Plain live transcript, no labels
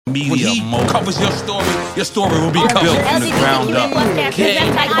When he covers your story will be built from the ground up.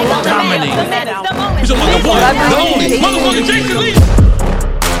 King, dominate. He's the one, the only, motherfucking Jason Lee.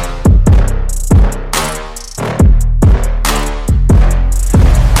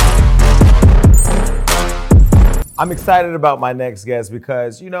 I'm excited about my next guest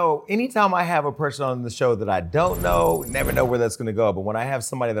because, anytime I have a person on the show that I don't know, never know where that's going to go. But when I have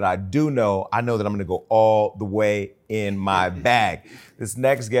somebody that I do know, I know that I'm going to go all the way in my bag. This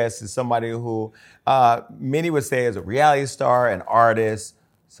next guest is somebody who many would say is a reality star, an artist.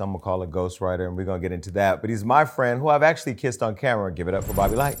 Some will call a ghostwriter, and we're going to get into that. But he's my friend who I've actually kissed on camera. Give it up for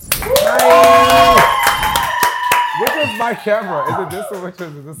Bobby Lytes. Which is my camera? Is it this or which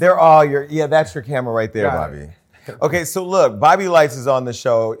is this? They're all that's your camera right there, Bobby. Okay, so look, Bobby Lytes is on the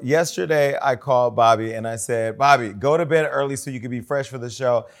show. Yesterday, I called Bobby and I said, Bobby, go to bed early so you can be fresh for the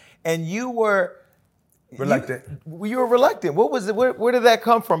show. And you were reluctant. You were reluctant. What was it? Where did that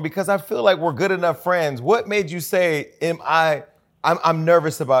come from? Because I feel like we're good enough friends. What made you say, I'm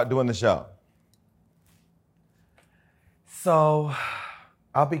nervous about doing the show? So,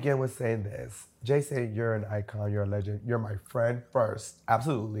 I'll begin with saying this. Jason, you're an icon, you're a legend. You're my friend first,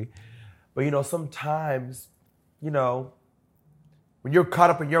 absolutely. But sometimes, when you're caught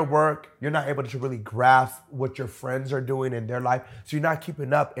up in your work, you're not able to really grasp what your friends are doing in their life. So you're not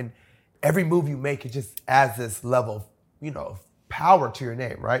keeping up. And every move you make, it just adds this level of, power to your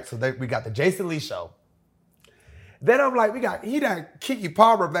name, right? So we got the Jason Lee show. Then I'm like, he got Kiki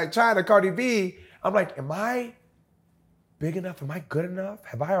Palmer, Black China, Cardi B. I'm like, am I big enough? Am I good enough?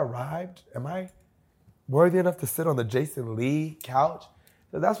 Have I arrived? Am I worthy enough to sit on the Jason Lee couch?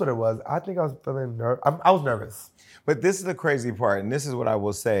 So that's what it was. I think I was feeling nervous. I was nervous. But this is the crazy part, and this is what I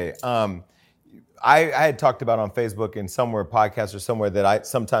will say. I had talked about on Facebook and somewhere, podcast or somewhere, that I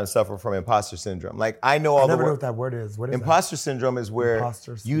sometimes suffer from imposter syndrome. Like, I know all I never know what that word is. What is imposter syndrome is where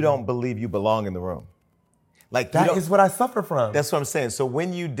you don't believe you belong in the room. Like, that is what I suffer from. That's what I'm saying. So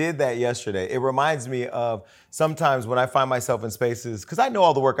when you did that yesterday, it reminds me of sometimes when I find myself in spaces, because I know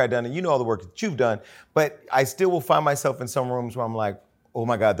all the work I've done and you know all the work that you've done, but I still will find myself in some rooms where I'm like, oh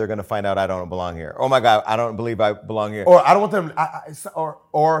my God, they're gonna find out I don't belong here. Oh my God, I don't believe I belong here. Or I don't want them,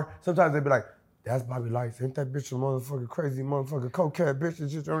 or sometimes they'd be like, that's Bobby Lytes. Ain't that bitch a motherfucking crazy motherfucking cokehead bitch?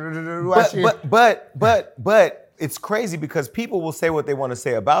 But it's crazy because people will say what they want to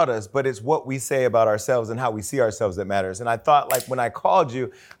say about us, but it's what we say about ourselves and how we see ourselves that matters. And I thought, like, when I called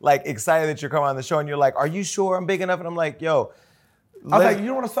you, like, excited that you're coming on the show and you're like, are you sure I'm big enough? And I'm like, yo. I was like, you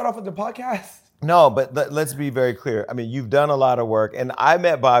don't want to start off with the podcast? No, but let's be very clear. I mean, you've done a lot of work, and I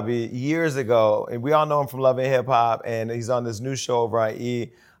met Bobby years ago, and we all know him from Love and Hip Hop, and he's on this new show over on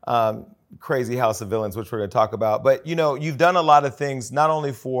E! Crazy House of Villains, which we're going to talk about. But, you've done a lot of things, not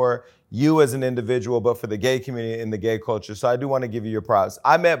only for you as an individual, but for the gay community and the gay culture. So I do want to give you your props.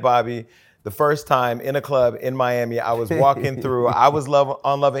 I met Bobby the first time in a club in Miami. I was walking through. I was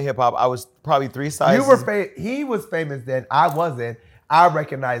on Love and Hip Hop. I was probably 3 sizes. He was famous then. I wasn't. I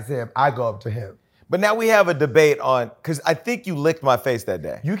recognize him. I go up to him. But now we have a debate on, because I think you licked my face that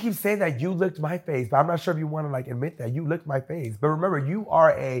day. You keep saying that you licked my face, but I'm not sure if you want to admit that you licked my face. But remember, I'm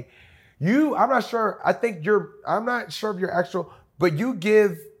not sure if you're actual, but you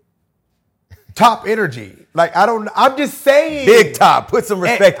give top energy. I'm just saying. Big top, put some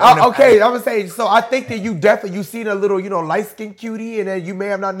respect on it. Okay, I'm saying, so I think that you seen a little, light-skinned cutie, and then you may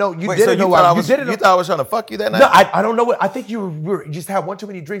have not known. You thought I was trying to fuck you that night? No, I don't know what, I think you just had one too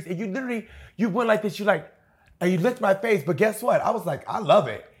many drinks, and you went like this, and you licked my face, but guess what? I was like, I love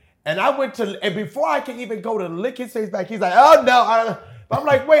it. And and before I can even go to lick his face back, he's like, oh no. I'm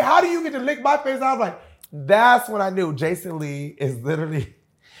like, wait, how do you get to lick my face? I was like, that's when I knew Jason Lee is literally.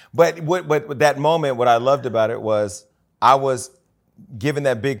 But what that moment, what I loved about it was I was given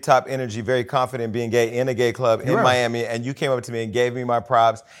that big top energy, very confident being gay in a gay club in Miami, and you came up to me and gave me my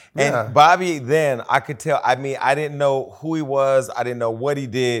props. And Bobby, then I could tell, I didn't know who he was, I didn't know what he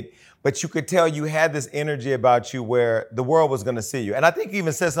did, but you could tell you had this energy about you where the world was gonna see you. And I think you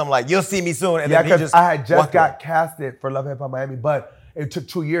even said something like, you'll see me soon. And because I had just got casted for Love Hip Hop Miami, but it took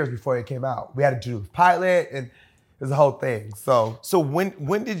 2 years before it came out. We had to do a pilot, and it was a whole thing. So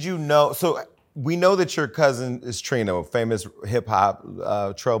when did you know? So we know that your cousin is Trina, a famous hip hop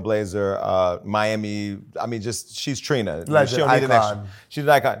trailblazer, Miami. She's Trina. Legend, icon. She's an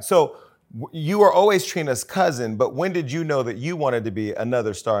icon. So you were always Trina's cousin, but when did you know that you wanted to be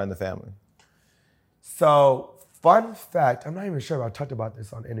another star in the family? So fun fact, I'm not even sure if I've talked about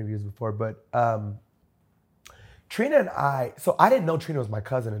this on interviews before, but Trina and I didn't know Trina was my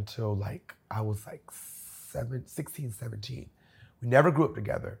cousin until I was 16, 17. We never grew up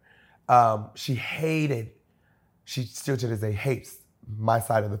together. She still to this day hates my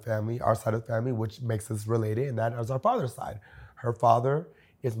side of the family, our side of the family, which makes us related, and that is our father's side. Her father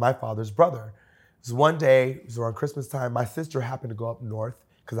is my father's brother. So one day, it was around Christmas time, my sister happened to go up north,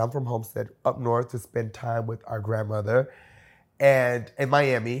 because I'm from Homestead, up north to spend time with our grandmother and in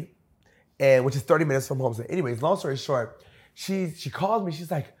Miami, and which is 30 minutes from Homestead. Anyways, long story short, she calls me,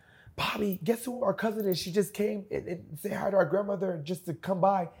 she's like, Bobby, guess who our cousin is? She just came and said hi to our grandmother just to come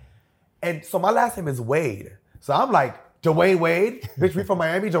by. And so my last name is Wade. So I'm like, Dwayne Wade? Bitch, we from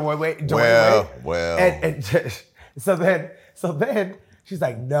Miami, Dwayne Wade? Well. And so then she's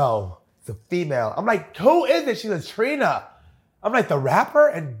like, no, it's a female. I'm like, who is it? She goes, Trina. I'm like, the rapper?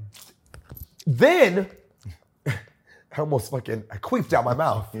 And then I queefed out my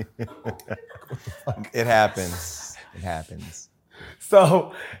mouth. It happens. It happens.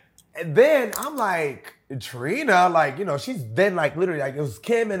 So, and then I'm like, Trina, like, you know, she's then like literally like it was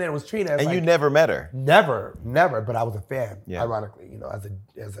Kim and then it was Trina. And like, you never met her? Never, but I was a fan, ironically, you know,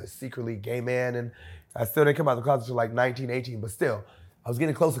 as a secretly gay man. And I still didn't come out of the closet until like 19, 18, but still, I was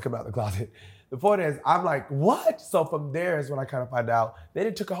getting close to coming out of the closet. The point is, I'm like, what? So from there is when I kind of find out. Then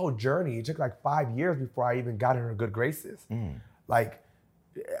it took a whole journey. It took like 5 years before I even got in her good graces. Like,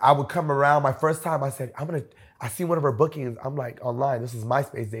 I would come around, my first time I said, I see one of her bookings, I'm like online, this is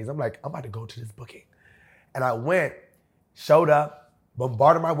MySpace days, I'm like, I'm about to go to this booking. And I went, showed up,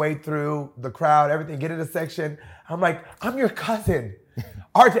 bombarded my way through the crowd, everything, get in the section. I'm like, I'm your cousin.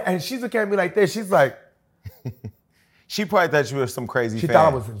 And she's looking at me like this, she's like. She probably thought you were some crazy fan. She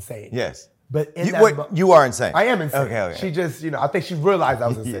thought I was insane. Yes. But you are insane. I am insane. Okay. She just, you know, I think she realized I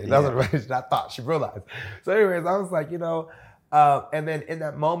was insane. That's what I thought. She realized. So anyways, I was like, you know, and then in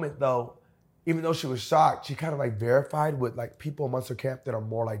that moment though, even though she was shocked, she kind of like verified with like people amongst her camp that are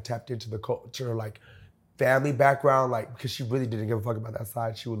more like tapped into the culture, like family background, like because she really didn't give a fuck about that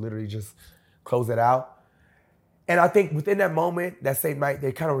side. She would literally just close it out. And I think within that moment, that same night,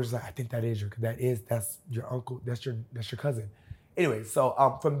 they kind of were just like, I think that's your uncle, that's your cousin. Anyway,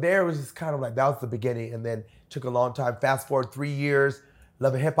 so from there, it was just kind of like, that was the beginning. And then took a long time. Fast forward 3 years,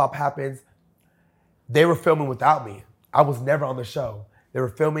 Love and Hip Hop happens. They were filming without me. I was never on the show. They were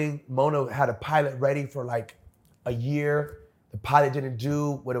filming. Mona had a pilot ready for like a year. The pilot didn't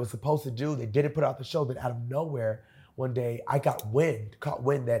do what it was supposed to do. They didn't put out the show. Then out of nowhere, one day, I caught wind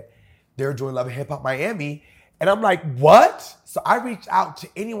that they were doing Love and Hip Hop Miami. And I'm like, what? So I reached out to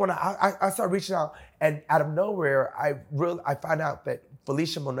anyone. I started reaching out, and out of nowhere, I find out that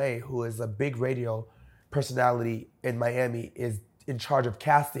Felicia Monet, who is a big radio personality in Miami, is in charge of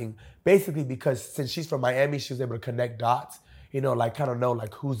casting, basically because since she's from Miami, she was able to connect dots, you know, like kind of know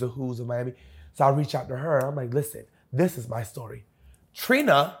like who's the who's of Miami. So I reached out to her, and I'm like, listen, this is my story.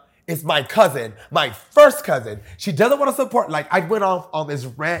 Trina is my cousin, my first cousin. She doesn't want to support. Like, I went off on this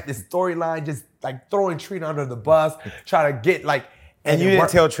rant, this storyline, just like throwing Trina under the bus, trying to get like. And you didn't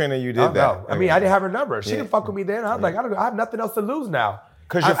tell Trina you did that? No. I mean, I didn't have her number. She didn't fuck with me then. I was like, I have nothing else to lose now.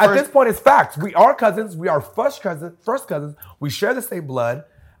 At this point, it's facts. We are cousins. We are first cousins. We share the same blood.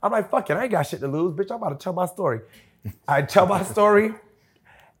 I'm like, fuck it. I ain't got shit to lose, bitch. I'm about to tell my story. I tell my story,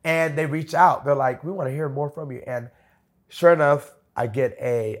 and they reach out. They're like, we want to hear more from you. And sure enough, I get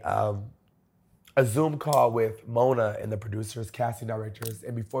a Zoom call with Mona and the producers, casting directors,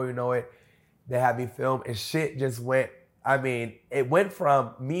 and before you know it, they had me film, and shit just went. I mean, it went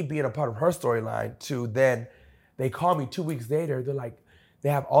from me being a part of her storyline to then they call me 2 weeks later. They're like, they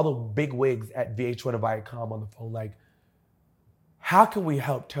have all the big wigs at VH1 and Viacom on the phone. Like, how can we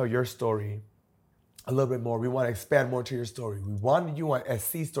help tell your story a little bit more? We want to expand more to your story. We wanted you on a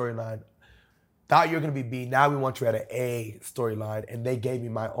C storyline. Thought you were going to be B. Now we want you at an A storyline. And they gave me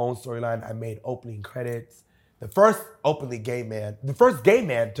my own storyline. I made opening credits. The first gay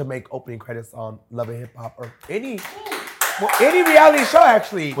man to make opening credits on Love and Hip Hop or any reality show,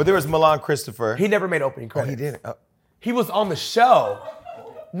 actually. Well, there was Milan Christopher. He never made opening credits. Oh, he didn't? Oh. He was on the show.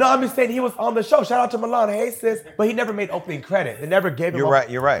 No, I'm just saying he was on the show. Shout out to Milan. Hey, sis. But he never made opening credit. They never gave him.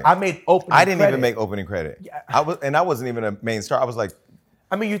 You're right. I made opening credit. I didn't even make opening credit. Yeah. I wasn't even a main star. I was like.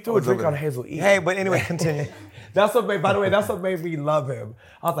 I mean, you threw a drink on Hazel E. Hey, but anyway, continue. That's what made me love him.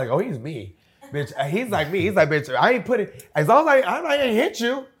 I was like, oh, he's me. Bitch, he's like me. He's like, bitch, I ain't put it. As long as I ain't hit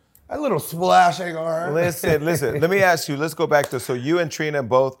you, that little splash ain't gonna hurt. Listen. Let me ask you. Let's go back to, so you and Trina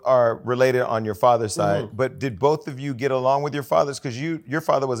both are related on your father's side, but did both of you get along with your fathers? Because your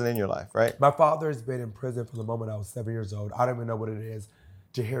father wasn't in your life, right? My father's been in prison from the moment I was 7 years old. I don't even know what it is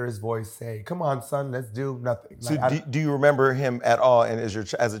to hear his voice say, come on, son, let's do nothing. So do you remember him at all and as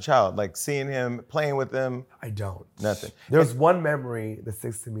a child, like seeing him, playing with him? I don't. Nothing. There's one memory that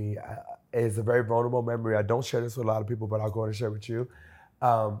sticks to me. It's a very vulnerable memory. I don't share this with a lot of people, but I'll go ahead and share it with you.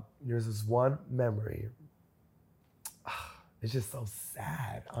 There's this one memory. It's just so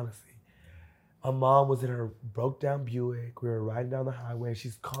sad, honestly. My mom was in her broke down Buick. We were riding down the highway.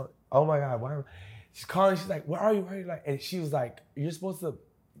 She's calling. Oh my God, why? She's calling. She's like, where are you? Where are you? Like, and she was like, you're supposed to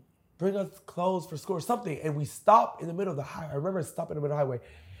bring us clothes for school or something. And we stopped in the middle of the highway. I remember stopping in the middle of the highway,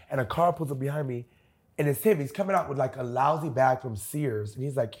 and a car pulls up behind me, and it's him. He's coming out with like a lousy bag from Sears, and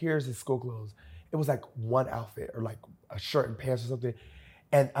he's like, here's his school clothes. It was like one outfit or like a shirt and pants or something.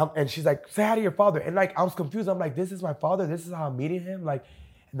 And she's like, say hi to your father. And like, I was confused. I'm like, this is my father. This is how I'm meeting him. Like,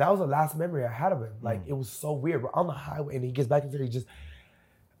 and that was the last memory I had of him. Like, it was so weird. We're on the highway and he gets back in there. He just,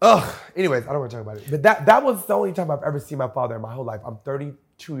 anyways, I don't want to talk about it. But that was the only time I've ever seen my father in my whole life. I'm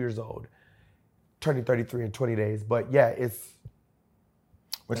 32 years old, turning 33 in 20 days. But yeah,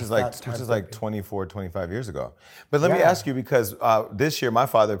 Which is like 24, 25 years ago. But let me ask you, because this year my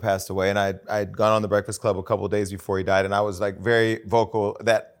father passed away, and I'd gone on the Breakfast Club a couple of days before he died, and I was like very vocal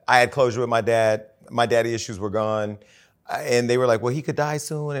that I had closure with my dad. My daddy issues were gone. And they were like, well, he could die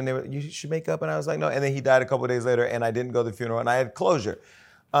soon, and you should make up. And I was like, no. And then he died a couple of days later, and I didn't go to the funeral, and I had closure.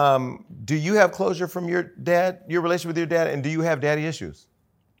 Do you have closure from your dad, your relationship with your dad, and do you have daddy issues?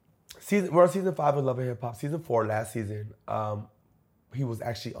 We're on season 5 of Love and Hip Hop. Season 4 last season. He was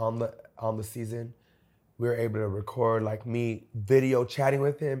actually on the season. We were able to record like me video chatting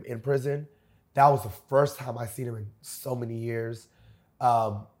with him in prison. That was the first time I seen him in so many years.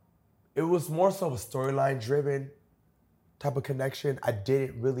 It was more so a storyline driven type of connection. I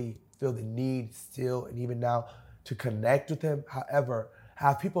didn't really feel the need still, and even now, to connect with him. However, I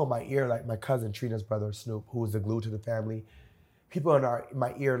have people in my ear, like my cousin Trina's brother Snoop, who was the glue to the family. People in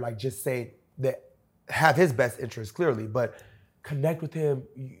my ear, like just say that have his best interest clearly, but connect with him.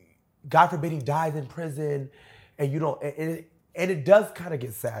 God forbid he dies in prison, and you don't. And it does kind of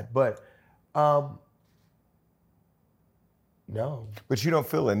get sad, but no. But you don't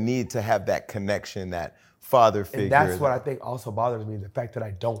feel a need to have that connection, that father figure. And that's what I think also bothers me, the fact that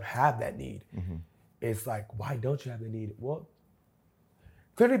I don't have that need. Mm-hmm. It's like, why don't you have the need? Well,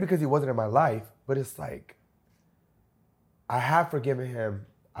 clearly because he wasn't in my life, but it's like, I have forgiven him.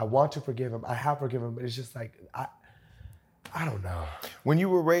 I want to forgive him. I have forgiven him, but it's just like, I don't know. When you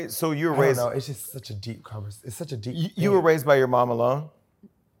were raised, so you were raised. raised. I don't know. It's just such a deep conversation. It's such a deep. You were raised by your mom alone,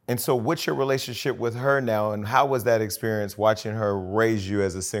 and so what's your relationship with her now, and how was that experience watching her raise you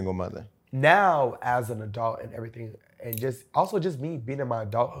as a single mother? Now, as an adult and everything, and just me being in my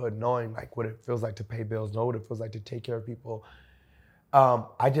adulthood, knowing like what it feels like to pay bills, know what it feels like to take care of people.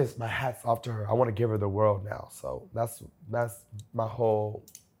 My hat's off to her. I want to give her the world now. So that's my whole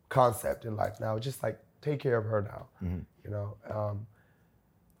concept in life now. Just like take care of her now. Mm-hmm. You know,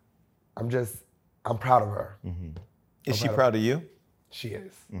 I'm proud of her. Mm-hmm. Is she proud of you? She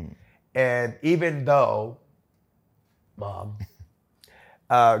is. Mm-hmm. And even though, Mom,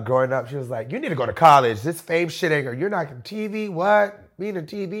 growing up, she was like, you need to go to college. This fame shit ain't, you're not on TV. What? Being on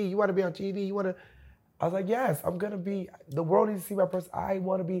TV? You want to be on TV? You want to? I was like, yes, I'm going to be. The world needs to see my person. I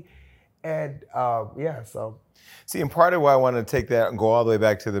want to be. And so. See, and part of why I want to take that and go all the way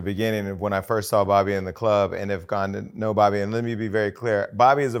back to the beginning of when I first saw Bobby in the club and have gone to know Bobby. And let me be very clear.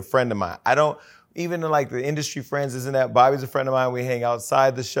 Bobby is a friend of mine. I don't, even like the industry friends, isn't that? Bobby's a friend of mine. We hang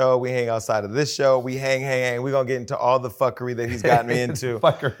outside the show. We hang outside of this show. We hang. We're going to get into all the fuckery that he's gotten me into.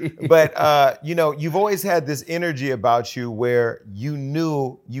 Fuckery. But, you've always had this energy about you where you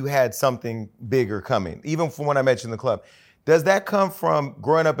knew you had something bigger coming, even from when I met you in the club. Does that come from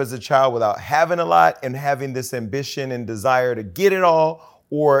growing up as a child without having a lot and having this ambition and desire to get it all?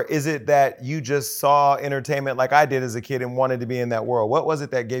 Or is it that you just saw entertainment like I did as a kid and wanted to be in that world? What was it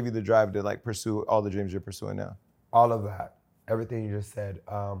that gave you the drive to like pursue all the dreams you're pursuing now? All of that. Everything you just said.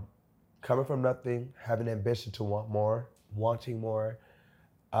 Coming from nothing, having ambition to want more, wanting more,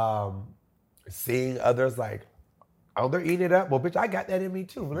 seeing others like, oh, they're eating it up. Well, bitch, I got that in me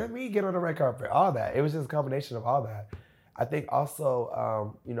too. Let me get on the red carpet. All that. It was just a combination of all that. I think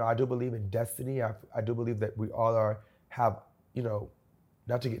also, I do believe in destiny. I do believe that we all have,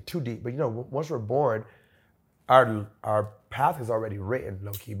 not to get too deep, but once we're born, our path is already written,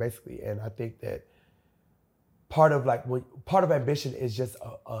 low key, basically. And I think that part of ambition is just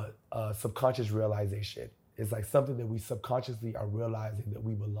a subconscious realization. It's like something that we subconsciously are realizing that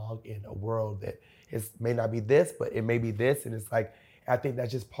we belong in a world that may not be this, but it may be this. And it's like, I think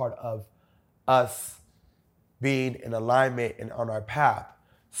that's just part of us being in alignment and on our path.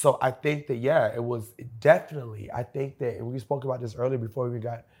 So I think that, it was definitely, I think that, and we spoke about this earlier before we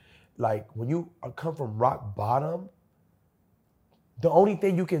got, like, when you come from rock bottom, the only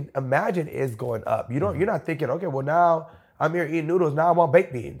thing you can imagine is going up. You're not thinking, okay, well now I'm here eating noodles, now I want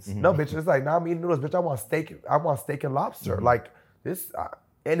baked beans. Mm-hmm. No, bitch, it's like, now I'm eating noodles, bitch, I want steak and lobster. Mm-hmm. Like this,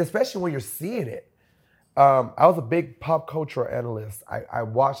 and especially when you're seeing it. I was a big pop culture analyst. I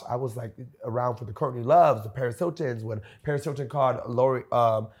was like around for the Courtney Loves, the Paris Hiltons, when Paris Hilton called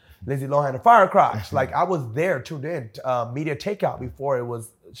Lindsay Lohan a fire crotch. Like I was there, tuned in, media takeout before it was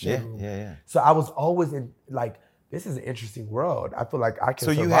Shade Room. Yeah. So I was always in like, this is an interesting world. I feel like I can.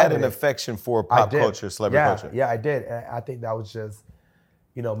 So you had an affection for pop culture, celebrity culture. Yeah, I did. And I think that was just,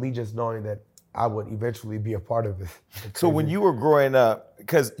 me just knowing that I would eventually be a part of it. So when you were growing up,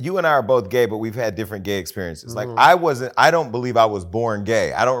 because you and I are both gay, but we've had different gay experiences. Mm-hmm. Like I don't believe I was born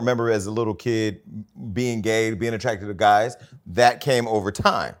gay. I don't remember as a little kid being gay, being attracted to guys. That came over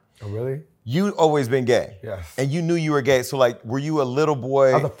time. Oh, really? You always been gay. Yes. And you knew you were gay. So like, were you a little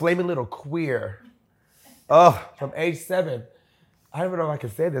boy? I was a flaming little queer. Oh, from age 7. I don't even know if I can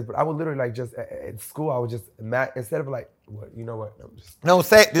say this, but I would literally like just at school, I would just instead of like, what, you know what? I'm just. No,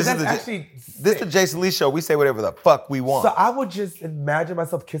 say this is the Joseline show. We say whatever the fuck we want. So I would just imagine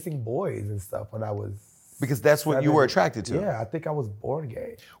myself kissing boys and stuff when I was. Because that's what 7. you were attracted to. Yeah, I think I was born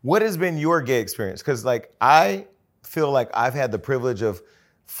gay. What has been your gay experience? Because like I feel like I've had the privilege of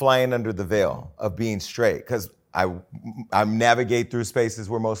flying under the veil of being straight. Because I navigate through spaces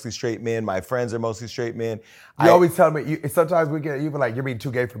where mostly straight men. My friends are mostly straight men. You always tell me, sometimes you be like, you're being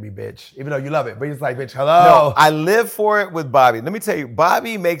too gay for me, bitch. Even though you love it. But it's like, bitch, hello. No, I live for it with Bobby. Let me tell you,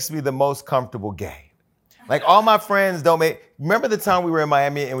 Bobby makes me the most comfortable gay. Like all my friends don't make, remember the time we were in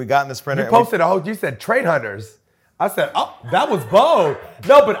Miami and we got in the Sprinter? You posted you said trade hunters. I said, oh, that was bold.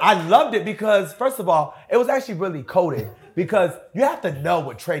 No, but I loved it because, first of all, it was actually really coded. Because you have to know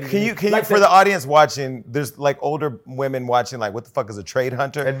what trading is. Can you, for the audience watching, there's like older women watching, like, what the fuck is a trade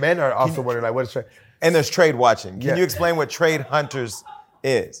hunter? And men are also wondering, like, what is trade? And there's trade watching. Can you explain what trade hunters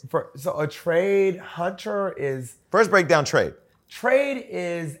is? So a trade hunter is... First, break down trade. Trade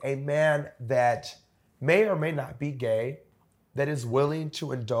is a man that may or may not be gay, that is willing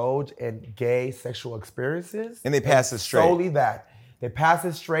to indulge in gay sexual experiences. And they pass it straight. Solely that. They pass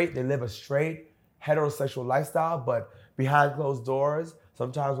it straight. They live a straight heterosexual lifestyle, but behind closed doors,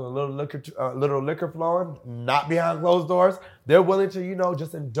 sometimes with a little liquor flowing, not behind closed doors, they're willing to,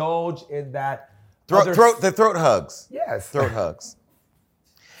 just indulge in that. The throat hugs. Yes. Throat hugs.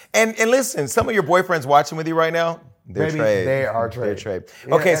 And listen, some of your boyfriends watching with you right now, they're Baby, trade. they are trade. They're trade.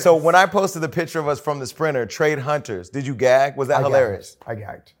 Yeah, okay, so when I posted the picture of us from the Sprinter, trade hunters, did you gag? Was that hilarious? I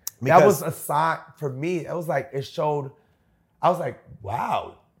gagged. That was a sign for me. It was like, it showed, I was like,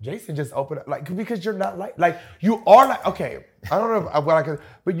 wow. Jason just opened up, like, because you're not like you are like, okay, I don't know what I can,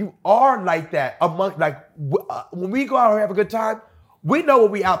 but you are like that among, like, when we go out and have a good time, we know what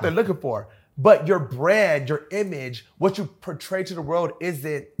we out there looking for, but your brand, your image, what you portray to the world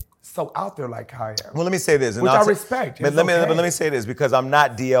isn't so out there like I am. Well, let me say this. Which I respect. But let me say this, because I'm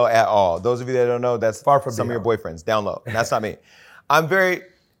not DL at all. Those of you that don't know, that's far from some DL. of your boyfriends down low. That's not me.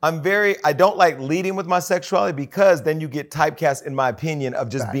 I don't like leading with my sexuality because then you get typecast, in my opinion, of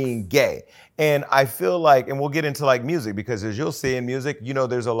just being gay. And I feel like, and we'll get into like music, because as you'll see in music,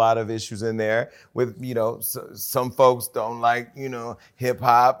 there's a lot of issues in there with, some folks don't like, hip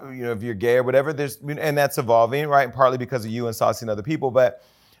hop, if you're gay or whatever, and that's evolving, right? Partly because of you and Saucy and other people. But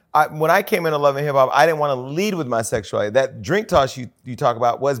when I came into Love and Hip Hop, I didn't want to lead with my sexuality. That drink toss you talk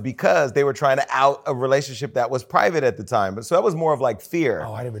about was because they were trying to out a relationship that was private at the time. But so that was more of like fear.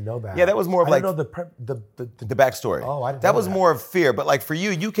 Oh, I didn't even know that. Yeah, that was more of like the backstory. Oh, I didn't know that was more of fear. But like for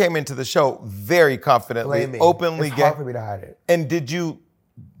you came into the show very confidently, openly it's gay. Hard for me to hide it. And did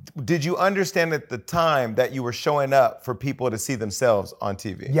you understand at the time that you were showing up for people to see themselves on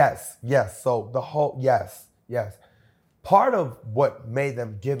TV? Yes. So the whole yes. Part of what made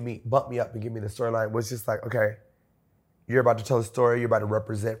them bump me up and give me the storyline was just like, okay, you're about to tell a story, you're about to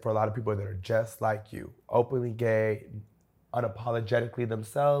represent for a lot of people that are just like you, openly gay, unapologetically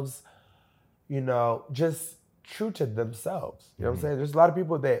themselves, just true to themselves. You know what I'm saying? There's a lot of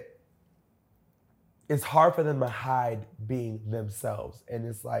people that it's hard for them to hide being themselves. And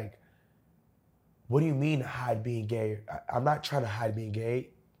it's like, what do you mean hide being gay? I'm not trying to hide being gay.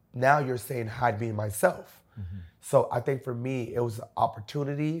 Now you're saying hide being myself. Mm-hmm. So I think for me, it was an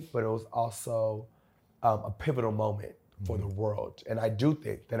opportunity, but it was also a pivotal moment for the world. And I do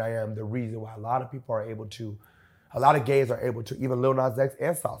think that I am the reason why a lot of gays are able to, even Lil Nas X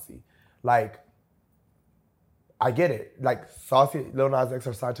and Saucy. Like, I get it. Like, Saucy, Lil Nas X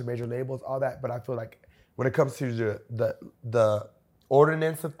are signed to major labels, all that, but I feel like when it comes to the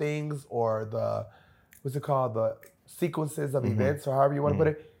ordinance of things or the sequences of events or however you want to put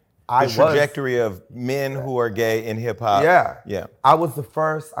it, the trajectory of men who are gay in hip hop. Yeah. I was the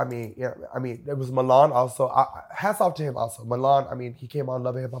first. There was Milan also. Hats off to him also. Milan, he came on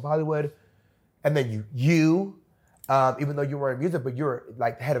Love and Hip Hop Hollywood. And then you even though you were in music, but you were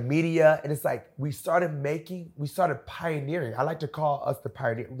like head of media. And it's like, we started pioneering. I like to call us the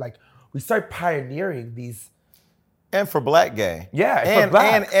pioneer. Like, we started pioneering these. And for black gay. Yeah,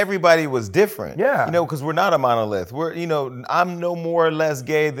 and everybody was different. Yeah. You know, because we're not a monolith. I'm no more or less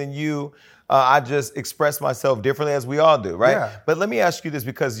gay than you. I just express myself differently as we all do, right? Yeah. But let me ask you this,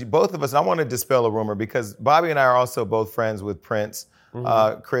 because both of us, and I want to dispel a rumor, because Bobby and I are also both friends with Prince,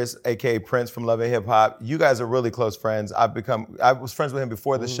 Chris, aka Prince from Love and Hip Hop. You guys are really close friends. I was friends with him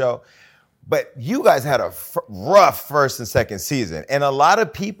before the show. But you guys had a rough first and second season. And a lot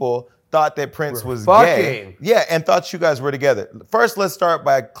of people thought that Prince was gay. Yeah, and thought you guys were together. First, let's start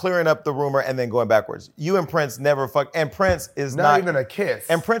by clearing up the rumor and then going backwards. You and Prince never fucked, and Prince is not even a kiss.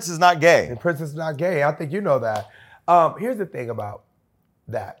 And Prince is not gay. And Prince is not gay. I think you know that. Here's the thing about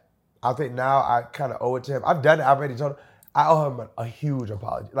that. I think now I kind of owe it to him. I've done it. I've already told him. I owe him a huge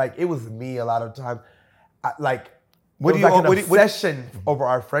apology. Like, it was me a lot of times. What do you an obsession over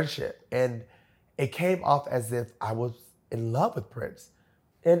our friendship, and it came off as if I was in love with Prince.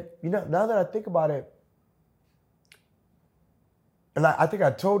 And, now that I think about it, and I think I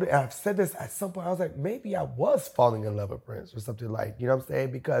told it, and I've said this at some point, I was like, maybe I was falling in love with Prince or something, like, you know what I'm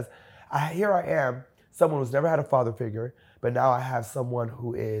saying? Because here I am, someone who's never had a father figure, but now I have someone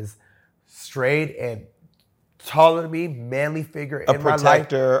who is straight and taller than me, manly figure in my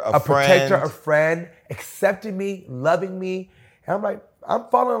life. A protector, a friend, accepting me, loving me. And I'm like, I'm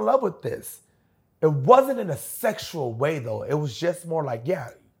falling in love with this. It wasn't in a sexual way, though. It was just more like, yeah,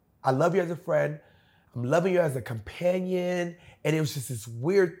 I love you as a friend. I'm loving you as a companion. And it was just this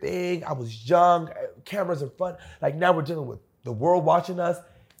weird thing. I was young. Cameras are fun. Like, now we're dealing with the world watching us.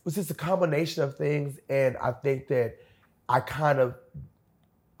 It was just a combination of things. And I think that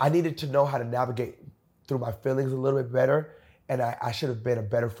I needed to know how to navigate through my feelings a little bit better. And I should have been a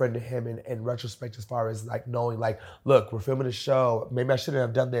better friend to him in retrospect, as far as like knowing, like, look, we're filming a show. Maybe I shouldn't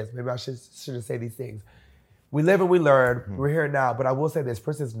have done this. Maybe I shouldn't say these things. We live and we learn. Mm-hmm. We're here now. But I will say this,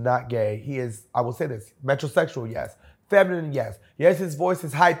 Prince is not gay. He is, I will say this, metrosexual, yes. Feminine, yes. Yes, his voice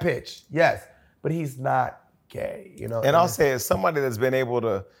is high pitched, yes. But he's not gay, And I'll say, as somebody that's been able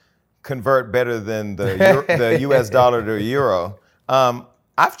to convert better than the US dollar to euro,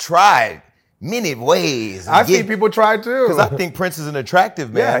 I've tried many ways. I've seen people try too. Because I think Prince is an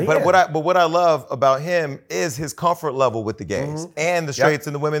attractive man. Yeah, but what I love about him is his comfort level with the gays and the straights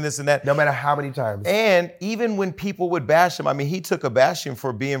and the women, this and that. No matter how many times. And even when people would bash him, I mean, he took a bashing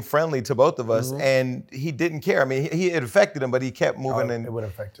for being friendly to both of us, and he didn't care. I mean, it affected him, but he kept moving, and it would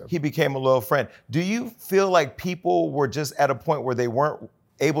affect him. He became a loyal friend. Do you feel like people were just at a point where they weren't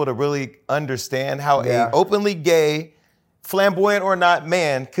able to really understand how a openly gay, flamboyant or not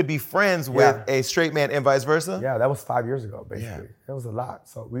man could be friends with a straight man and vice versa? Yeah, that was 5 years ago, basically. That was a lot.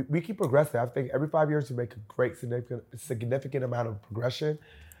 So we keep progressing. I think every 5 years we make a great, significant amount of progression.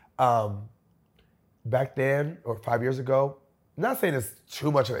 Back then, or 5 years ago, I'm not saying it's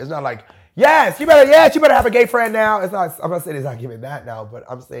too much of it. It's not like, you better have a gay friend now. It's not. I'm not saying it's not giving that now, but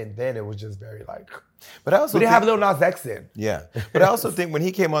I'm saying then it was just very like. But I also we didn't have Lil Nas X in. Yeah, but I also think when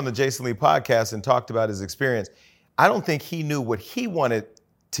he came on the Joseline podcast and talked about his experience, I don't think he knew what he wanted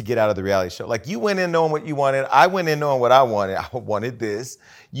to get out of the reality show. Like, you went in knowing what you wanted. I went in knowing what I wanted. I wanted this.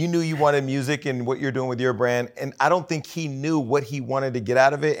 You knew you wanted music and what you're doing with your brand. And I don't think he knew what he wanted to get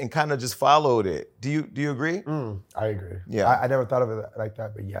out of it and kind of just followed it. Do you agree? I agree. Yeah. I never thought of it like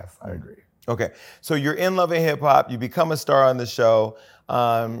that, but yes, I agree. Okay. So you're in Love and Hip Hop. You become a star on the show.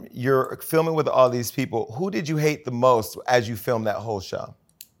 You're filming with all these people. Who did you hate the most as you filmed that whole show?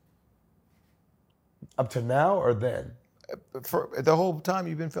 Up to now or then? For the whole time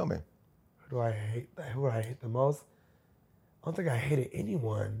you've been filming. Who do I hate the most? I don't think I hated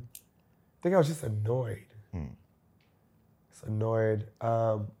anyone. I think I was just annoyed. Just annoyed.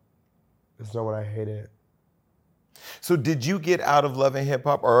 There's no one I hated. So did you get out of Love and Hip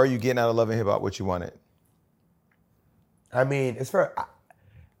Hop, or are you getting out of Love and Hip Hop what you wanted? I mean,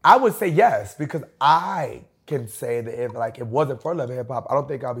 I would say yes, because I can say that if it wasn't for Love and Hip Hop, I don't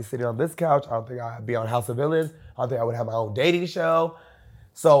think I'll be sitting on this couch. I don't think I'd be on House of Villains. I don't think I would have my own dating show.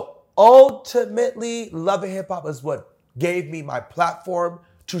 So ultimately, Love and Hip Hop is what gave me my platform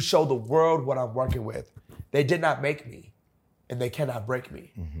to show the world what I'm working with. They did not make me, and they cannot break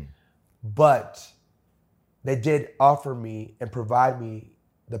me. But they did offer me and provide me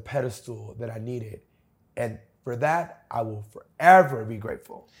the pedestal that I needed. And for that, I will forever be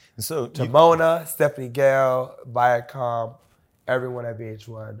grateful. And so to Mona, Stephanie Gale, Viacom, everyone at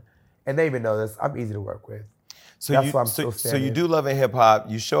VH1. And they even know this. I'm easy to work with. So you do Love and Hip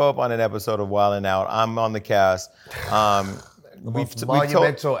Hop. You show up on an episode of Wild 'N Out. I'm on the cast.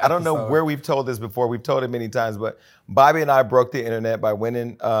 monumental I don't know episode. where we've told this before. We've told it many times, but Bobby and I broke the internet by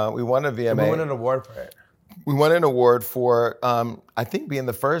winning. We won a VMA. We won an award for it. We won an award for, I think, being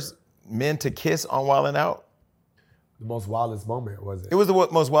the first men to kiss on Wild 'N Out. The most wildest moment, was it? It was the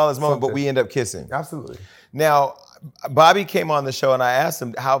most wildest moment, but we ended up kissing. Absolutely. Now, Bobby came on the show and I asked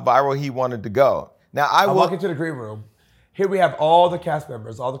him how viral he wanted to go. Now, I walk into the green room. Here we have all the cast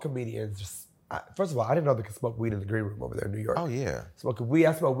members, all the comedians. First of all, I didn't know they could smoke weed in the green room over there in New York. Oh, yeah. Smoking weed.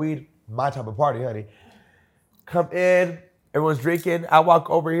 I smoke weed. My type of party, honey. Come in. Everyone's drinking. I walk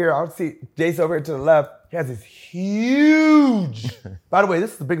over here. I see Jason over here to the left. He has this huge. By the way,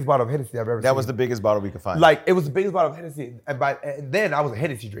 this is the biggest bottle of Hennessy I've ever seen. That was the biggest bottle we could find. Like, it was the biggest bottle of Hennessy. And then I was a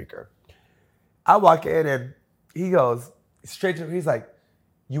Hennessy drinker. I walk in and he goes straight to me. He's like,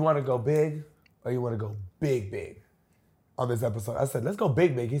 you want to go big or you want to go big on this episode? I said, let's go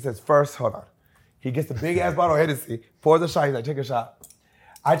big. He says, first, hold on. He gets the big ass bottle of Hennessy, pours a shot. He's like, take a shot.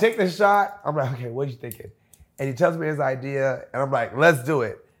 I take the shot. I'm like, okay, what are you thinking? And he tells me his idea, and I'm like, let's do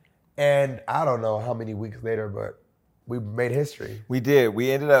it. And I don't know how many weeks later, but we made history. We did. We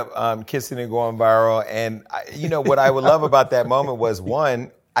ended up kissing and going viral. And, what I would love about that moment was,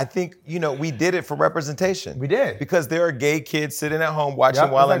 one, I think, we did it for representation. We did. Because there are gay kids sitting at home watching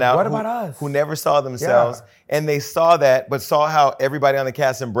Wild 'N Out what about us? Who never saw themselves. Yeah. And they saw that, but saw how everybody on the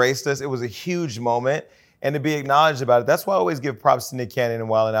cast embraced us. It was a huge moment. And to be acknowledged about it. That's why I always give props to Nick Cannon and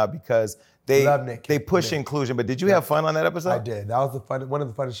Wild 'N Out, because they push inclusion. But did you have fun on that episode? I did. That was one of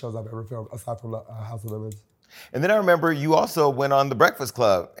the funnest shows I've ever filmed, aside from House of Lemons. And then I remember you also went on The Breakfast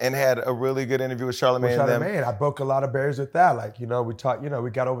Club and had a really good interview with Charlamagne. I broke a lot of barriers with that. Like, we talked, we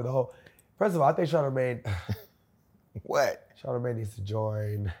got over the whole. First of all, I think Charlamagne. What? Charlamagne needs to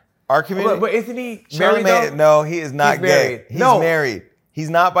join our community. But isn't he married? Charlamagne, no, he is not gay. He's no. married. He's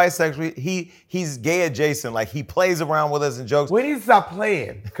not bisexual. He's gay adjacent. Like, he plays around with us and jokes. We need to stop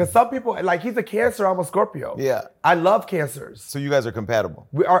playing. Because some people, like, he's a Cancer, I'm a Scorpio. Yeah. I love Cancers. So you guys are compatible.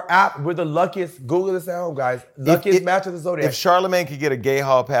 We're the luckiest, Google this at home, guys. Luckiest match of the Zodiac. If Charlamagne could get a gay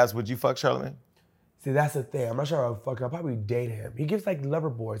hall pass, would you fuck Charlamagne? See, that's the thing. I'm not sure I'll fuck him. I'll probably date him. He gives, like, lover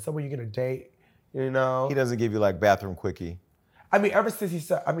boy, someone you're going to date, He doesn't give you, like, bathroom quickie. I mean, ever since he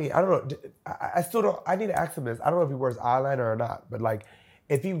said, I don't know. I still don't, I need to ask him this. I don't know if he wears eyeliner or not, but, like,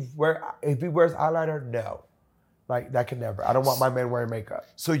 if he wears eyeliner, no. Like, that could never. I don't want my man wearing makeup.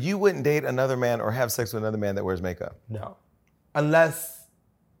 So you wouldn't date another man or have sex with another man that wears makeup? No. Unless,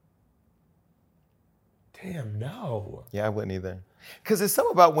 damn, no. Yeah, I wouldn't either. Because it's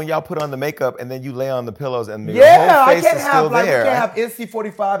something about when y'all put on the makeup and then you lay on the pillows and your whole face is still there. You can't have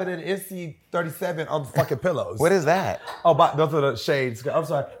NC45 and then NC37 on the fucking pillows. What is that? Oh, but those are the shades. I'm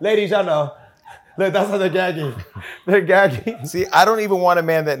sorry. Ladies, y'all know. Look, that's how they're gagging. They're gagging. See, I don't even want a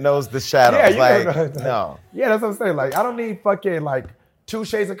man that knows the shadows. Yeah, no. Yeah, that's what I'm saying. Like, I don't need fucking, like, 2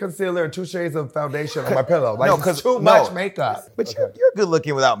 shades of concealer and 2 shades of foundation on my pillow. Like, it's too much makeup. But you're good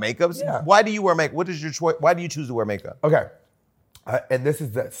looking without makeup. Yeah. Why do you wear makeup? What is your choice? Why do you choose to wear makeup? Okay. And this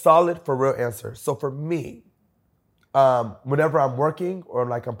is the solid, for real answer. So for me, whenever I'm working or,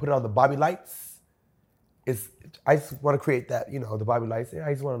 like, I'm putting on the Bobby Lytes, I just want to create that, the Bobby Lytes.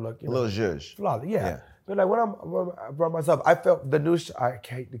 I just want to look, a little zhuzh. Flawless, yeah. But, like, when I'm around myself, I felt the new I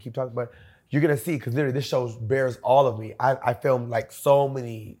hate to keep talking, but you're going to see, because literally this show bears all of me. I filmed, like, so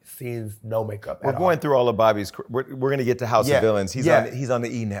many scenes, no makeup We're going through all of Bobby's, we're going to get to House of Villains. He's on the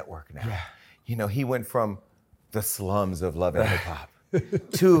E! Network now. Yeah. He went from the slums of Love and Hip Hop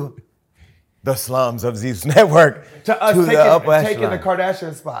to the slums of Zeus Network to us taking the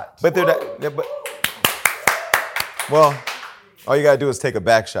Kardashian spot. But well, all you gotta do is take a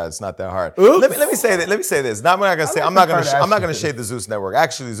back shot. It's not that hard. Let me say that. Let me say this. I'm not gonna shade the Zeus Network.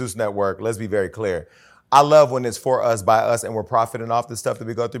 Actually, Zeus Network. Let's be very clear. I love when it's for us, by us, and we're profiting off the stuff that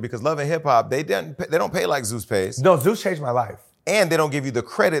we go through, because Love and Hip Hop, they don't pay like Zeus pays. No, Zeus changed my life. And they don't give you the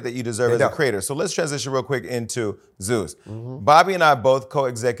credit that you deserve as a creator. So let's transition real quick into Zeus. Mm-hmm. Bobby and I both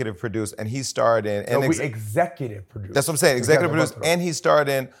co-executive produced, and he starred in. And we executive produced. That's what I'm saying. Executive produced, and he starred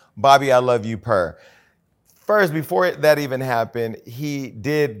in Bobby, I Love You, Per. First, before that even happened, he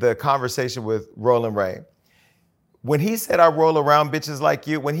did the conversation with Roland Ray. When he said, I roll around bitches like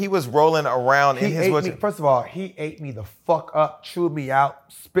you, when he was rolling around in his wheelchair. First of all, he ate me the fuck up, chewed me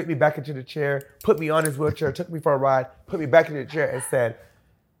out, spit me back into the chair, put me on his wheelchair, took me for a ride, put me back into the chair and said,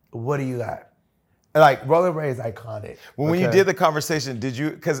 what do you got? And, like, Roland Ray is iconic. When you did the conversation, did you,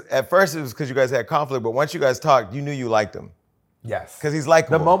 because at first it was because you guys had conflict, but once you guys talked, you knew you liked him. Yes. Because he's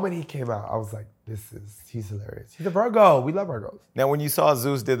likable. The moment he came out, I was like, he's hilarious. He's a Virgo. We love Virgos. Now, when you saw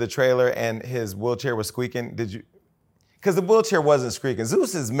Zeus did the trailer and his wheelchair was squeaking, did you? Because the wheelchair wasn't squeaking.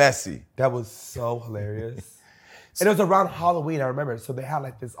 Zeus is messy. That was so hilarious. And it was around Halloween, I remember. So they had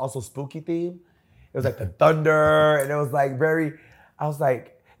like this also spooky theme. It was like the thunder, and it was like I was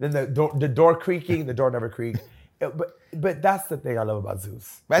like, then the door creaking, the door never creaked. But that's the thing I love about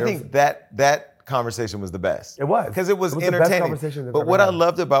Zeus. I think that conversation was the best. It was. Because it was the entertaining. best conversation but what I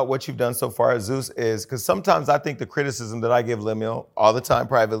loved about what you've done so far as Zeus is, because sometimes I think the criticism that I give Lemuel all the time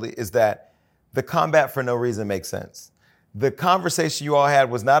privately is that the combat for no reason makes sense. The conversation you all had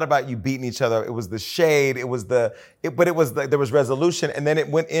was not about you beating each other. It was the shade. There was resolution. And then it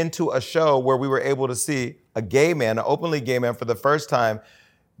went into a show where we were able to see a gay man, an openly gay man for the first time,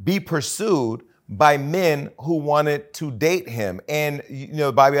 be pursued by men who wanted to date him. And,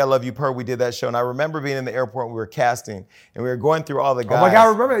 Bobby, I Love You, Per, we did that show. And I remember being in the airport and we were casting and we were going through all the guys. Oh my God,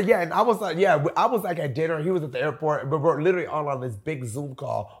 I remember that. Yeah, and I was like at dinner. He was at the airport. But we're literally on this big Zoom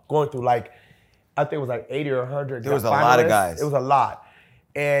call going through like, I think it was like 80 or 100. There was a lot of guys. It was a lot.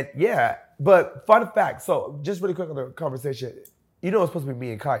 And yeah, but fun fact. So just really quick on the conversation. It was supposed to be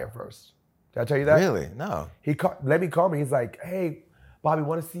me and Kaya first. Did I tell you that? Really? No. Let me call me. He's like, hey, Bobby,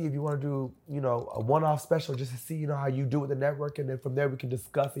 want to see if you want to do, a one-off special just to see, how you do with the network. And then from there we can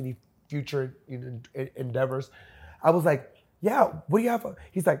discuss any future endeavors. I was like, yeah, what do you have?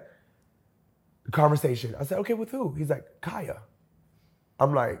 He's like, conversation. I said, okay, with who? He's like, Kaya.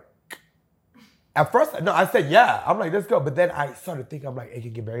 I'm like, at first, no, I said, yeah. I'm like, let's go. But then I started thinking, I'm like, it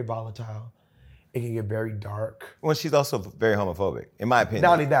can get very volatile. It can get very dark. Well, she's also very homophobic, in my opinion.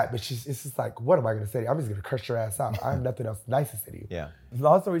 Not only that, but it's just like, what am I going to say? I'm just going to curse your ass out. I have nothing else nice to say to you. Yeah.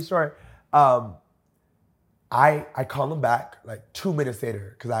 Long story short, I called him back like 2 minutes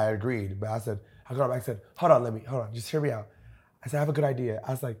later because I had agreed. But I called him back and said, hold on, just hear me out. I said, I have a good idea.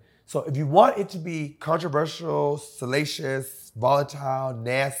 I was like, so if you want it to be controversial, salacious, volatile,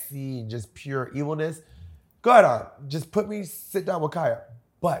 nasty, and just pure evilness, go ahead on. Just sit down with Kaya.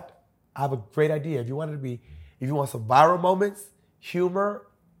 But I have a great idea. If you want some viral moments, humor,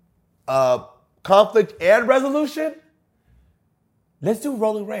 conflict, and resolution, let's do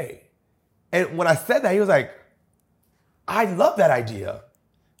Rolling Ray. And when I said that, he was like, I love that idea.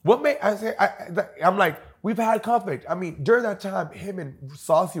 I'm like, we've had conflict. I mean, during that time, him and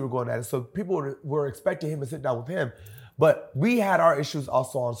Saucy were going at it, so people were expecting him to sit down with him. But we had our issues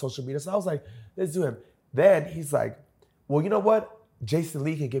also on social media, so I was like, let's do him. Then he's like, well, you know what? Jason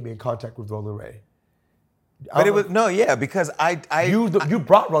Lee can get me in contact with Rolling Ray. But it was, because you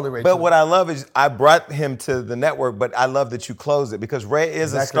brought Rolling Ray. But what I love is I brought him to the network, but I love that you closed it because Ray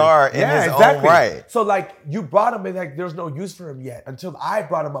is a star in his own right. So like you brought him and like there's no use for him yet until I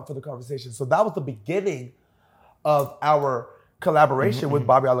brought him up for the conversation. So that was the beginning of our collaboration with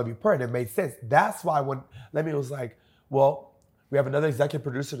Bobby I Love You Per, and it made sense. That's why when Lemmy was like, well, we have another executive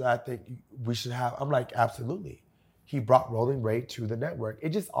producer that I think we should have. I'm like, absolutely. He brought Rolling Ray to the network. It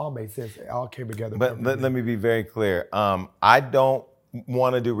just all made sense. It all came together. But let me be very clear. I don't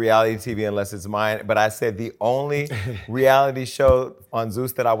want to do reality TV unless it's mine. But I said the only reality show on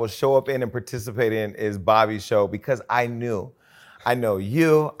Zeus that I will show up in and participate in is Bobby's show because I know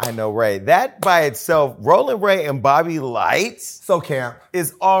you, I know Ray. That by itself, Rolling Ray and Bobby Lytes so camp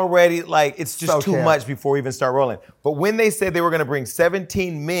is already like, it's just so too much before we even start rolling. But when they said they were going to bring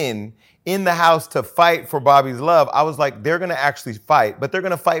 17 men in the house to fight for Bobby's love, I was like, they're going to actually fight, but they're going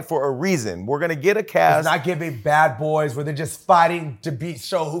to fight for a reason. We're going to get a cast. It's not giving Bad Boys where they're just fighting to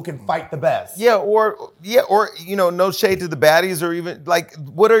show who can fight the best. Or no shade to the baddies or even like,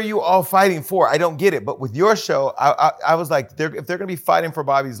 what are you all fighting for? I don't get it. But with your show, I was like, if they're going to be fighting for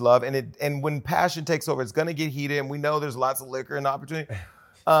Bobby's love, and when passion takes over, it's going to get heated, and we know there's lots of liquor and opportunity.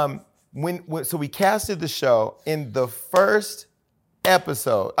 So we casted the show in the first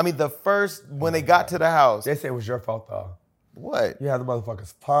episode. I mean, when they got to the house. They say it was your fault, though. What? You had the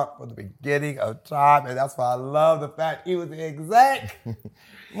motherfuckers pumped from the beginning of time, and that's why I love the fact he was the exec.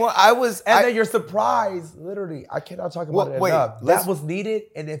 Well, then you're surprised, literally. I cannot talk about it enough. That was needed,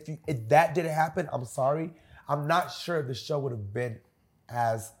 and if that didn't happen, I'm sorry. I'm not sure the show would have been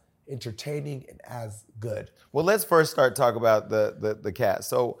as entertaining and as good. Well, let's first start talking about the cast.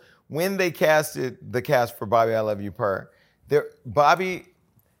 So when they casted the cast for Bobby I Love You Per, Bobby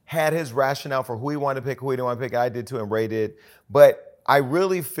had his rationale for who he wanted to pick, who he didn't want to pick. I did too, and Ray did. But I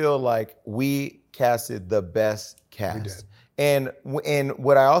really feel like we casted the best cast. We did. And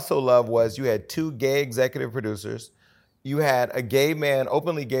what I also love was you had 2 gay executive producers. You had a gay man,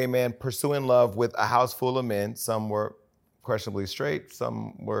 openly gay man, pursuing love with a house full of men. Some were questionably straight.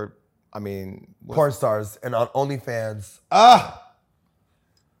 Some were, porn stars and on OnlyFans.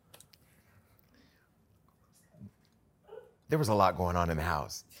 There was a lot going on in the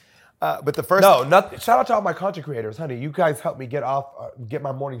house. But the first... No, nothing. Shout out to all my content creators, honey. You guys helped me get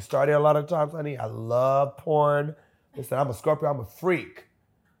my morning started a lot of times, honey. I love porn. Listen, I'm a Scorpio, I'm a freak.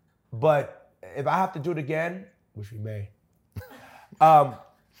 But if I have to do it again, which we may,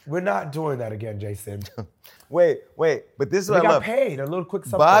 we're not doing that again, Jason. Wait, but this is what I love. We got paid a little quick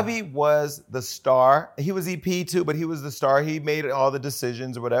something. Bobby was the star. He was EP too, but he was the star. He made all the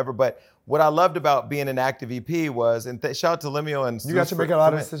decisions or whatever. But what I loved about being an active EP was, and shout out to Lemuel and you got to make a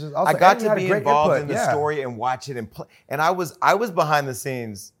lot of decisions. Also, I got to be involved input. in the story and watch it and play. And I was behind the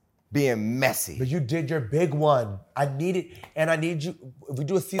scenes being messy. But you did your big one. I need you. If we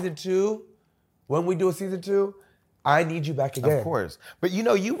do a season 2, when we do a season 2, I need you back again. Of course. But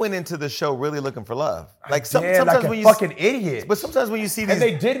you went into the show really looking for love. Like sometimes like when you fucking idiot. But sometimes when you see these, and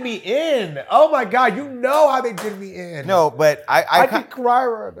they did me in. Oh my God, you know how they did me in. No, but I could cry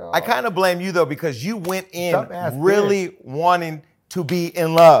right now. I kind of blame you though, because you went in really wanting to be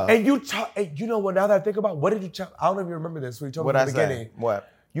in love. And you know what? Now that I think about, what did you tell? I don't even remember this. What you told me in the beginning. What?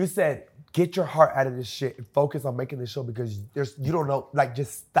 You said, get your heart out of this shit and focus on making this show because you don't know. Like,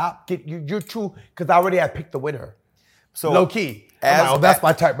 just stop. You're too. Because I already had picked the winner. So low key. That's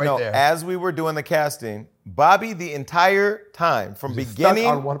my type there. As we were doing the casting, Bobby, the entire time, from beginning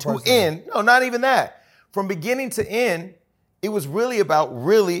to end, no, not even that. From beginning to end, it was really about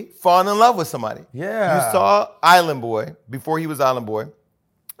really falling in love with somebody. Yeah. You saw Island Boy before he was Island Boy,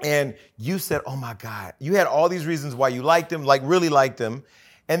 and you said, oh my God. You had all these reasons why you liked him, like really liked him.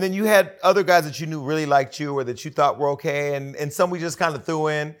 And then you had other guys that you knew really liked you or that you thought were okay, and some we just kind of threw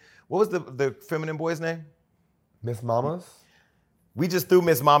in. What was the feminine boy's name? Miss Mamas? We just threw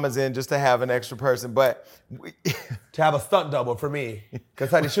Miss Mamas in just to have an extra person, but... to have a stunt double for me.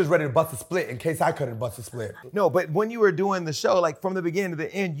 Because honey, she was ready to bust a split in case I couldn't bust a split. No, but when you were doing the show, like from the beginning to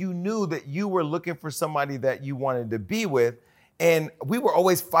the end, you knew that you were looking for somebody that you wanted to be with. And we were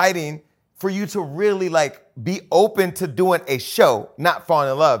always fighting for you to really like be open to doing a show, not falling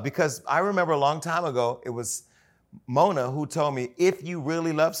in love. Because I remember a long time ago, it was Mona who told me, if you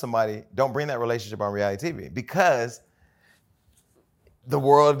really love somebody, don't bring that relationship on reality TV because the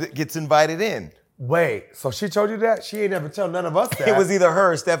world gets invited in. Wait, so she told you that? She ain't never tell none of us that. It was either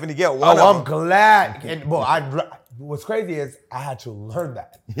her or Stephanie Gill. I'm glad. And what's crazy is I had to learn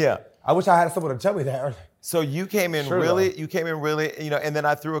that. Yeah. I wish I had someone to tell me that. So you came in really, and then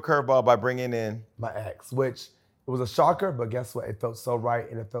I threw a curveball by bringing in my ex, which it was a shocker, but guess what? It felt so right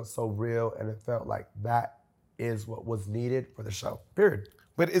and it felt so real and it felt like that is what was needed for the show, period.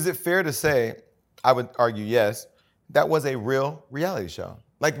 But is it fair to say, I would argue yes, that was a real reality show?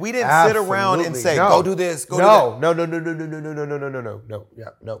 Like we didn't sit around and say, go do this, go do that.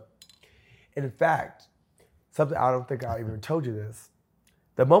 No. And in fact, something I don't think I even told you this.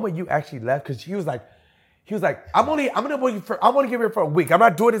 The moment you actually left, because he was like, I'm gonna give here for a week. I'm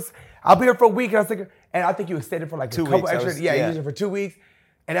not doing this. I'll be here for a week. And I think you extended for like 2 weeks. You used it for 2 weeks.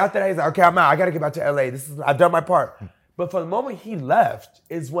 And after that, he's like, okay, I'm out. I got to get back to LA. I've done my part. But for the moment he left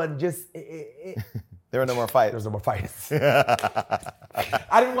is when just... there were no more fights. There was no more fights.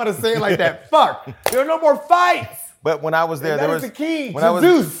 I didn't want to say it like that. Fuck. There are no more fights. But when I was there, there was the key when I was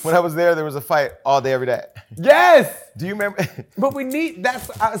there was a fight all day, every day. Yes. Do you remember? But we need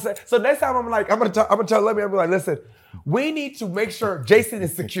so next time I'm gonna tell Lemmy, I'm like, listen, we need to make sure Jason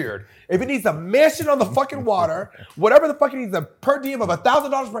is secured. If he needs a mansion on the fucking water, whatever the fuck he needs, a per diem of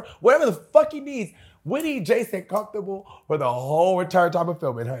 $1,000 per, whatever the fuck he needs, we need Jason comfortable for the whole entire time of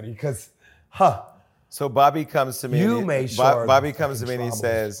filming, honey. Because, So Bobby comes to me. Bobby comes to me and he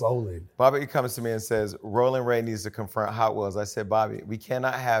says, Roland Ray needs to confront Hot Wheels. I said, Bobby, we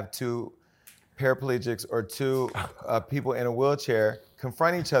cannot have 2 paraplegics or 2 people in a wheelchair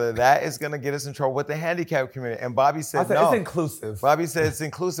confront each other. That is going to get us in trouble with the handicap community. And Bobby said, no. It's inclusive. Bobby said it's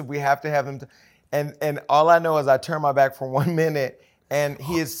inclusive. We have to have them. And all I know is I turned my back for 1 minute and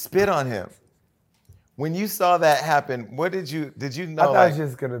he had spit on him. When you saw that happen, what did you know? I thought it was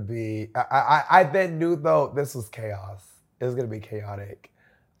just going to be, I then knew though this was chaos. It was going to be chaotic.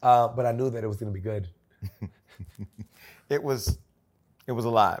 But I knew that it was going to be good. It was a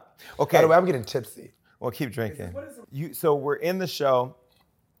lot. Okay. By the way, I'm getting tipsy. Well, keep drinking. So we're in the show.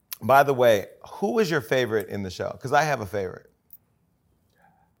 By the way, who was your favorite in the show? Because I have a favorite.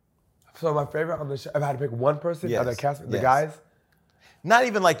 So my favorite on the show, if I had to pick one person, yes. the cast, the guys? Not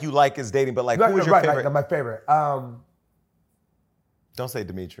even like you like is dating, but like who was your favorite? Right, my favorite. Don't say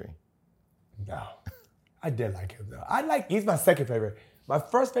Dimitri. No. I did like him though. He's my second favorite. My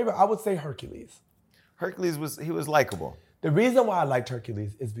first favorite, I would say Hercules. Hercules was likable. The reason why I liked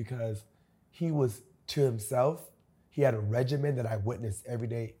Hercules is because he was to himself. He had a regimen that I witnessed every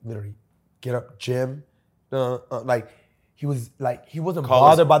day, literally get up, gym. He wasn't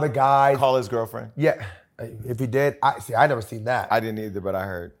bothered by the guys. Call his girlfriend. Yeah. If he did, I never seen that. I didn't either, but I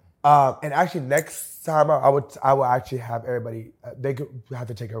heard. And actually, next time I would actually have everybody. They could have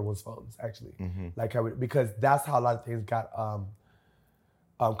to take everyone's phones actually, like because that's how a lot of things got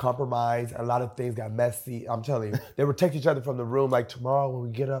compromised. A lot of things got messy. I'm telling you, they would text each other from the room like tomorrow when we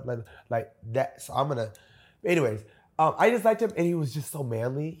get up, like that. So I'm gonna, anyways. I just liked him, and he was just so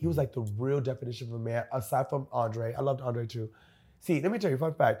manly. He was like the real definition of a man. Aside from Andre, I loved Andre too. See, let me tell you a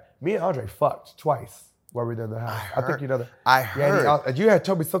fun fact. Me and Andre fucked twice. While we were in the house. I think you know that. I heard. You had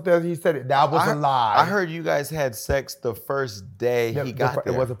told me something. He said that was a lie. I heard you guys had sex the first day he got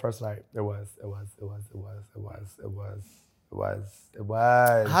there. It was the first night. It was.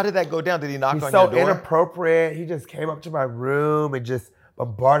 How did that go down? Did he knock on your door? He's so inappropriate. He just came up to my room and just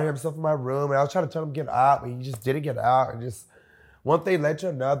bombarded himself in my room. And I was trying to tell him to get out, but he just didn't get out. And just one thing led to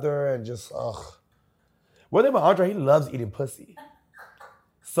another, and just One thing about Andre, he loves eating pussy.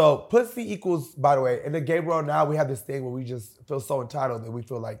 So pussy equals, by the way, in the gay world now, we have this thing where we just feel so entitled that we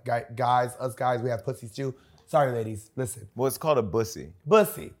feel like us guys, we have pussies too. Sorry, ladies, listen. Well, it's called a bussy.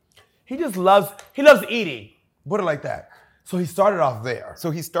 Bussy. He loves eating. Put it like that. So he started off there. So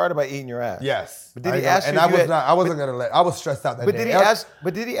he started by eating your ass. Yes. But did he ask you? And I wasn't gonna let. I was stressed out that day.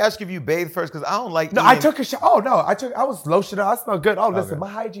 Did he ask if you bathed first? Because I don't like. No, eating. I took a shower. Oh no, I was lotioned up. I smelled good. Oh, listen, my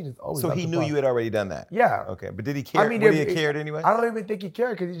hygiene is always. So he knew you had already done that. Yeah. Okay, but did he care? Would he have cared anyway? I don't even think he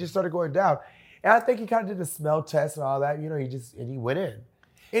cared because he just started going down, and I think he kind of did the smell test and all that. You know, he went in.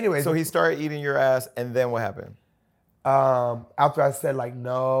 Anyway. So he started eating your ass, and then what happened? After I said like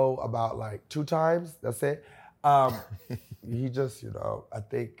no about like 2 times, that's it. He just, I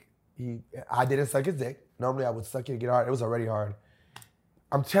think I didn't suck his dick. Normally I would suck it to get hard. It was already hard.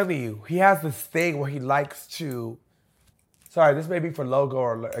 I'm telling you, he has this thing where he likes to, sorry, this may be for logo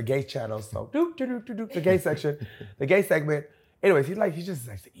or a gay channel, so the gay section, the gay segment. Anyways, he just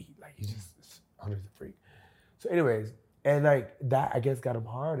likes to eat. Like he just, Andre's a freak. So anyways, and like that I guess got him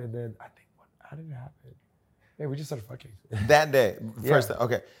hard, and then I think, how did it happen? Yeah, we just started fucking. That day, first time.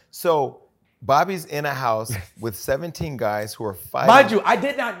 Okay, so Bobby's in a house with 17 guys who are fighting. Mind you, I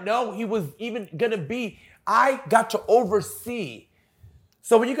did not know he was even gonna be. I got to oversee.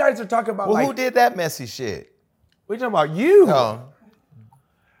 So when you guys are talking about who did that messy shit? We're talking about you. Oh.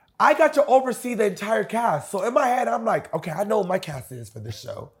 I got to oversee the entire cast. So in my head, I'm like, okay, I know what my cast is for this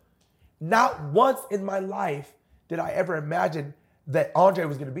show. Not once in my life did I ever imagine that Andre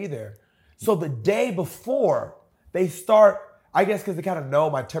was gonna be there. So the day before they start, I guess because they kind of know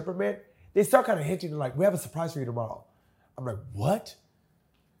my temperament, they start kind of hinting like, we have a surprise for you tomorrow. I'm like, what?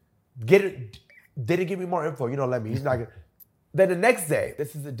 Didn't give me more info. You don't let me. He's not gonna. Then the next day,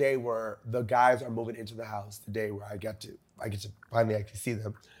 this is the day where the guys are moving into the house. The day where I get to finally actually see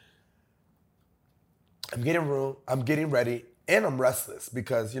them. I'm getting ready, and I'm restless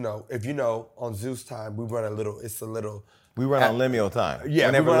because if on Zeus time we run We run on Lemio time. Yeah,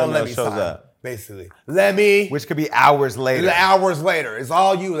 whenever we run on Lemio Lemmy shows time. up. Basically. Lemmy. Which could be hours later. Hours later. It's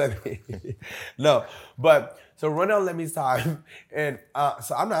all you, Lemmy. No. But so run on Lemmy's time. And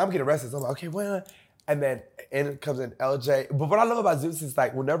so I'm getting restless. I'm like, okay, well. And then in comes in LJ. But what I love about Zeus is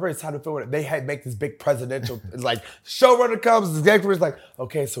like whenever it's time to film it, they make this big presidential, it's like showrunner comes, the executive is like,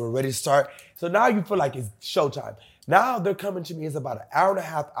 okay, so we're ready to start. So now you feel like it's showtime. Now they're coming to me, it's about an hour and a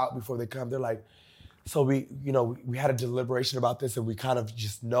half out before they come. They're like, so we had a deliberation about this, and we kind of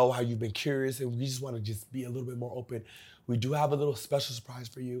just know how you've been curious, and we just want to just be a little bit more open. We do have a little special surprise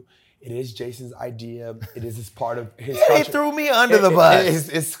for you. It is Jason's idea. It is part of his. He threw me under the bus.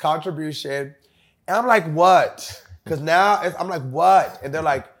 His contribution, and I'm like, what? Because now I'm like, what? And they're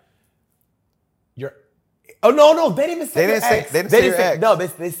like, you're. Oh no, they didn't even say your ex. They didn't say your ex. No,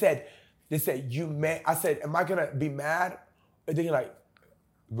 they said you may. I said, am I gonna be mad? And they're like,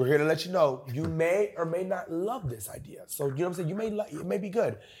 we're here to let you know you may or may not love this idea. So you know what I'm saying? It may be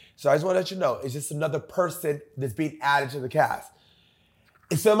good. So I just want to let you know it's just another person that's being added to the cast.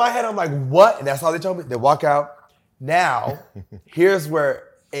 And so in my head I'm like, what? And that's how they told me. They walk out. Now, here's where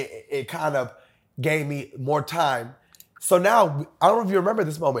it kind of gave me more time. So now I don't know if you remember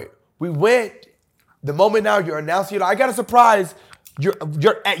this moment. We went. The moment now you're announcing, I got a surprise.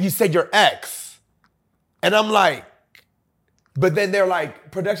 You said your ex, and I'm like. But then they're like,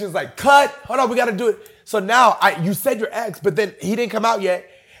 production's like, cut, hold on, we gotta do it. So now you said your ex, but then he didn't come out yet.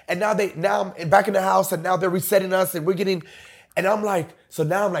 And now I'm back in the house, and now they're resetting us, and we're getting, and I'm like, so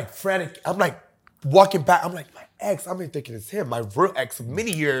now I'm like frantic. I'm like walking back. I'm like, my ex, I'm thinking it's him, my real ex of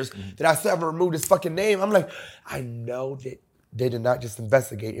many years that I still haven't removed his fucking name. I'm like, I know that they did not just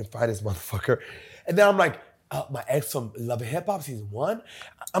investigate and find this motherfucker. And then I'm like, my ex from Love and Hip Hop season 1.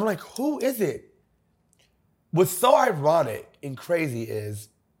 I'm like, who is it? What's so ironic and crazy is,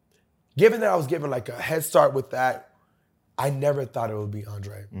 given that I was given like a head start with that, I never thought it would be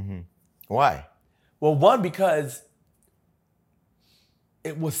Andre. Mm-hmm. Why? Well, one, because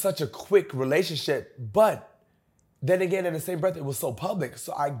it was such a quick relationship, but then again, in the same breath, it was so public.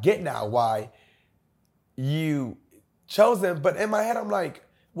 So I get now why you chose him. But in my head, I'm like,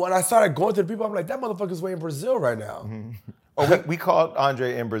 when I started going to the people, I'm like, that motherfucker's way in Brazil right now. Mm-hmm. Oh, we called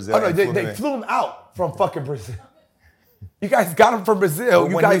Andre in Brazil. Oh, no, they flew him out from fucking Brazil. You guys got him from Brazil.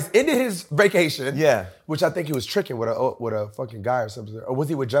 You guys ended his vacation. Yeah. Which I think he was tricking with a fucking guy or something. Or was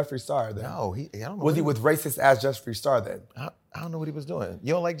he with Jeffree Star then? No, I don't know. Was he with racist ass Jeffree Star then? I don't know what he was doing.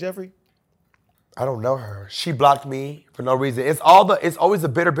 You don't like Jeffree? I don't know her. She blocked me for no reason. It's always the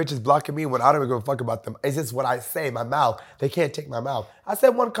bitter bitches blocking me when I don't even give a fuck about them. It's just what I say, my mouth. They can't take my mouth. I said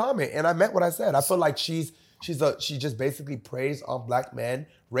one comment and I meant what I said. I feel like she just basically preys on black men,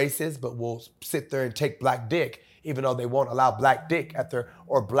 racist, but will sit there and take black dick, even though they won't allow black dick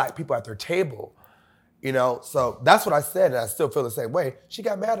or black people at their table. You know, so that's what I said, and I still feel the same way. She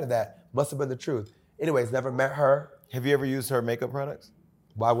got mad at that. Must have been the truth. Anyways, never met her. Have you ever used her makeup products?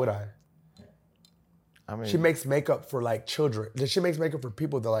 Why would I? I mean, She makes makeup for like children. She makes makeup for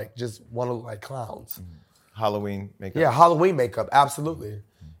people that like just want to look like clowns. Halloween makeup. Yeah, Halloween makeup, absolutely.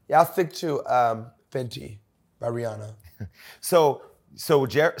 Yeah, I'll stick to Fenty by Rihanna. So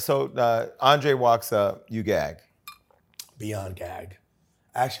Andre walks up, you gag. Beyond gag.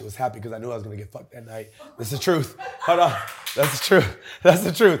 I actually was happy because I knew I was gonna get fucked that night. That's the truth. Hold on. That's the truth. That's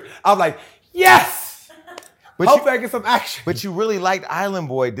the truth. I'm like, yes! Hope I get some action. But you really liked Island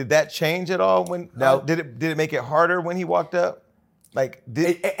Boy. Did that change at all? No. Did it make it harder when he walked up? Like,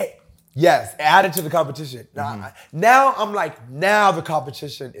 Yes, it added to the competition. Now I'm like, now the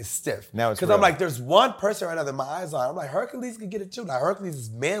competition is stiff. Now it's because I'm like, there's one person right now that my eyes on. I'm like, Hercules can get it too. Now Hercules is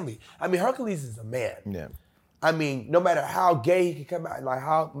manly. I mean, Hercules is a man. Yeah. I mean, no matter how gay he can come out, like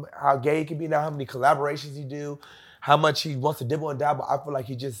how gay he can be now, how many collaborations he do, how much he wants to dibble and dabble, I feel like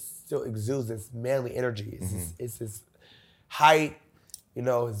he just still exudes this manly energy. It's his height, you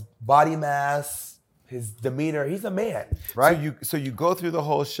know, his body mass, his demeanor. He's a man, right? So you go through the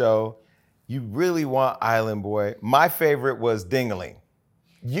whole show. You really want Island Boy. My favorite was Dingaling.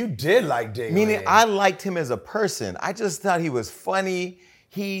 You did like Dingaling. Meaning I liked him as a person. I just thought he was funny.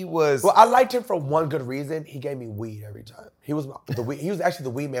 He was... Well, I liked him for one good reason. He gave me weed every time. He was actually the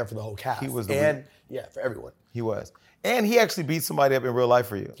weed man for the whole cast. He was the weed. Yeah, for everyone. He was. And he actually beat somebody up in real life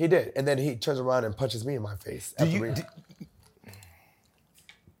for you. He did. And then he turns around and punches me in my face. Can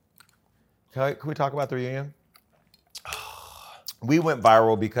we talk about the reunion? We went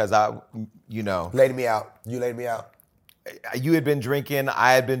viral because laid me out. You laid me out. You had been drinking.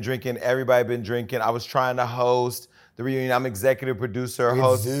 I had been drinking. Everybody had been drinking. I was trying to host the reunion. I'm executive producer,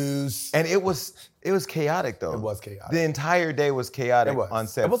 host. Zeus. And it was chaotic though. It was chaotic. The entire day was chaotic on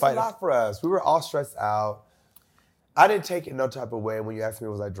set. It was a lot for us. We were all stressed out. I didn't take it no type of way when you asked me,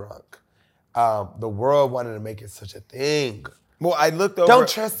 was I drunk? The world wanted to make it such a thing. Well, I looked over. Don't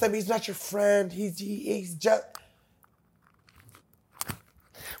trust him. He's not your friend. He's just...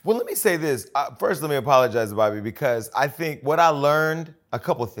 Well, let me say this. First, let me apologize to Bobby because I think what I learned, a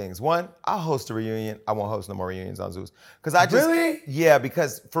couple things. One, I'll host a reunion. I won't host no more reunions on Zeus. Really? Yeah,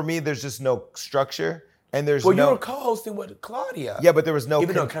 because for me, there's just no structure. And there's you were co-hosting with Claudia. Yeah, but there was no...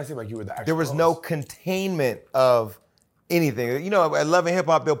 Even though it kind of seemed like you were the actual There was host. no containment of anything. You know, at Love and Hip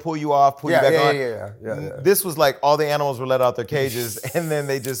Hop, they'll pull you off, pull you back on. Yeah. This was like all the animals were let out their cages and then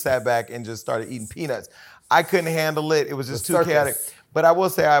they just sat back and just started eating peanuts. I couldn't handle it. It was just too chaotic. But I will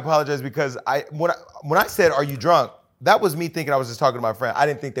say I apologize because when I said, "Are you drunk?" that was me thinking I was just talking to my friend. I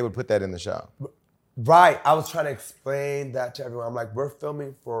didn't think they would put that in the show. Right. I was trying to explain that to everyone. I'm like, we're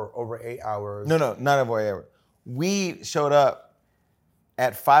filming for over 8 hours. No, not over 8 hours. We showed up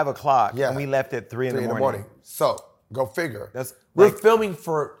at 5 o'clock and we left at 3 in the morning. So go figure. We're filming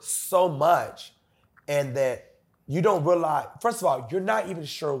for so much, and that you don't realize. First of all, you're not even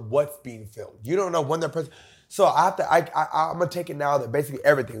sure what's being filmed. You don't know when they're. So I'm gonna take it now that basically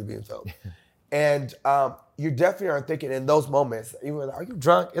everything's being filmed, and you definitely are thinking in those moments. Even like, are you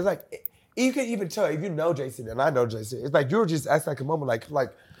drunk? It's like you can even tell if you know Jason, and I know Jason. It's like you were just acting like a moment,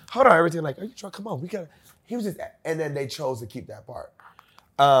 like hold on, everything. Like, are you drunk? Come on, we gotta. He was just, and then they chose to keep that part.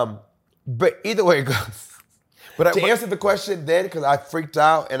 But either way it goes. But to answer the question then, because I freaked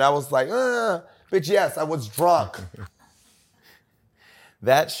out and I was like, bitch, yes, I was drunk.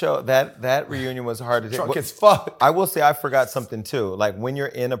 That show, that reunion was hard to take. Drunk as fuck. I will say I forgot something too. Like when you're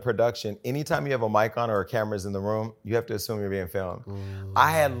in a production, anytime you have a mic on or a camera's in the room, you have to assume you're being filmed.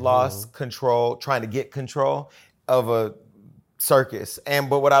 I had lost control, trying to get control of a circus.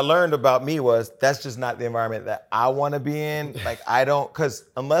 But what I learned about me was that's just not the environment that I want to be in. Like I don't, because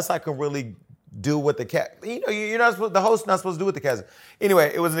unless I can really do what the cat. You're not supposed. The host's not supposed to do what the cat.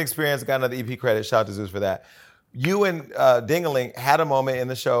 Anyway, it was an experience. Got another EP credit. Shout out to Zeus for that. You and Dingaling had a moment in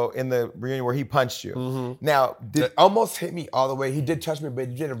the show in the reunion where he punched you. Mm-hmm. Now, it almost hit me all the way. He did touch me, but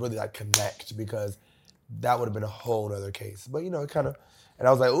he didn't really like connect because that would have been a whole other case. But it kind of, and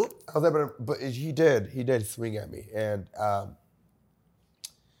I was like, oop, I was able to, but he did swing at me, and I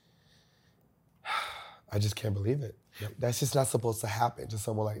just can't believe it. That's just not supposed to happen to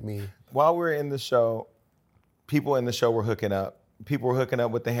someone like me. While we were in the show, people in the show were hooking up. People were hooking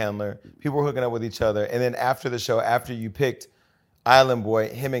up with the handler. People were hooking up with each other. And then after the show, after you picked Island Boy,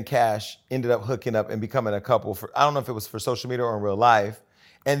 him and Cash ended up hooking up and becoming a couple for, I don't know if it was for social media or in real life.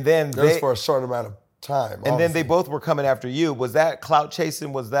 And then it was for a short amount of time. And then they both were coming after you. Was that clout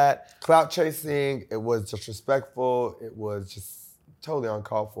chasing? Was that? Clout chasing. It was disrespectful. It was just totally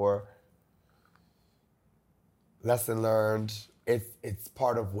uncalled for. Lesson learned. It's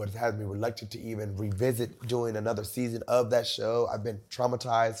part of what has me reluctant to even revisit doing another season of that show. I've been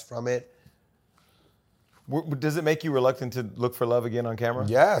traumatized from it. Does it make you reluctant to look for love again on camera?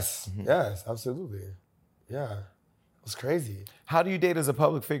 Yes, yes, absolutely. Yeah, it was crazy. How do you date as a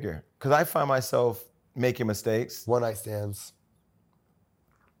public figure? Because I find myself making mistakes. One night stands.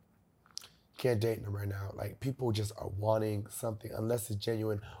 Can't date them right now. Like, people just are wanting something unless it's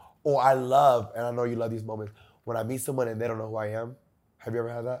genuine. Or I love, and I know you love these moments, when I meet someone and they don't know who I am. Have you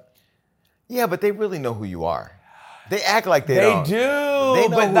ever had that? Yeah, but they really know who you are. They act like they don't. They do. They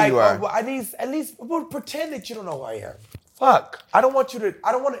know who you are. I need at least pretend that you don't know who I am. Fuck. I don't want to.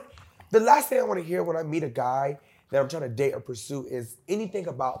 The last thing I want to hear when I meet a guy that I'm trying to date or pursue is anything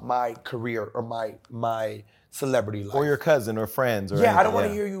about my career or my celebrity life. Or your cousin or friends. Or yeah, anything. I don't want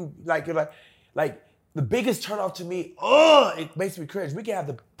to hear you like the biggest turnoff to me. It makes me cringe. We can have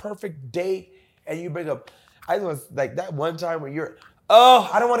the perfect date and you bring up. I was like that one time where you're,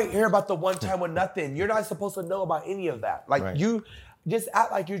 I don't want to hear about the one time with nothing. You're not supposed to know about any of that. Like, you just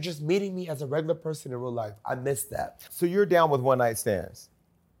act like you're just meeting me as a regular person in real life. I miss that. So you're down with one night stands?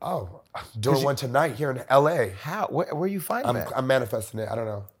 Oh, I'm doing one tonight here in LA. How? Where you find that? I'm manifesting it. I don't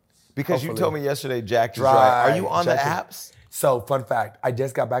know. Because you told me yesterday Jack is dry. Are you on the apps? So, fun fact, I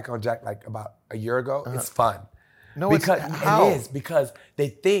just got back on Jack like about a year ago. It's fun. No, because how? It is because they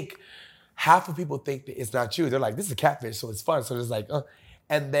think, half of people think that it's not you. They're like, this is a catfish, so it's fun. So it's like,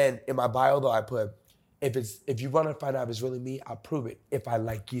 And then in my bio though, I put, if you want to find out if it's really me, I'll prove it if I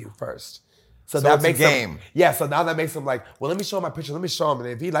like you first. So that it's makes a game. So now that makes him like, well, let me show him my picture. Let me show him. And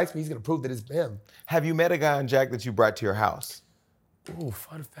if he likes me, he's going to prove that it's him. Have you met a guy on Jack that you brought to your house? Ooh,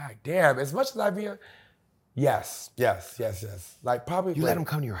 fun fact. Damn, as much as I've been, yes. Like probably. You let him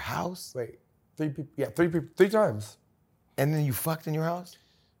come to your house? Wait, 3 people, yeah, 3 people, 3 times. And then you fucked in your house?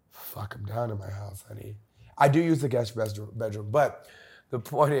 Fuck, I'm down in my house, honey. I do use the guest bedroom, but the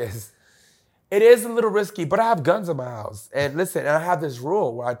point is, it is a little risky, but I have guns in my house. And listen, and I have this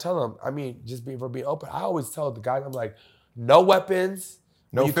rule where I tell them, just being open. I always tell the guys, I'm like, no weapons,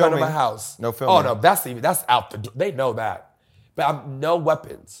 no when you filming. come to my house. No filming. Oh no, that's out the door. They know that. But no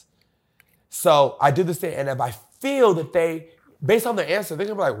weapons. So I do this thing, and if I feel that based on the answer, they're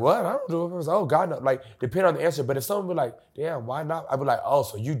gonna be like, what? I don't do it. Oh, God, no. Like, depending on the answer. But if someone be like, damn, why not? I'd be like, oh,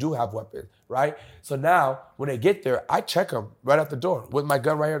 so you do have weapons, right? So now, when they get there, I check them right at the door with my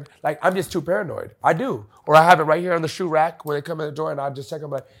gun right here. Like, I'm just too paranoid. I do. Or I have it right here on the shoe rack when they come in the door, and I just check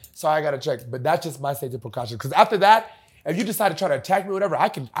them like, sorry, I gotta check. But that's just my safety precaution. Because after that, if you decide to try to attack me or whatever, I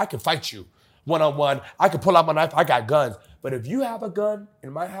can fight you one-on-one. I can pull out my knife. I got guns. But if you have a gun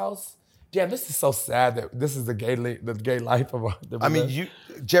in my house, damn, this is so sad that this is the gay life of our.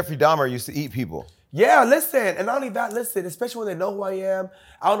 Jeffree Dahmer used to eat people. Yeah, listen, and not only that, listen, especially when they know who I am.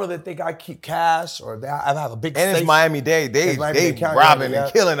 I don't know that they think I keep cash or that I have a big. And station. it's Miami-Dade. They robbing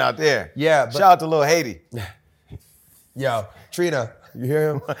and killing out there. Yeah, shout out to Lil Haiti. Yo, Trina, you hear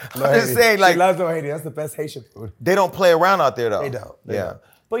him? I'm just saying, like, she loves Lil Haiti. That's the best Haitian food. They don't play around out there though. They don't. They don't.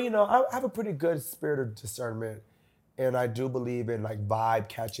 But I have a pretty good spirit of discernment. And I do believe in like vibe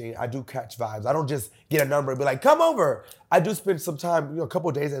catching. I do catch vibes. I don't just get a number and be like, come over. I do spend some time, a couple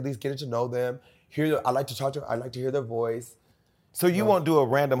of days at least getting to know them. I like to talk to them. I like to hear their voice. So you won't do a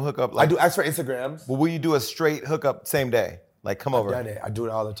random hookup? I do ask for Instagrams. Well, will you do a straight hookup same day? Like, come over. I've done it. I do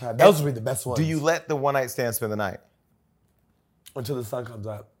it all the time. Those would be the best ones. Do you let the one night stand spend the night? Until the sun comes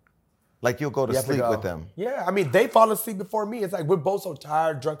up. Like, you'll go to sleep with them? Yeah, I mean, they fall asleep before me. It's like we're both so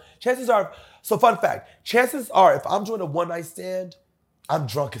tired, drunk. Chances are, fun fact, if I'm doing a one-night stand, I'm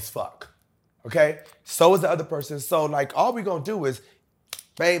drunk as fuck, okay? So is the other person. So, like, all we gonna do is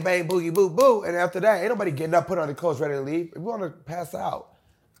bang, bang, boogie, boo, boo, and after that, ain't nobody getting up, putting on their clothes, ready to leave. We wanna pass out.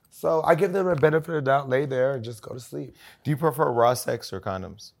 So I give them the benefit of the doubt, lay there, and just go to sleep. Do you prefer raw sex or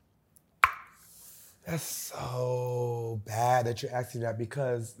condoms? That's so bad that you're asking that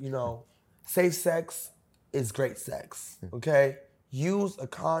because, safe sex is great sex, okay? Use a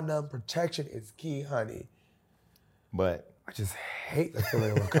condom. Protection is key, honey. But I just hate the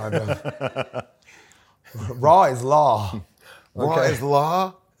feeling of a condom. Raw is law. Raw is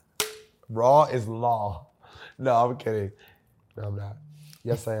law? Raw is law. No, I'm kidding. No, I'm not.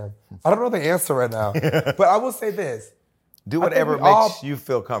 Yes, I am. I don't know the answer right now. But I will say this. Do whatever makes you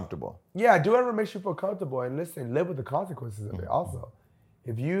feel comfortable. Yeah, do whatever makes you feel comfortable. And listen, live with the consequences of it also.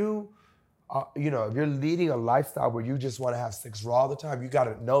 If you, if you're leading a lifestyle where you just want to have sex raw all the time, you got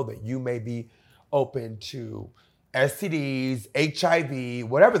to know that you may be open to STDs, HIV,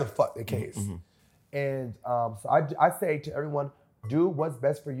 whatever the fuck the case. And so I say to everyone, do what's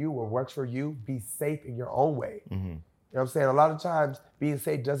best for you, what works for you. Be safe in your own way. You know what I'm saying? A lot of times, being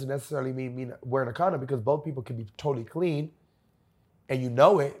safe doesn't necessarily mean wearing a condom because both people can be totally clean and you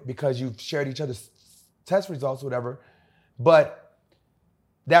know it because you've shared each other's test results or whatever. But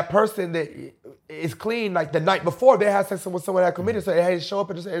that person that is clean, like the night before, they had sex with someone that committed, so they had to show up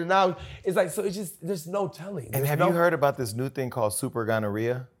and now it's like, so it's just, there's no telling. And have you heard about this new thing called super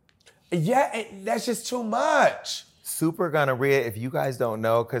gonorrhea? Yeah, that's just too much. Super gonorrhea, if you guys don't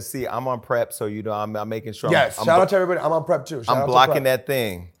know, because see, I'm on PrEP, so I'm making sure. Yes, shout out to everybody. I'm on PrEP too. I'm blocking that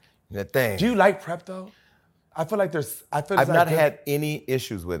thing. Do you like PrEP though? I feel like I've not had any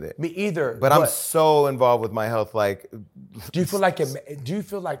issues with it. Me either. But I'm so involved with my health. Like, do you feel like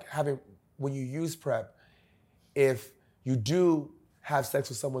having, when you use PrEP, if you do have sex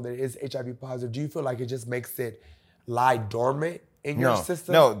with someone that is HIV positive, do you feel like it just makes it lie dormant in your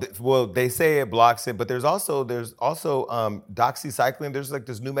system? No, well, they say it blocks it, but there's also doxycycline. There's like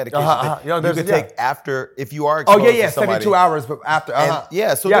this new medication that you can take after, if you are exposed to somebody. 72 hours, but after.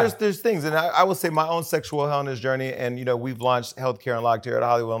 There's things, and I will say my own sexual wellness journey, and we've launched Healthcare Unlocked here at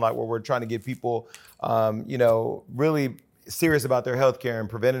Hollywood Unlocked, where we're trying to get people, really serious about their healthcare and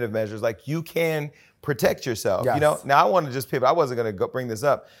preventative measures. Like, you can protect yourself. Yes. Now I want to just pivot. I wasn't going to bring this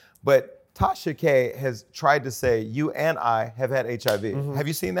up, but Tasha K has tried to say you and I have had HIV. Have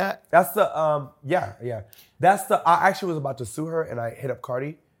you seen that? That's the I actually was about to sue her and I hit up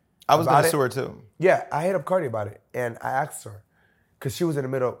Cardi. I was going to sue her too. Yeah, I hit up Cardi about it and I asked her because she was in the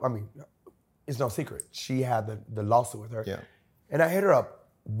middle. I mean, it's no secret. She had the lawsuit with her. Yeah. And I hit her up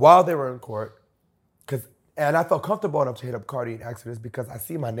while they were in court and I felt comfortable enough to hit up Cardi and ask her this because I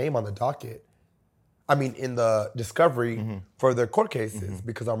see my name on the docket. I mean, in the discovery for the court cases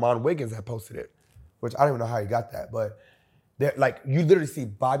because Armand Wiggins had posted it, which I don't even know how he got that, but you literally see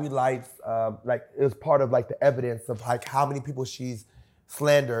Bobby Lytes, it was part of like the evidence of like how many people she's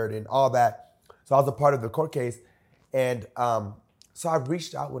slandered and all that. So I was a part of the court case, and so I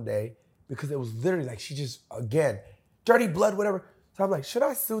reached out one day because it was literally like she just, again, dirty blood, whatever. So I'm like, should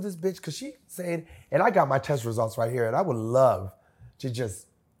I sue this bitch? Because she's saying, and I got my test results right here, and I would love to just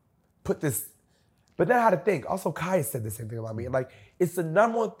put this. But then I had to think. Also, Kai said the same thing about me. Like, it's the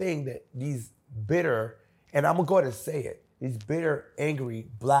number one thing that these bitter, and I'm gonna go ahead and say it, these bitter, angry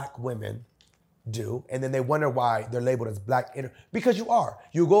black women do, and then they wonder why they're labeled as black. Because you are.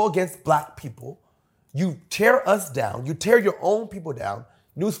 You go against black people. You tear us down. You tear your own people down.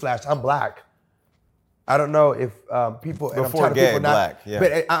 Newsflash, I'm black. I don't know if people, and Before I'm tired gay, of people black, not,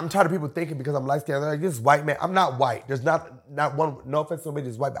 but I'm tired of people thinking because I'm light skinned, they're like, this white man. I'm not white. There's not one, no offense to somebody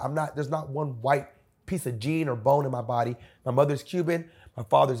that's white, but there's not one white piece of gene or bone in my body. My mother's Cuban, my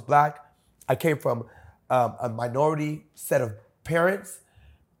father's black. I came from a minority set of parents,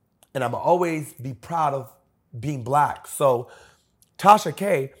 and I'm always be proud of being black. So, Tasha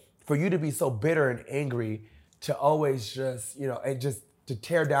K, for you to be so bitter and angry, to always just, and just to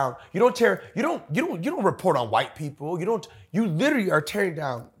tear down. You don't report on white people. You literally are tearing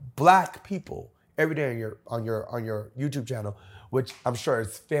down black people every day on your YouTube channel, which I'm sure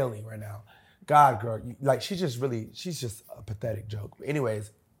is failing right now. God, girl, she's just a pathetic joke. But anyways,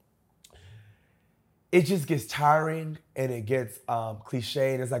 it just gets tiring and it gets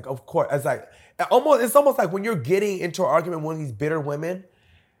cliche, and it's like, of course, it's almost like when you're getting into an argument with one of these bitter women,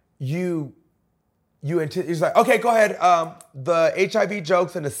 it's like, okay, go ahead. The HIV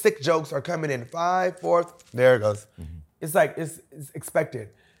jokes and the sick jokes are coming in 5, 4. There it goes. It's like it's expected.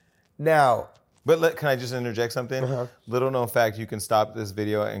 Now, but can I just interject something? Little known fact: you can stop this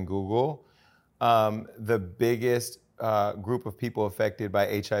video and Google. The biggest group of people affected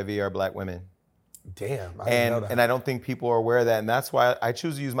by HIV are black women. Damn, I didn't know that. And I don't think people are aware of that. And that's why I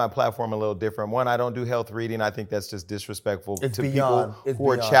choose to use my platform a little different. One, I don't do health reading. I think that's just disrespectful to people who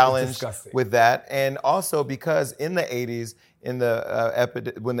are challenged with that. And also because in the 80s, when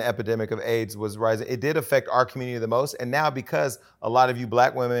the epidemic of AIDS was rising, it did affect our community the most. And now because a lot of you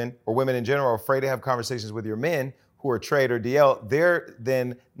black women or women in general are afraid to have conversations with your men who are trade or DL, they're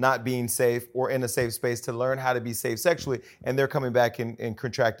then not being safe or in a safe space to learn how to be safe sexually, and they're coming back and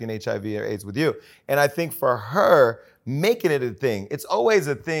contracting HIV or AIDS with you. And I think for her, making it a thing, it's always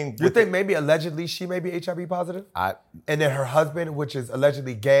a thing. You think maybe allegedly she may be HIV positive? And then her husband, which is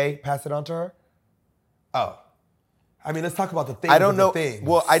allegedly gay, passed it on to her? Oh. I mean, let's talk about the things. I don't know.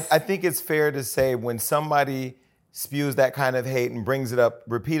 Well, I think it's fair to say when somebody spews that kind of hate and brings it up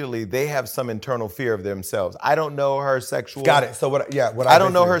repeatedly, they have some internal fear of themselves. I don't know her sexual. Got it. So what? Yeah. I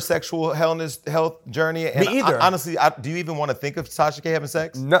don't know her sexual health journey. And Me either. Honestly, do you even want to think of Tasha K having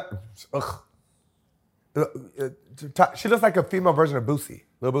sex? No. Ugh. She looks like a female version of Boosie,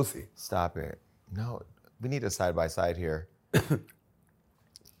 Lil Boosie. Stop it. No, we need a side by side here.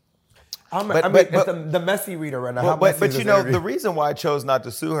 It's the messy reader right now. But you know, the reason why I chose not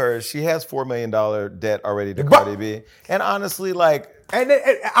to sue her is she has $4 million debt already to Cardi B. And honestly, like... And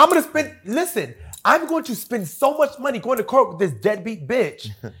I'm going to spend... Listen, I'm going to spend so much money going to court with this deadbeat bitch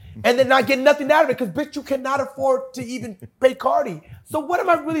and then not get nothing out of it because, bitch, you cannot afford to even pay Cardi. So what am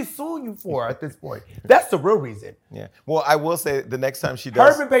I really suing you for at this point? That's the real reason. Yeah. Well, I will say the next time she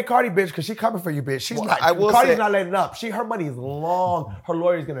does... Her pay Cardi, bitch, because she coming for you, bitch. She's not... Cardi's not letting up. Her money is long. Her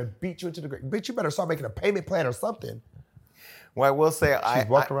lawyer's going to beat you into the grave. Bitch, you better start making a payment plan or something. Well, I will say she's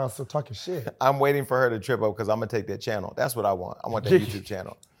walking around still talking shit. I'm waiting for her to trip up because I'm going to take that channel. That's what I want. I want that YouTube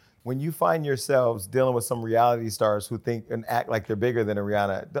channel. When you find yourselves dealing with some reality stars who think and act like they're bigger than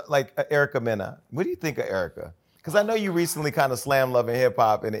Rihanna, like Erica Mena, what do you think of Erica? Because I know you recently kind of slammed Love and Hip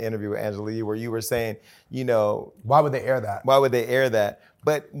Hop in an interview with Angela Yee where you were saying, you know... Why would they air that? Why would they air that?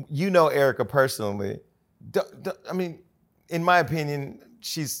 But you know Erica personally. I mean, in my opinion,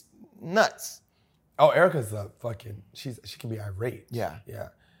 she's nuts. Oh, Erica's a fucking... She can be irate. Yeah.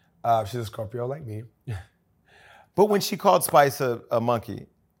 Yeah. She's a Scorpio like me. But when she called Spice a monkey...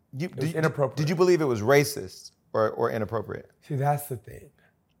 inappropriate. Did you believe it was racist or inappropriate? See, that's the thing.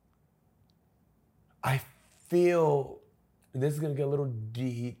 I feel, and this is gonna get a little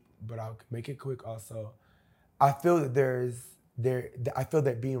deep, but I'll make it quick also. I feel that I feel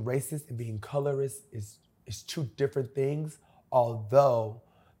that being racist and being colorist is two different things, although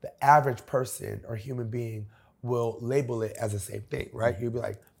the average person or human being will label it as the same thing, right? You'll be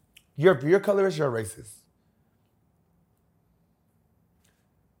like, you're colorist, you're a racist.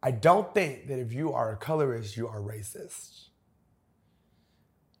 I don't think that if you are a colorist, you are racist.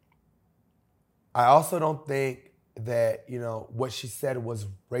 I also don't think that, you know, what she said was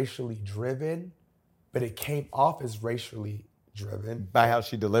racially driven, but it came off as racially driven. By how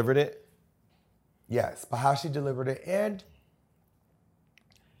she delivered it? Yes, by how she delivered it and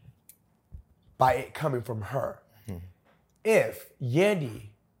by it coming from her. If Yandy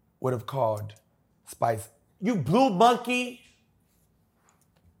would have called Spice, you blue monkey,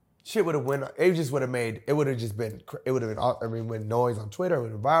 shit would have went. It just would have made. It would have just been. It would have been. I mean, when noise on Twitter, it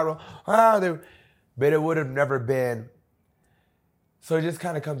would have been viral. But it would have never been. So it just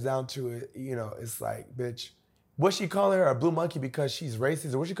kind of comes down to it. You know, it's like, bitch, was she calling her a blue monkey because she's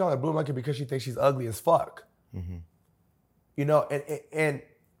racist, or was she calling her a blue monkey because she thinks she's ugly as fuck? Mm-hmm. You know, and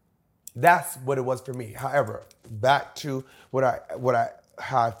that's what it was for me. However, back to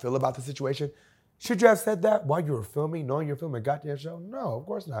how I feel about the situation. Should you have said that while you were filming, knowing you're filming a goddamn show? No, of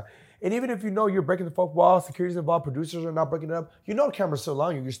course not. And even if you know you're breaking the fourth wall, security's involved, producers are not breaking it up, you know the camera's still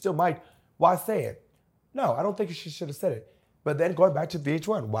on you, you still might. Why say it? No, I don't think you should have said it. But then going back to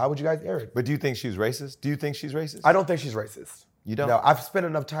VH1, why would you guys air it? But do you think she's racist? Do you think she's racist? I don't think she's racist. You don't? No, I've spent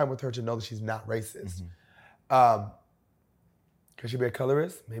enough time with her to know that she's not racist. Mm-hmm. Could she be a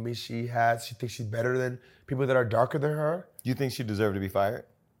colorist? Maybe she thinks she's better than people that are darker than her. Do you think she deserved to be fired?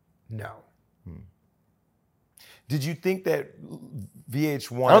 No. Did you think that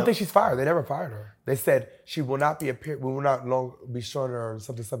VH1... I don't think she's fired. They never fired her. They said she will not be we will not be showing her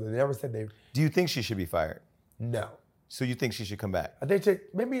something. They never said they... Do you think she should be fired? No. So you think she should come back? I think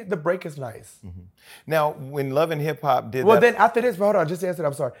maybe the break is nice. Mm-hmm. Now, when Love and Hip Hop did well, then after this, hold on, just to answer that,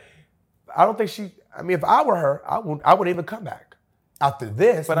 I'm sorry. I don't think if I were her, I wouldn't even come back. After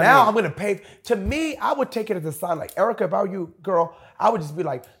this, but now I'm going to pay. To me, I would take it as a sign. Like, Erica, if I were you, girl, I would just be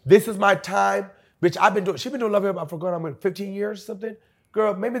like, this is my time. Bitch, she's been doing Love and Hip Hop for going on 15 years or something.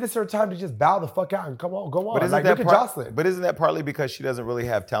 girl, maybe this is her time to just bow the fuck out and go on. But like, look at Joseline. But isn't that partly because she doesn't really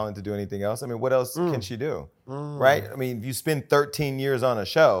have talent to do anything else? I mean, what else can she do? Right? I mean, if you spend 13 years on a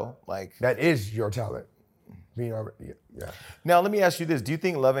show, like... That is your talent. Yeah. Now, let me ask you this. Do you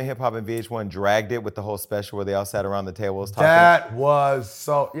think Love and Hip Hop and VH1 dragged it with the whole special where they all sat around the tables talking? That was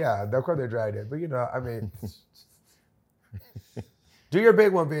so... Yeah, of course they dragged it. But, I mean... do your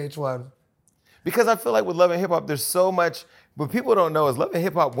big one, VH1. Because I feel like with Love and Hip Hop, there's so much... What people don't know is Love and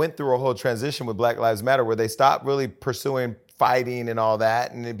Hip Hop went through a whole transition with Black Lives Matter where they stopped really pursuing fighting and all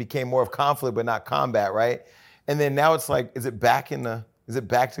that, and it became more of conflict but not combat, right? And then now it's like, is it back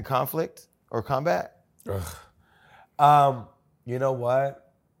to conflict or combat? You know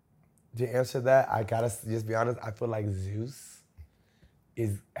what? To answer that, I gotta just be honest. I feel like Zeus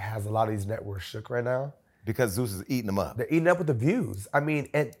has a lot of these networks shook right now. Because Zeus is eating them up. They're eating up with the views. I mean,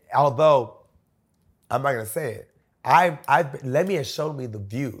 and although I'm not gonna say it, Lemmy has shown me the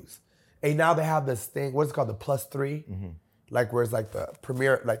views, and now they have this thing. What's it called? The +3, like where it's like the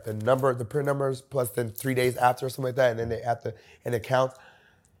premiere, like the premiere numbers plus then 3 days after or something like that, and then they and it counts.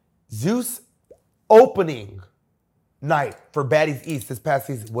 Zeus opening night for Baddies East this past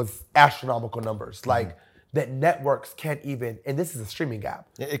season was astronomical numbers. Like that networks can't even, and this is a streaming app.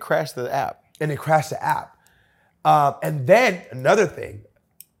 It crashed the app. And it crashed the app. And then another thing,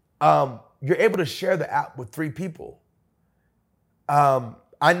 you're able to share the app with 3 people.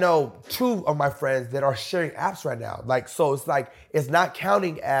 I know 2 of my friends that are sharing apps right now. Like, so it's like, it's not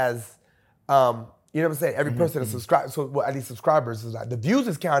counting as, you know what I'm saying? Every person is subscribed. So at least subscribers is like, the views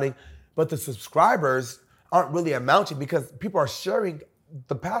is counting, but the subscribers aren't really amounting because people are sharing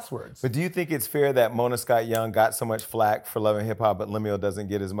the passwords. But do you think it's fair that Mona Scott Young got so much flack for Love and Hip Hop, but Lemuel doesn't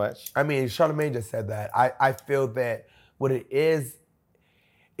get as much? I mean, Charlamagne just said that. I feel that what it is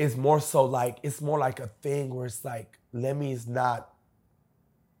more so like, it's more like a thing where it's like, Lemmy's not,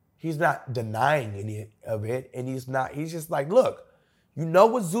 he's not denying any of it. And he's just like, look, you know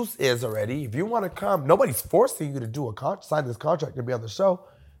what Zeus is already. If you want to come, nobody's forcing you to do sign this contract and be on the show.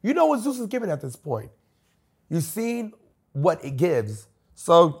 You know what Zeus is giving at this point. You've seen what it gives.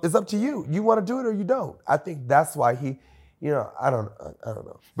 So it's up to you. You want to do it or you don't. I think that's why he, I don't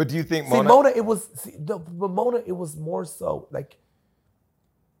know. But do you think Mona, it was more so like,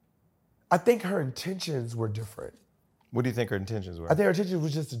 I think her intentions were different. What do you think her intentions were? I think her intentions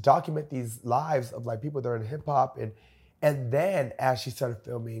was just to document these lives of like people that are in hip hop, and then as she started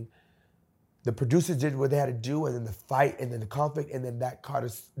filming, the producers did what they had to do, and then the fight, and then the conflict, and then that kind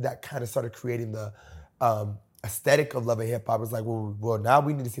of started creating the aesthetic of Love and Hip Hop. It was like, well, now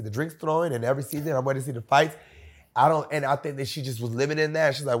we need to see the drinks throwing, and every season I'm waiting to see the fights. I think that she just was living in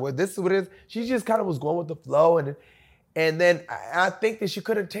that. She's like, well, this is what it is. She just kind of was going with the flow, and then I think that she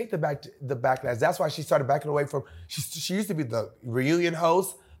couldn't take the backlash. That's why she started backing away from. She used to be the reunion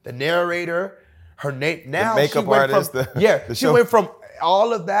host, the narrator, her name. Now the makeup artist. She went from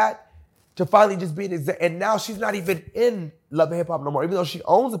all of that to finally just being and now she's not even in Love and Hip Hop no more. Even though she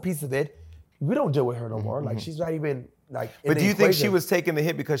owns a piece of it, we don't deal with her no more. Like she's not even like. But do you think she was taking the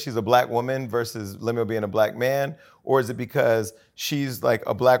hit because she's a black woman versus Lemuel being a black man, or is it because she's like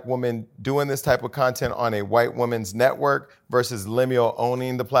a black woman doing this type of content on a white woman's network versus Lemuel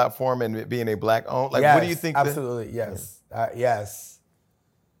owning the platform and it being a black owned? Like, yes, what do you think? Absolutely, yes,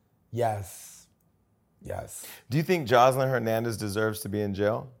 yes. Do you think Joseline Hernandez deserves to be in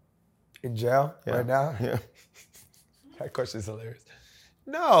jail? In jail right now? Yeah. That question is hilarious.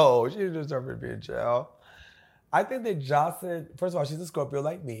 No, she didn't deserve to be in jail. I think that Joseline, first of all, she's a Scorpio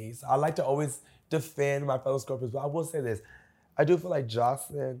like me, so I like to always defend my fellow Scorpios, but I will say this. I do feel like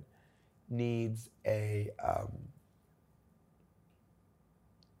Joseline needs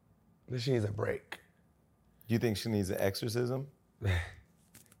she needs a break. Do you think she needs an exorcism?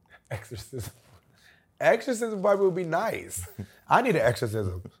 Exorcism? Exorcism probably would be nice. I need an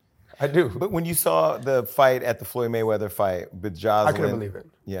exorcism. I do. But when you saw the fight at the Floyd Mayweather fight with Joseline... I couldn't believe it.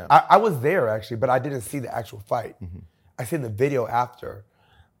 Yeah. I was there, actually, but I didn't see the actual fight. I seen the video after.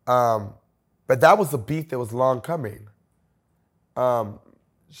 But that was a beef that was long coming.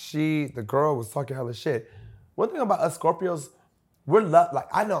 The girl was talking hella shit. One thing about us Scorpios, we're like,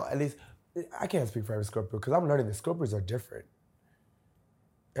 I know at least, I can't speak for every Scorpio because I'm learning that Scorpios are different.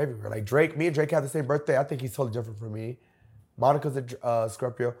 Everywhere. Like Drake, me and Drake have the same birthday. I think he's totally different from me. Monica's a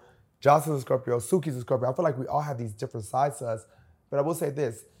Scorpio. Joseline's a Scorpio. Suki's a Scorpio. I feel like we all have these different sides to us. But I will say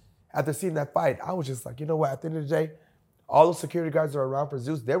this. After seeing that fight, I was just like, you know what? At the end of the day, all those security guards that are around for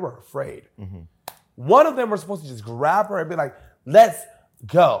Zeus, they were afraid. One of them was supposed to just grab her and be like, let's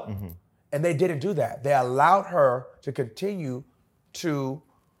go. And they didn't do that. They allowed her to continue to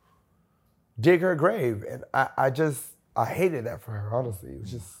dig her grave. And I just, I hated that for her, honestly. It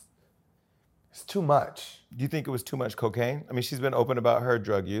was just, it's too much. Do you think it was too much cocaine? I mean, she's been open about her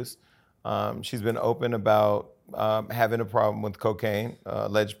drug use. She's been open about having a problem with cocaine,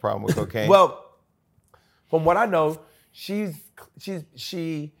 alleged problem with cocaine. Well, from what I know, she did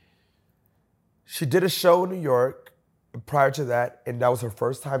a show in New York prior to that, and that was her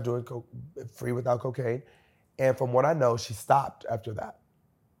first time doing free without cocaine. And from what I know, she stopped after that.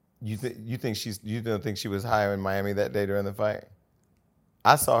 You don't think she was higher in Miami that day during the fight?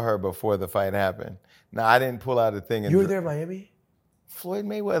 I saw her before the fight happened. Now I didn't pull out a thing. You were there in Miami? Floyd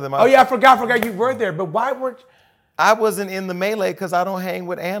Mayweather. Oh yeah, I forgot you were there. But why weren't? I wasn't in the melee because I don't hang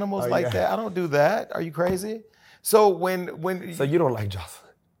with animals like that. I don't do that. Are you crazy? So when So you don't like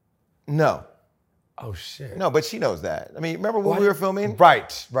Joseline? No. Oh shit. No, but she knows that. I mean, remember when we were filming?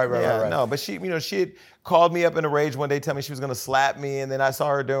 Right. No, but she had called me up in a rage one day, telling me she was gonna slap me, and then I saw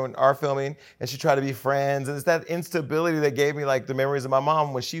her doing our filming, and she tried to be friends, and it's that instability that gave me like the memories of my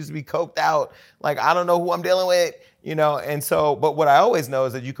mom when she used to be coked out, like I don't know who I'm dealing with, and so, but what I always know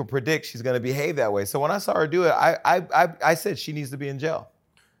is that you can predict she's gonna behave that way. So when I saw her do it, I said she needs to be in jail.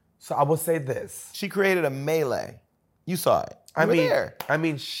 So I will say this. She created a melee. You saw it. I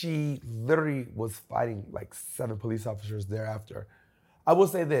mean, she literally was fighting like 7 police officers thereafter. I will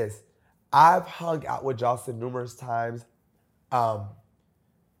say this. I've hung out with Joseline numerous times.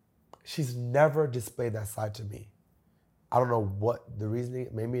 She's never displayed that side to me. I don't know what the reasoning,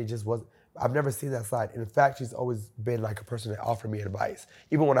 maybe it just wasn't. I've never seen that side. In fact, she's always been like a person that offered me advice.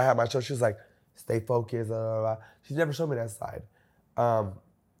 Even when I had my show, she was like, stay focused, blah, blah, blah. She's never showed me that side.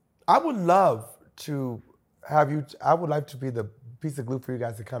 I would love to have you, I would like to be the piece of glue for you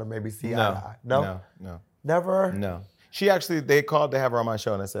guys to kind of maybe see eye to eye. No? Never? No. They called to have her on my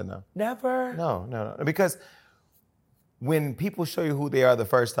show and I said no. Never? No. Because when people show you who they are the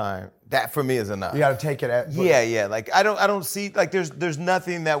first time, that for me is enough. You gotta take it at. Yeah. Like I don't see, like there's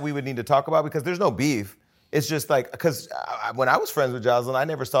nothing that we would need to talk about because there's no beef. It's just like, because when I was friends with Joseline, I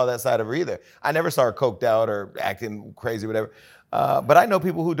never saw that side of her either. I never saw her coked out or acting crazy, whatever. But I know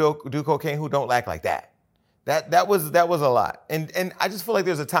people who do cocaine who don't act like that. That was a lot. And I just feel like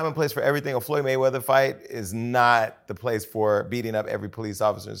there's a time and place for everything. A Floyd Mayweather fight is not the place for beating up every police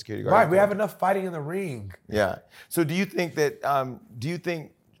officer and security guard. Right, we have enough fighting in the ring. Yeah. So do you think that,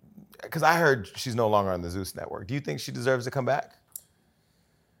 because I heard she's no longer on the Zeus network. Do you think she deserves to come back?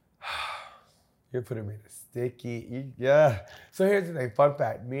 You're putting me in a sticky, yeah. So here's the thing, fun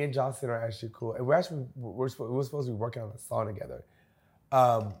fact. Me and Joseline are actually cool. And we're supposed to be working on a song together.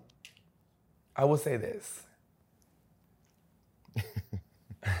 I will say this.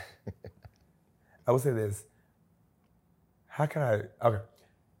 How can I? Okay.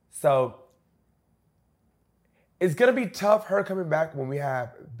 So it's gonna be tough her coming back when we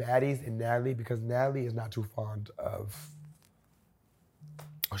have baddies and Natalie because Natalie is not too fond of.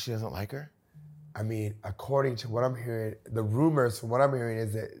 Oh, she doesn't like her? I mean, according to what I'm hearing, the rumors from what I'm hearing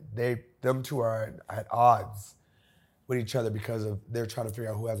is that them two are at odds with each other because they're trying to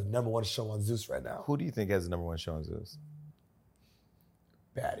figure out who has the #1 show on Zeus right now. Who do you think has the #1 show on Zeus?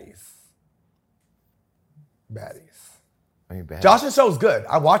 Baddies. I mean, baddies. Joseline's show is good.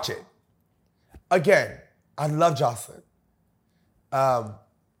 I watch it. Again, I love Joseline.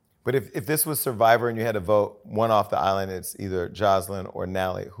 But if this was Survivor and you had to vote one off the island, it's either Joseline or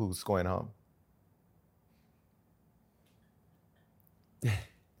Natalie. Who's going home?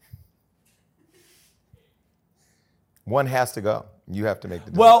 One has to go. You have to make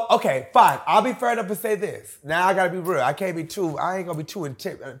the decision. Well, okay, fine. I'll be fair enough to say this. Now I gotta be real. I ain't gonna be too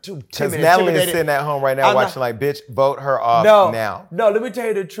timid. Because Natalie is sitting at home right now watching like, bitch, vote her off now. No, let me tell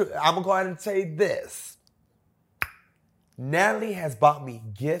you the truth. I'm gonna go ahead and say this. Natalie has bought me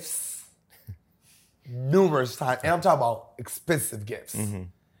gifts numerous times, and I'm talking about expensive gifts. Mm-hmm.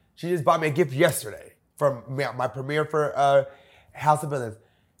 She just bought me a gift yesterday from my premiere for House of Villains.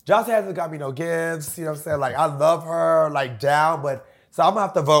 Joseline hasn't got me no gifts, you know what I'm saying? Like, I love her, like, down, but, so I'm gonna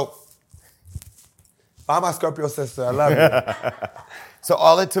have to vote. Buy my Scorpio sister, I love you. So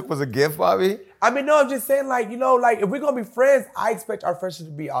all it took was a gift, Bobby? I mean, no, I'm just saying, like, if we're gonna be friends, I expect our friendship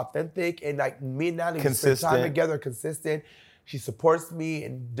to be authentic and, like, me and Natalie spend time together, consistent. She supports me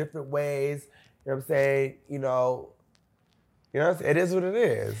in different ways, you know what I'm saying? You know what I'm saying? It is what it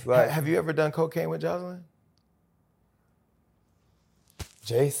is. Like, have you ever done cocaine with Joseline?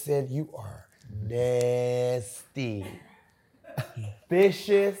 Jason, you are nasty.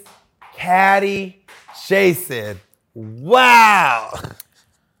 Vicious, catty, Jason. Wow.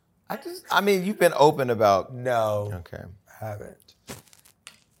 I mean, you've been open about. No. Okay. I haven't.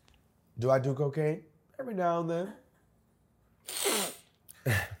 Do I do cocaine? Every now and then.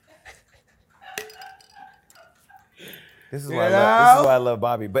 This is why I love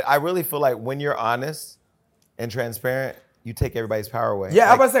Bobby. But I really feel like when you're honest and transparent, you take everybody's power away. Yeah,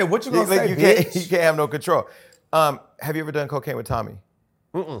 I'm about to say, what you gonna say, bitch? You can't have no control. Have you ever done cocaine with Tommy?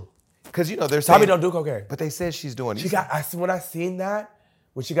 Mm-mm. Because they're saying Tommy don't do cocaine. But they said she's doing it. When I seen that,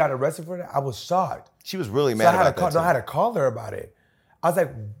 when she got arrested for that, I was shocked. She was really mad about that. I had to call her about it. I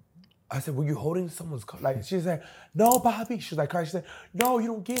said, were you holding someone's car? Like, she said, no, Bobby. She was like crying. She said, no, you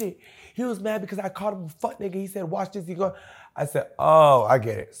don't get it. He was mad because I called him a fuck nigga. He said, watch this. I said, oh, I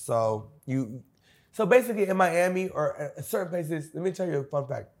get it. So basically in Miami or certain places, let me tell you a fun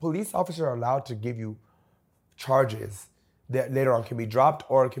fact. Police officers are allowed to give you charges that later on can be dropped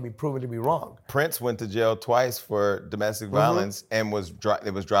or can be proven to be wrong. Prince went to jail twice for domestic violence and it was dropped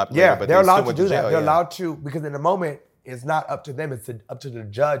Yeah, later, but they're allowed to do that. Jail, they're allowed to, because in the moment, it's not up to them. It's up to the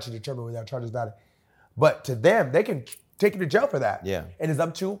judge to determine whether that charge is valid. But to them, they can take you to jail for that. Yeah. And it's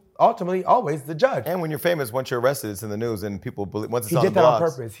up to, ultimately, always the judge. And when you're famous, once you're arrested, it's in the news and people believe, once it's he on did the that blogs. on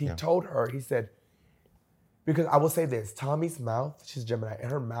purpose. He told her, he said, because I will say this, Tommy's mouth, she's Gemini, in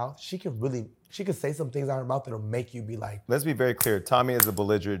her mouth, she can say some things out of her mouth that'll make you be like. Let's be very clear. Tommy is a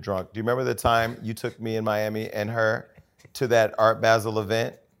belligerent drunk. Do you remember the time you took me in Miami and her to that Art Basel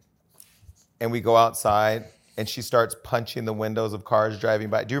event? And we go outside and she starts punching the windows of cars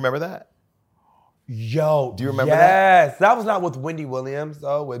driving by. Do you remember that? Yo, do you remember that? Yes, that was not with Wendy Williams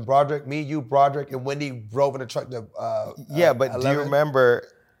though. When Broderick, me, you, Broderick, and Wendy drove in the truck to. But 11. Do you remember?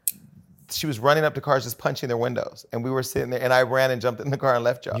 She was running up to cars just punching their windows, and we were sitting there, and I ran and jumped in the car and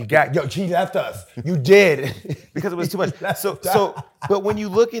left y'all. She left us. You did because it was too much. But when you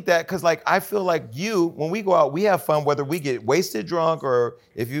look at that, because like I feel like when we go out, we have fun whether we get wasted, drunk, or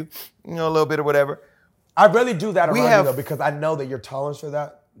if you a little bit or whatever. I really do that around you though, because I know that your tolerance for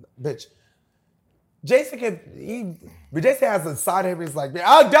that, bitch. Jason has a side of him. He's like,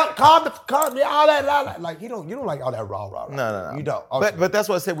 don't calm me, all that. Like you don't like all that raw. No. You don't. Okay. But that's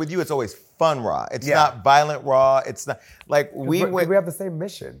what I said with you. It's always fun raw. It's not violent raw. It's not like we have the same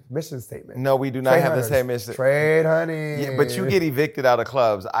mission statement. No, we do not have the same mission. Trade honey. Yeah, but you get evicted out of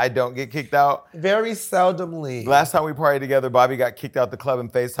clubs. I don't get kicked out. Very seldomly. Last time we partied together, Bobby got kicked out the club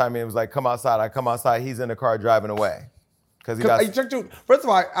and FaceTimed me and was like, come outside. I come outside. He's in the car driving away. First of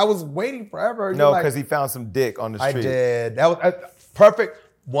all, I was waiting forever. No, because he found some dick on the street. I did. That was a perfect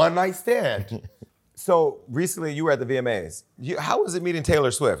one night stand. So recently you were at the VMAs. How was it meeting Taylor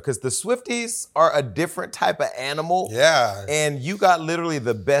Swift? Because the Swifties are a different type of animal. Yeah. And you got literally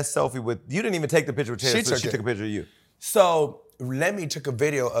the best selfie with, you didn't even take the picture with Taylor Swift. She took a picture of you. So Lemmy took a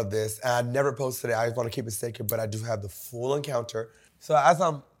video of this, and I never posted it. I just want to keep it sacred, but I do have the full encounter. So as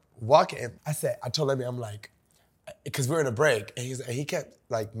I'm walking, I told Lemmy, I'm like, because we're in a break, and he kept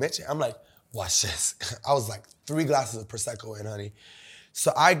like mentioning, I'm like, watch this. I was like 3 glasses of Prosecco in, honey.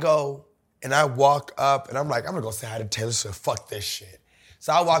 So I go and I walk up and I'm like, I'm gonna go say hi to Taylor Swift, fuck this shit.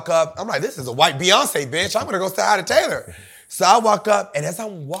 So I walk up, I'm like, this is a white Beyonce, bitch. I'm gonna go say hi to Taylor. So I walk up, and as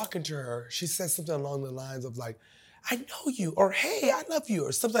I'm walking to her, she says something along the lines of like, I know you, or hey, I love you,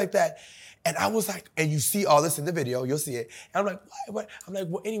 or something like that. And I was like, and you see all this in the video, you'll see it. And I'm like, what? I'm like,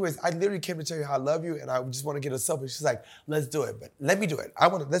 well, anyways, I literally came to tell you how I love you, and I just want to get a selfie. She's like, let's do it, but let me do it.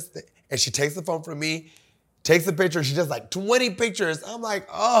 And she takes the phone from me, takes a picture. She does like 20 pictures. I'm like,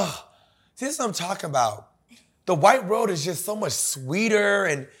 oh, this is what I'm talking about. The white road is just so much sweeter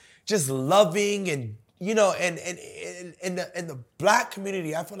and just loving, and you know, and in the black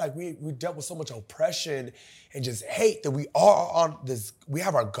community, I feel like we dealt with so much oppression and just hate that we are on this. We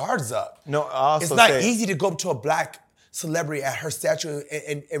have our guards up. No, I also it's not easy to go up to a black celebrity at her statue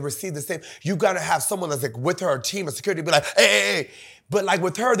and receive the same. You gotta have someone that's like with her, a team of security, be like, hey. But like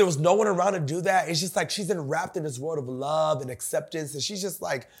with her, there was no one around to do that. It's just like she's wrapped in this world of love and acceptance, and she's just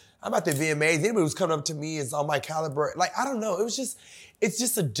like, I'm at the VMAs. Anybody who's coming up to me is on my caliber. Like, I don't know. It's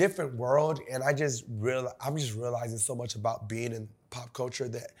just a different world, and I'm just realizing so much about being in pop culture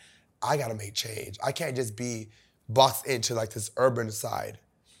that I gotta make change. I can't just be boxed into like this urban side.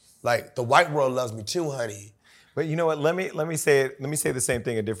 Like the white world loves me too, honey. But you know what? Let me say the same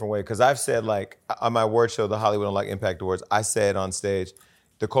thing a different way, because I've said, like, on my award show, the Hollywood Unlocked Impact Awards, I said on stage,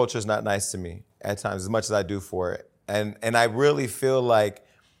 the culture's not nice to me at times, as much as I do for it, and I really feel like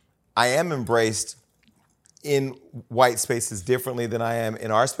I am embraced in white spaces differently than I am in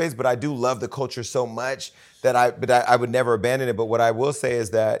our space, but I do love the culture so much that I would never abandon it. But what I will say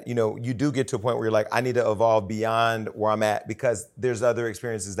is that, you know, you do get to a point where you're like, I need to evolve beyond where I'm at because there's other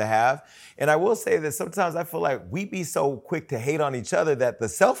experiences to have. And I will say that sometimes I feel like we be so quick to hate on each other that the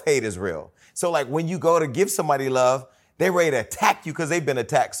self-hate is real. So like when you go to give somebody love, they're ready to attack you because they've been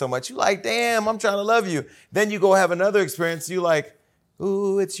attacked so much. You're like, damn, I'm trying to love you. Then you go have another experience, you like,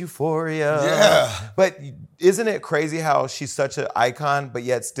 ooh, it's euphoria. Yeah. But isn't it crazy how she's such an icon, but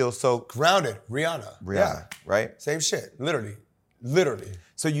yet still so grounded? Rihanna. Yeah. Right? Same shit. Literally.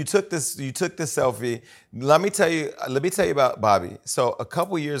 So you took this selfie. Let me tell you about Bobby. So a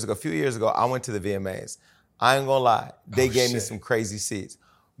few years ago, I went to the VMAs. I ain't gonna lie, they gave me some crazy seats.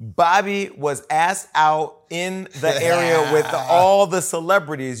 Bobby was ass out in the area with all the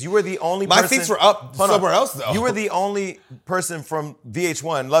celebrities. You were the only person. My seats were up somewhere else, though. You were the only person from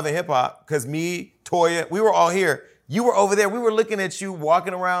VH1, Love and Hip Hop, because me, Toya, we were all here. You were over there. We were looking at you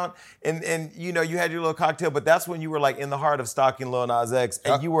walking around, and you know, you had your little cocktail, but that's when you were like in the heart of stalking Lil Nas X,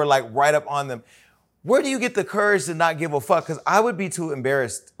 and you were like right up on them. Where do you get the courage to not give a fuck? Because I would be too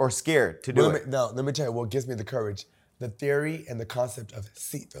embarrassed or scared to do it. Let me tell you what gives me the courage. The theory and the concept of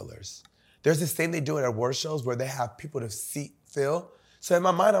seat fillers. There's this thing they do at award shows where they have people to seat fill. So in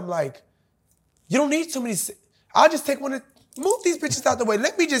my mind, I'm like, you don't need so many seats. I'll just take one and move these bitches out the way.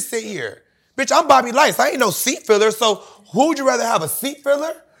 Let me just sit here. Bitch, I'm Bobby Lytes. I ain't no seat filler. So who would you rather have, a seat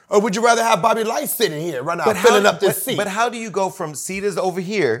filler? Or would you rather have Bobby Lytes sitting here right now filling up this seat? But how do you go from seat is over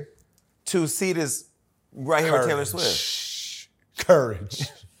here to seat is right here with Taylor Swift? Courage.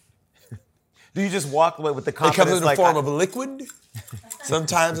 Do you just walk away with the confidence? It comes in the form of a liquid,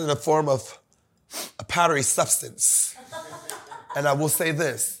 sometimes in the form of a powdery substance. And I will say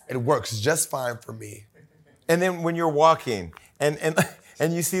this, it works just fine for me. And then when you're walking and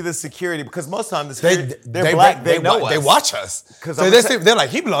you see the security, because most of the time the security, they're black, they know us. They watch us. So they're like,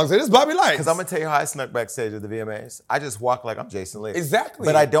 he belongs to this Bobby Lytes. Because I'm going to tell you how I snuck backstage at the VMAs. I just walk like I'm Joseline. Exactly.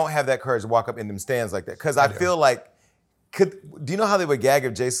 But I don't have that courage to walk up in them stands like that. Because I feel like, do you know how they would gag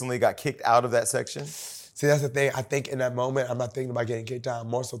if Joseline got kicked out of that section? See, that's the thing. I think in that moment, I'm not thinking about getting kicked out. I'm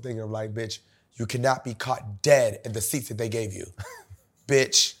more so thinking of like, bitch, you cannot be caught dead in the seats that they gave you.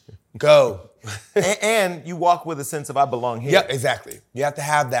 Bitch, go. and you walk with a sense of I belong here. Yeah, exactly. You have to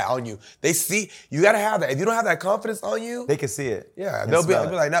have that on you. They see, you got to have that. If you don't have that confidence on you. They can see it. Yeah, they'll be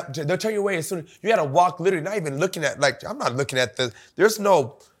like, no, they'll turn you away as soon as, you got to walk literally, not even looking at, like, I'm not looking at there's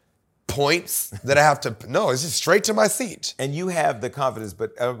no points that I have to, no, it's just straight to my seat. And you have the confidence,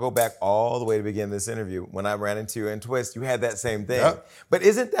 but I'll go back all the way to begin this interview. When I ran into you in Twist, you had that same thing. Yep. But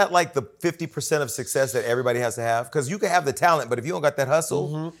isn't that like the 50% of success that everybody has to have? Because you can have the talent, but if you don't got that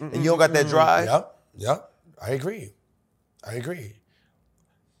hustle and you don't got that drive. Yep. I agree.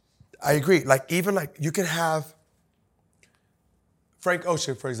 Like, even like, you can have Frank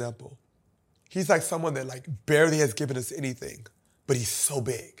Ocean, for example. He's like someone that like barely has given us anything, but he's so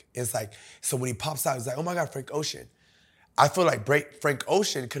big. It's like, so when he pops out, it's like, oh my God, Frank Ocean. I feel like Frank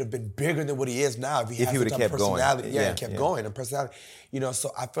Ocean could have been bigger than what he is now if he would have kept personality. Going. Yeah, kept going and personality. You know,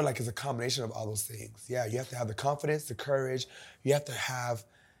 so I feel like it's a combination of all those things. Yeah, you have to have the confidence, the courage. You have to have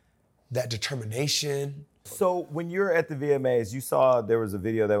that determination. So when you're at the VMAs, you saw there was a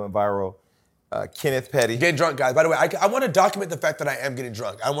video that went viral. Kenneth Petty. Getting drunk, guys. By the way, I want to document the fact that I am getting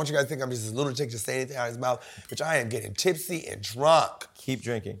drunk. I don't want you guys to think I'm just a lunatic just saying anything out of his mouth, which I am getting tipsy and drunk. Keep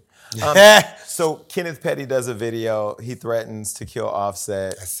drinking. So Kenneth Petty does a video. He threatens to kill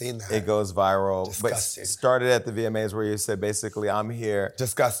Offset. I've seen that. It goes viral. Disgusting. But started at the VMAs where you said, basically, I'm here.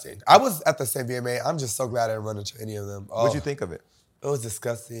 Disgusting. I was at the same VMA. I'm just so glad I didn't run into any of them. Oh, What'd you think of it? It was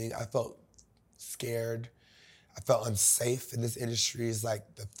disgusting. I felt scared. I felt unsafe in this industry. It's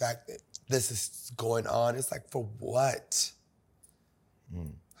like the fact that this is going on. It's like, for what?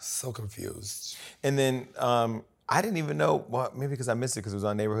 So confused. And then I didn't even know, well, maybe because I missed it because it was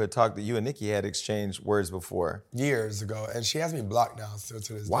on Neighborhood Talk, that you and Nikki had exchanged words before. Years ago. And she has me blocked now still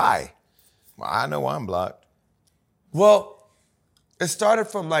to this day. Why? Well, I know why I'm blocked. Well, it started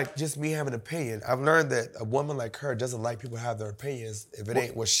from like just me having an opinion. I've learned that a woman like her doesn't like people to have their opinions if it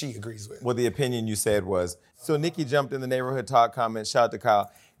ain't what she agrees with. Well, the opinion you said was, so Nikki jumped in the Neighborhood Talk comment, shout out to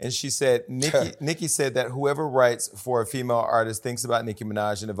Kyle, and she said, Nikki said that whoever writes for a female artist thinks about Nicki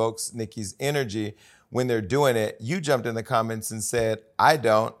Minaj and evokes Nicki's energy when they're doing it. You jumped in the comments and said, I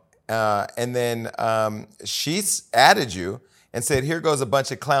don't. And then she added you and said, here goes a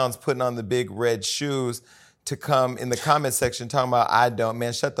bunch of clowns putting on the big red shoes to come in the comment section talking about, I don't.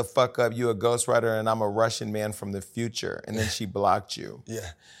 Man, shut the fuck up. You a ghostwriter and I'm a Russian man from the future. And then she blocked you.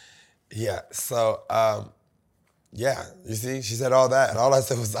 Yeah. So, yeah, you see, she said all that, and all I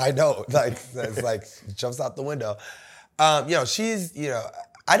said was, I know. Like, it's like, jumps out the window. You know, she's, you know,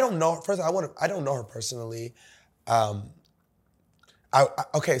 I don't know her. First, I don't know her personally.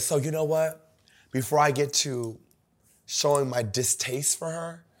 Okay, so you know what? Before I get to showing my distaste for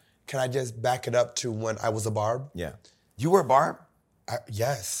her, can I just back it up to when I was a Barb? Yeah. You were a Barb?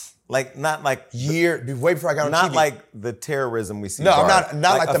 Yes. Like, not like... way before I got on TV. Not like the terrorism we see. No, I'm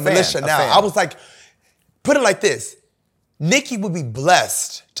not like the militia now. I was like, put it like this. Nicki would be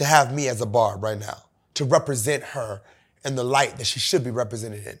blessed to have me as a barb right now, to represent her in the light that she should be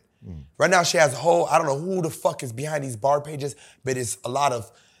represented in. Right now she has a whole, I don't know who the fuck is behind these barb pages, but it's a lot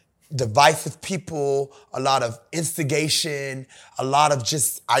of divisive people, a lot of instigation, a lot of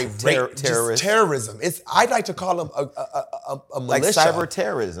just irate, just terrorism. I'd like to call them a militia. Like cyber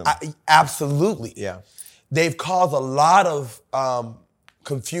terrorism. Absolutely. Yeah. They've caused a lot of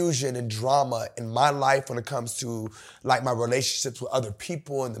confusion and drama in my life when it comes to like my relationships with other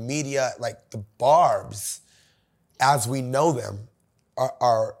people and the media. Like the barbs, as we know them,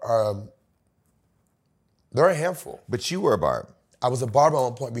 are they're a handful. But you were a barb. I was a barb at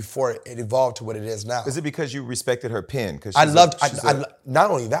one point before it evolved to what it is now. Is it because you respected her pen?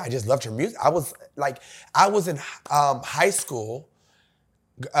 Not only that, I just loved her music. I was in high school,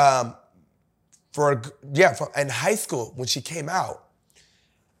 in high school when she came out.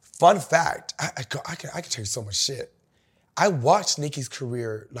 Fun fact, I could tell you so much shit. I watched Nicki's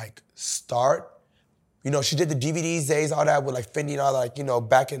career like start. You know, she did the DVDs days, all that with like Fendi and all that, like, you know,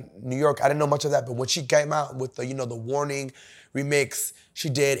 back in New York. I didn't know much of that, but when she came out with the, you know, the Warning remix she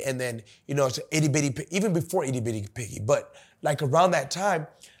did, and then, you know, Itty Bitty, even before Itty Bitty Piggy, but like around that time,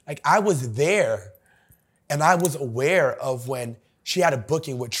 like I was there and I was aware of when she had a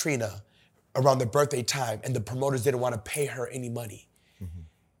booking with Trina around the birthday time and the promoters didn't want to pay her any money. Mm-hmm.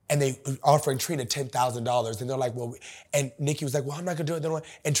 And they were offering Trina $10,000 and they're like, well, and Nicki was like, well, I'm not gonna do it.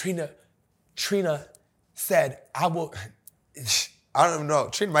 And Trina said, I don't even know.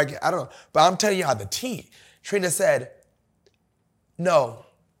 Trina might get, I don't know. But I'm telling y'all the tea. Trina said, no,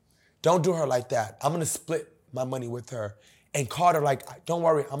 don't do her like that. I'm gonna split my money with her. And called her like, don't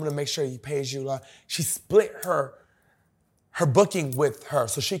worry, I'm gonna make sure he pays you. She split her booking with her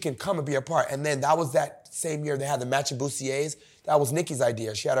so she can come and be a part. And then that was that same year they had the matching bustiers. That was Nicki's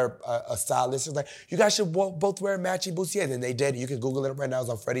idea. She had a stylist. She was like, you guys should both wear matching bustiers. And they did. You can Google it right now. It's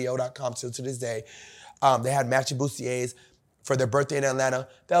on freddyo.com still to this day. They had matching bustiers for their birthday in Atlanta.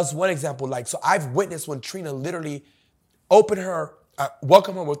 That was one example. Like, so I've witnessed when Trina literally welcomed her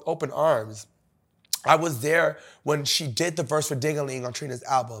with open arms. I was there when she did the verse for Ding-a-Ling on Trina's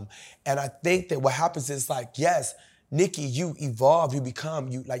album. And I think that what happens is like, yes, Nicki, you evolve, you become,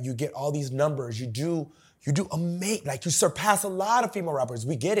 you get all these numbers, you do amazing, like you surpass a lot of female rappers,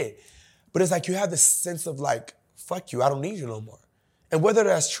 we get it. But it's like you have this sense of like, fuck you, I don't need you no more. And whether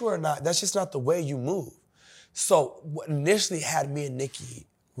that's true or not, that's just not the way you move. So what initially had me and Nicki,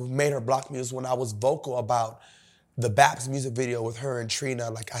 who made her block me, was when I was vocal about the Baps music video with her and Trina.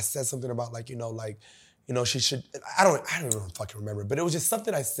 Like I said something about she should, I don't even fucking remember, but it was just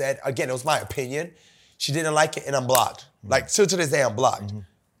something I said. Again, it was my opinion. She didn't like it and I'm blocked. Mm-hmm. Like still to this day, I'm blocked. Mm-hmm.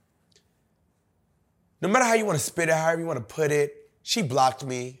 No matter how you want to spit it, however you want to put it, she blocked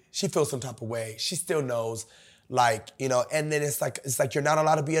me. She feels some type of way. She still knows, like, you know, and then it's like you're not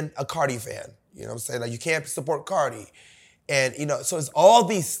allowed to be a Cardi fan. You know what I'm saying? Like you can't support Cardi. And, you know, so it's all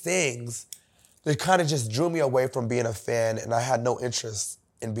these things that kind of just drew me away from being a fan, and I had no interest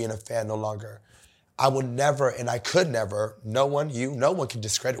in being a fan no longer. I would never, and I could never, no one can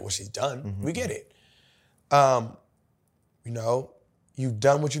discredit what she's done. Mm-hmm. We get it. You know, you've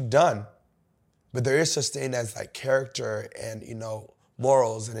done what you've done. But there is such thing as like character and, you know,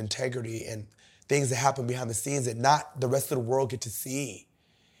 morals and integrity and things that happen behind the scenes that not the rest of the world get to see.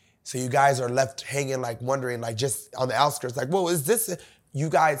 So you guys are left hanging, like wondering, like just on the outskirts, like, well, is this? You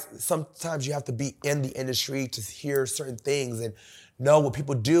guys, sometimes you have to be in the industry to hear certain things and know what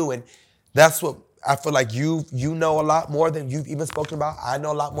people do. And that's what I feel like you know a lot more than you've even spoken about. I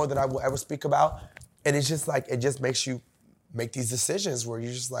know a lot more than I will ever speak about. And it's just like, it just makes you make these decisions where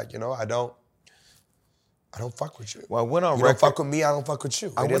you're just like, you know, I don't fuck with you. Well, I went on you record. Don't fuck with me, I don't fuck with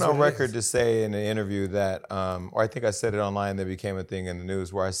you. I went on record to say in an interview that, or I think I said it online, that became a thing in the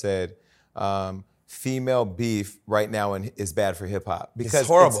news, where I said, female beef right now is bad for hip hop. It's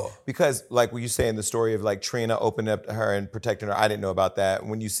horrible. Because like what you say in the story of like Trina opening up to her and protecting her, I didn't know about that.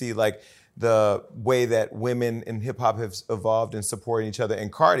 When you see like the way that women in hip hop have evolved and supporting each other.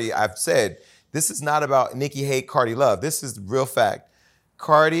 And Cardi, I've said, this is not about Nicki hate, Cardi love. This is real fact.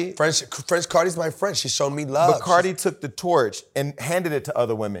 Cardi's my friend. She showed me love. But Cardi took the torch and handed it to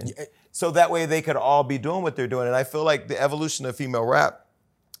other women. So that way they could all be doing what they're doing. And I feel like the evolution of female rap,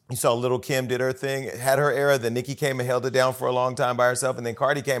 you saw Little Kim did her thing, had her era, then Nicki came and held it down for a long time by herself, and then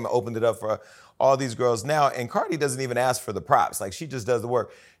Cardi came and opened it up for all these girls now. And Cardi doesn't even ask for the props. Like, she just does the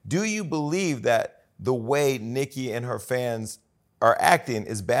work. Do you believe that the way Nicki and her fans are acting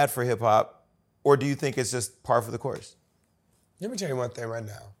is bad for hip hop, or do you think it's just par for the course? Let me tell you one thing right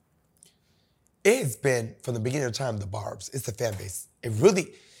now. It's been, from the beginning of time, the barbs. It's the fan base. It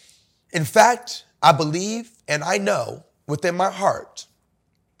really, in fact, I believe and I know, within my heart,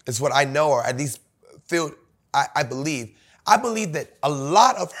 is what I know, or at least feel, I believe. I believe that a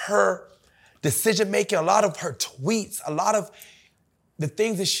lot of her decision-making, a lot of her tweets, a lot of the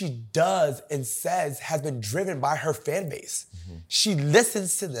things that she does and says has been driven by her fan base. Mm-hmm. She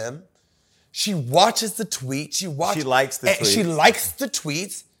listens to them. She watches the tweets. She likes the tweets. She likes the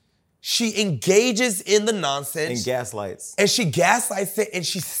tweets. She engages in the nonsense. And gaslights. And she gaslights it, and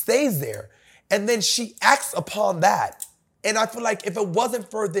she stays there. And then she acts upon that. And I feel like if it wasn't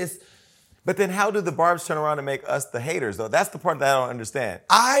for this... But then how do the Barbs turn around and make us the haters, though? That's the part that I don't understand.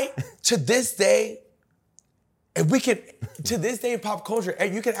 To this day, if we can, to this day in pop culture,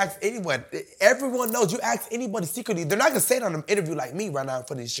 you can ask anyone. Everyone knows. You ask anybody secretly. They're not going to say it on an interview like me right now in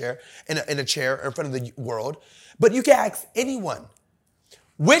front of this chair, in a chair in front of the world. But you can ask anyone.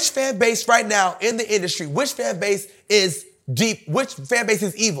 Which fan base right now in the industry, which fan base is deep, which fan base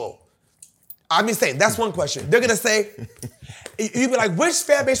is evil? I'm just saying, that's one question. They're going to say, you'd be like, which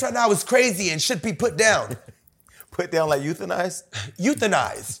fan base right now is crazy and should be put down? Put down like euthanized?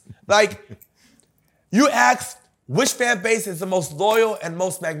 Euthanized. Like, you ask which fan base is the most loyal and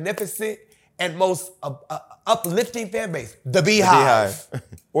most magnificent and most uplifting fan base? The Beehive.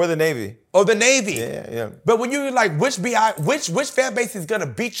 Or the Navy. Or the Navy. Yeah. But when you're like, which fan base is going to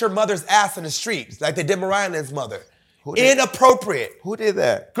beat your mother's ass in the streets, like they did Mariah Lynn's mother? Inappropriate. Who did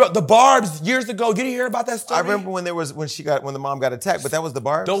that? Girl, the Barbs years ago. You didn't hear about that story? I remember when the mom got attacked, but that was the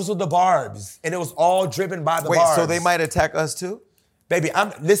Barbs? Those were the Barbs. And it was all driven by the Barbs. Wait, so they might attack us too? Baby, I'm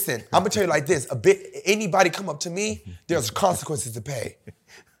gonna tell you like this. Anybody come up to me, there's consequences to pay.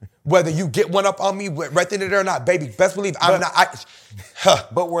 Whether you get one up on me right then and there or not, baby, best believe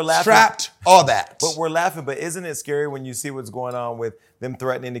but we're laughing. Strapped, all that. But we're laughing, but isn't it scary when you see what's going on with them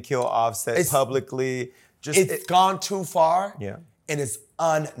threatening to kill Offset publicly? It's gone too far, yeah, and it's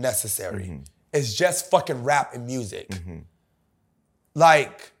unnecessary. Mm-hmm. It's just fucking rap and music. Mm-hmm.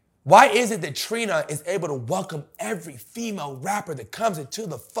 Like, why is it that Trina is able to welcome every female rapper that comes into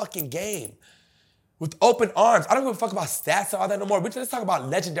the fucking game with open arms? I don't give a fuck about stats or all that no more. Let's talk about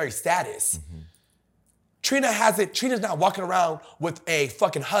legendary status. Mm-hmm. Trina's not walking around with a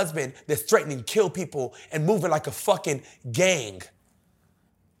fucking husband that's threatening to kill people and moving like a fucking gang.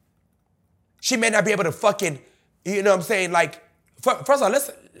 She may not be able to fucking, you know what I'm saying? Like, first of all,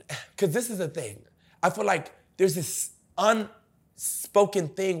 because this is the thing. I feel like there's this unspoken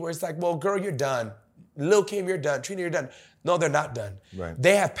thing where it's like, well, girl, you're done. Lil' Kim, you're done. Trina, you're done. No, they're not done. Right.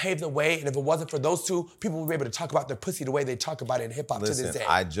 They have paved the way, and if it wasn't for those two, people would be able to talk about their pussy the way they talk about it in hip-hop to this day.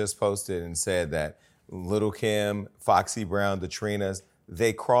 I just posted and said that Lil' Kim, Foxy Brown, the Trinas,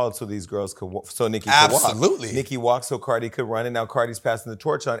 they crawled so these girls so Nicki could walk. Absolutely. Nicki walked so Cardi could run, and now Cardi's passing the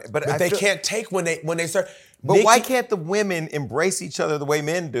torch on it. But they can't take when they start. But why can't the women embrace each other the way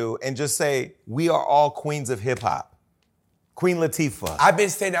men do and just say, we are all queens of hip-hop? Queen Latifah. I've been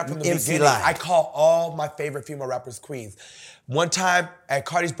saying that from the beginning. I call all my favorite female rappers queens. One time at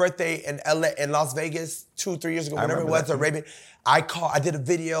Cardi's birthday in Las Vegas, 2-3 years ago, whenever it was, Arabian, I did a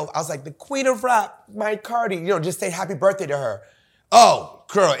video. I was like, the queen of rap, my Cardi, just say happy birthday to her. Oh,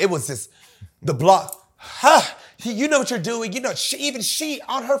 girl, it was just the block. You know what you're doing. She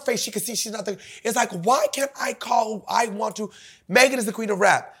on her face, she can see she's not the. It's like, why can't I call who I want to? Megan is the queen of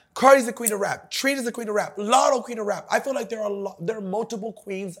rap. Cardi's the queen of rap. Trina's the queen of rap. Lotto queen of rap. I feel like there are multiple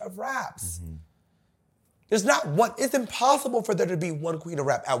queens of raps. Mm-hmm. There's not one. It's impossible for there to be one queen of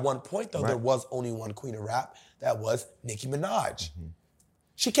rap. At one point, though, There was only one queen of rap. That was Nicki Minaj. Mm-hmm.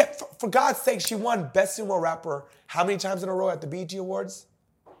 She kept, for God's sake, she won Best Female Rapper how many times in a row at the BET Awards?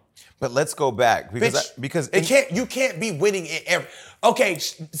 But let's go back because you can't be winning it every. Okay,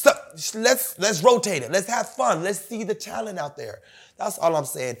 so let's rotate it. Let's have fun. Let's see the talent out there. That's all I'm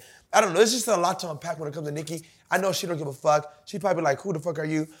saying. I don't know. It's just a lot to unpack when it comes to Nicki. I know she don't give a fuck. She probably like, who the fuck are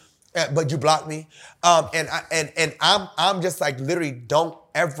you? But you blocked me. And I'm just like literally don't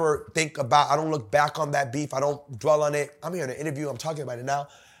ever think about. I don't look back on that beef. I don't dwell on it. I'm here in an interview. I'm talking about it now.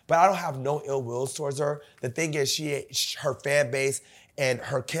 But I don't have no ill wills towards her. The thing is, her fan base and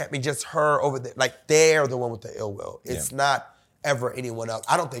her can't be just her over there. Like they're the one with the ill will. It's not ever anyone else.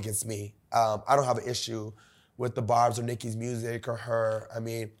 I don't think it's me. I don't have an issue with the Barbs or Nicki's music or her. I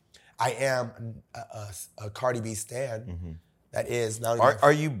mean, I am a Cardi B stan. Mm-hmm. That is not.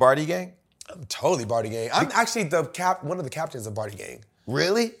 Are you Barty Gang? I'm totally Barty Gang. I'm actually one of the captains of Barty Gang.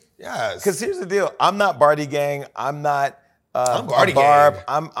 Really? Yes. Because here's the deal. I'm not Barty Gang. I'm not. I'm Barty Barb.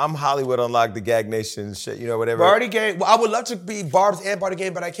 Gang. I'm Hollywood Unlocked, the Gag Nation shit. Whatever. Barty Gang. Well, I would love to be Barb's and Barty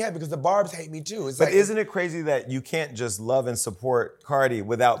Gang, but I can't because the Barbs hate me too. Isn't it crazy that you can't just love and support Cardi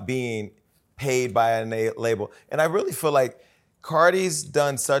without being paid by a label? And I really feel like Cardi's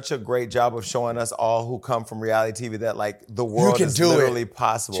done such a great job of showing us all who come from reality TV that like the world is literally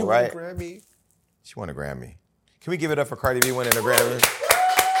possible, right? She won a Grammy. She won a Grammy. Can we give it up for Cardi B winning a Grammy?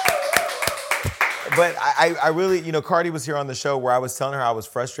 But I really, you know, Cardi was here on the show where I was telling her I was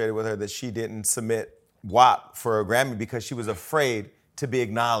frustrated with her that she didn't submit WAP for a Grammy because she was afraid to be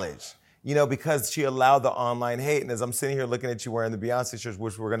acknowledged. You know, because she allowed the online hate. And as I'm sitting here looking at you wearing the Beyonce shirts,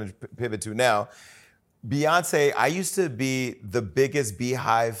 which we're going to pivot to now, Beyonce, I used to be the biggest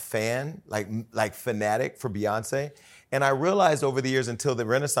Beehive fan, like fanatic for Beyonce. And I realized over the years until the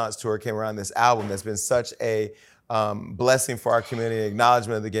Renaissance tour came around, this album that's been such a blessing for our community,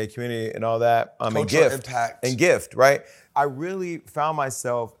 acknowledgement of the gay community and all that. Cultural impact. And gift, right? I really found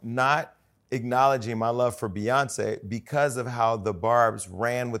myself not acknowledging my love for Beyonce because of how the Barbs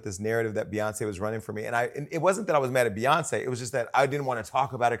ran with this narrative that Beyonce was running for me. And it wasn't that I was mad at Beyonce. It was just that I didn't want to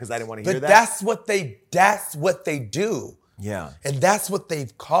talk about it because I didn't want to hear that. But that's what they do. Yeah. And that's what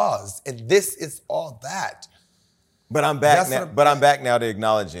they've caused. And this is all that. But I'm back now. But I'm back now to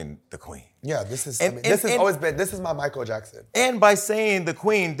acknowledging the Queen. Yeah, this is my Michael Jackson. And by saying the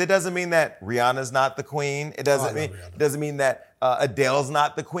Queen, that doesn't mean that Rihanna's not the Queen. It doesn't mean that Adele's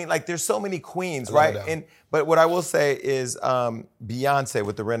not the Queen. Like there's so many queens, right? But what I will say is Beyonce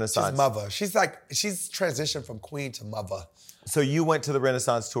with the Renaissance. She's mother. She's transitioned from queen to mother. So you went to the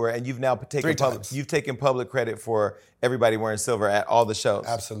Renaissance tour and you've now taken public credit for everybody wearing silver at all the shows.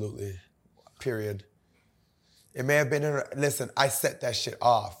 Absolutely. Period. It may have been listen, I set that shit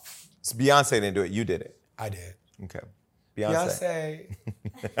off. So Beyonce didn't do it, you did it. I did. Okay. Beyonce.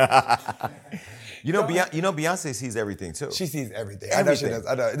 You know Beyonce sees everything too. She sees everything. Everything. I know she does.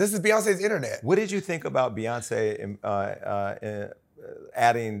 I know. This is Beyonce's internet. What did you think about Beyonce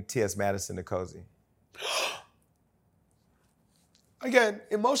adding T.S. Madison to Cozy? Again,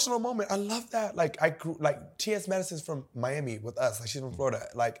 emotional moment. I love that. Like T.S. Madison's from Miami with us. Like she's from Florida.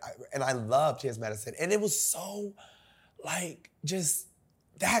 And I love T.S. Madison. And it was so, just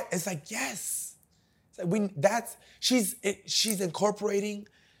that. It's like yes. It's like she's incorporating.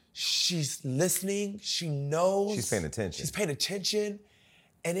 She's listening. She knows. She's paying attention. She's paying attention,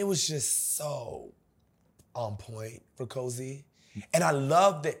 and it was just so on point for Cozy. And I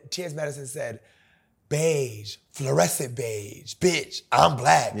love that T.S. Madison said, beige, fluorescent beige, bitch, I'm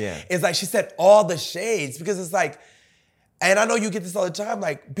black. Yeah. It's like she said all the shades because it's like, and I know you get this all the time,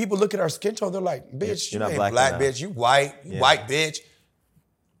 like people look at our skin tone, they're like, bitch, you ain't black bitch, you white, white bitch.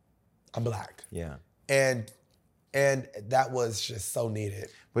 I'm black. Yeah. And that was just so needed.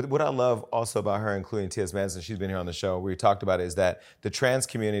 But what I love also about her, including T.S. Madison, she's been here on the show, we talked about it, is that the trans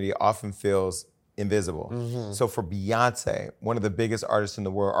community often feels invisible. Mm-hmm. So for Beyonce, one of the biggest artists in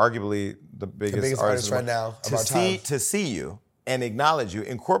the world, arguably the biggest artist right now of our time, to see you and acknowledge you,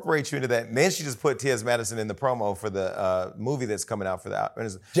 incorporate you into that. And then she just put T.S. Madison in the promo for the movie that's coming out for that.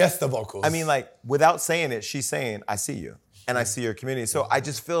 Just the vocals. I mean, like, without saying it, she's saying, I see you. And I see your community. So I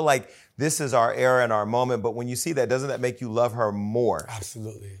just feel like this is our era and our moment. But when you see that, doesn't that make you love her more?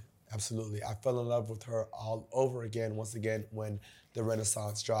 Absolutely. Absolutely. I fell in love with her all over again, once again, when the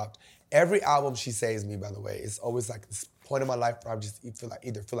Renaissance dropped. Every album she saves me, by the way. It's always like this point in my life where I just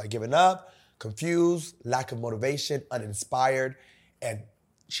either feel like giving up, confused, lack of motivation, uninspired. And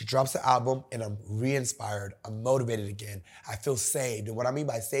she drops the album and I'm re-inspired. I'm motivated again. I feel saved. And what I mean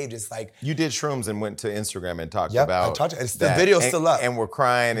by saved is like... You did shrooms and went to Instagram and talked about the video's still up. And we're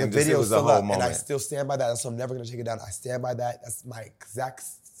crying and it was a whole moment. And I still stand by that. So I'm never going to take it down. I stand by that. That's my exact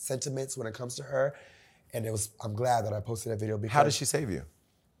sentiments when it comes to her. And I'm glad that I posted that video because... How did she save you?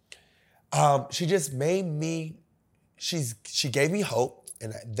 She just made me... She gave me hope.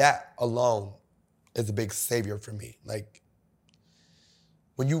 And that alone is a big savior for me. Like...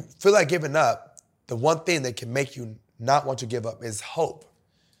 When you feel like giving up, the one thing that can make you not want to give up is hope.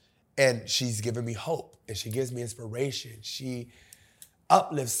 And she's given me hope, and she gives me inspiration. She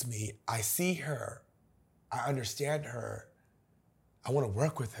uplifts me. I see her. I understand her. I want to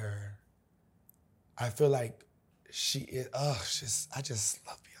work with her. I feel like she is, I just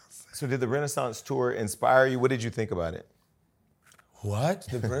love Beyonce. So did the Renaissance tour inspire you? What did you think about it? What?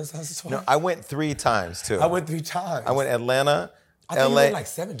 The Renaissance tour? No, I went 3 times, too. I went 3 times. I went Atlanta, I think LA. you went like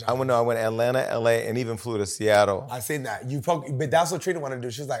 7 times. I went Atlanta, LA, and even flew to Seattle. I seen that. But that's what Trina wanted to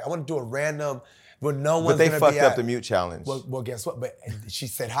do. She was like, I want to do a random, but no one's going to be But they fucked up the mute challenge. Well, guess what? But she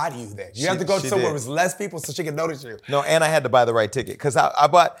said hi to you then. You have to go somewhere where there's less people so she can notice you. No, and I had to buy the right ticket. Because I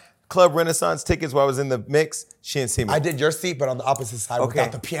bought Club Renaissance tickets while I was in the mix. She didn't see me. I did your seat, but on the opposite side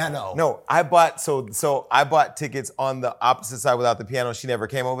without the piano. No, I bought tickets on the opposite side without the piano. She never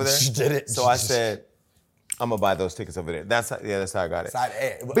came over there. She did it. So I said, I'm gonna buy those tickets over there. That's how I got it. Side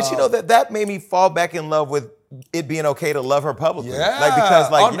A. But you know that made me fall back in love with it being okay to love her publicly. Yeah. Like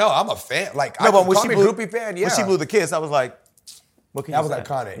because like oh no, I'm a fan. Like no, I but when call she me blew, a groupie fan. Yeah. When she blew the kiss, I was like, what can that you was say?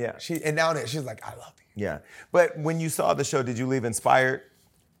 iconic. Yeah. And now she's like, I love you. Yeah. But when you saw the show, did you leave inspired?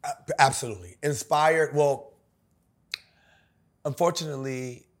 Absolutely. Inspired. Well,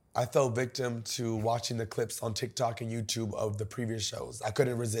 unfortunately, I fell victim to watching the clips on TikTok and YouTube of the previous shows. I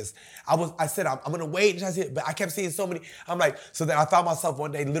couldn't resist. I said, I'm gonna wait until I see it, but I kept seeing so many. I'm like, so then I found myself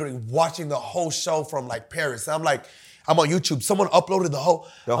one day literally watching the whole show from like Paris. And I'm like, I'm on YouTube. Someone uploaded the whole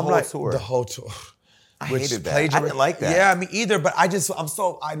tour. The whole tour. I hated that. I didn't like that. Yeah, me either, but I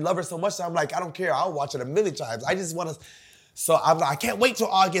love her so much that I'm like, I don't care. I'll watch it a million times. I just want to, so I'm like, I can't wait till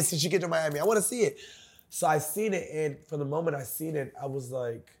August since you get to Miami. I want to see it. So I seen it, and from the moment I seen it, I was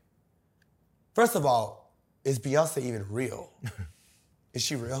like, first of all, is Beyonce even real? Is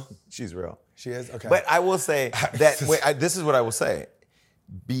she real? She's real. She is? Okay. But I will say that, this is what I will say.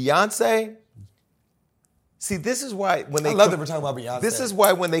 Beyonce, see, this is why when they— I love that we're talking about Beyonce. This is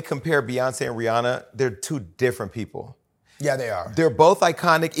why when they compare Beyonce and Rihanna, they're two different people. Yeah, they are. They're both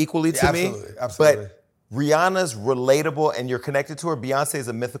iconic equally to me. Absolutely. But Rihanna's relatable and you're connected to her. Beyonce is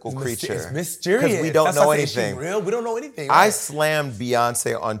a mythical creature. It's mysterious. Because we don't know anything. She's real. We don't know anything. I Right? slammed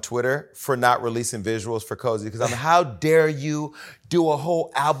Beyonce on Twitter for not releasing visuals for Cozy because how dare you do a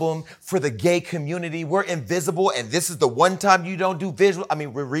whole album for the gay community? We're invisible and this is the one time you don't do visual. I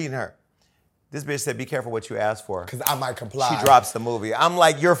mean, we're reading her. This bitch said, be careful what you ask for. Because I might comply. She drops the movie. I'm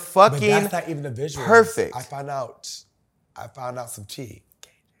like, you're fucking But that's not even the visual. perfect. I found out some tea.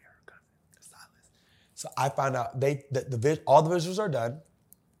 So I found out all the visuals are done,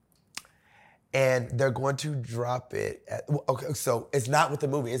 and they're going to drop it. Okay, so it's not with the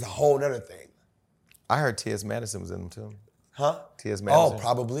movie; it's a whole other thing. I heard T.S. Madison was in them too. Huh? T.S. Madison. Oh,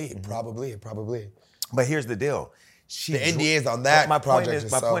 probably. But here's the deal. The NDA's on that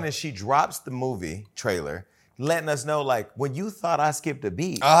project. My point is, she drops the movie trailer, letting us know, like, when you thought I skipped a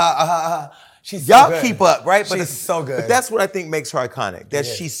beat, She's so y'all good. keep up, right? She's so good. But that's what I think makes her iconic, that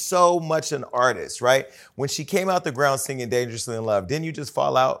she's so much an artist, right? When she came out the ground singing Dangerously in Love, didn't you just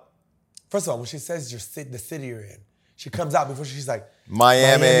fall out? First of all, when she says the city you're in, she comes out before she's like,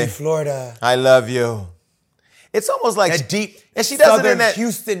 Miami, Florida. I love you. It's almost like that deep, and she does Southern it in that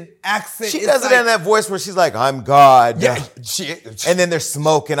Houston accent. She does it in that voice where she's like, I'm God. Yeah, and then there's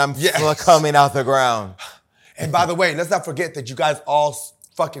smoke and I'm coming out the ground. And by the way, let's not forget that you guys all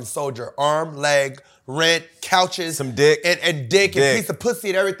fucking sold your arm, leg, rent, couches, some dick, and dick and piece of pussy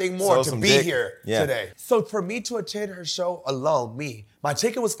and everything more to be here today. So for me to attend her show alone, my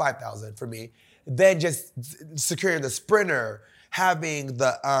ticket was $5,000 for me. Then just securing the Sprinter, having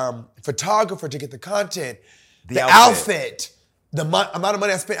the photographer to get the content, the outfit, the amount of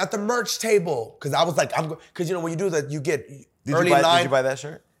money I spent at the merch table. Because I was like, because you know when you do that, you get early line. Did you buy that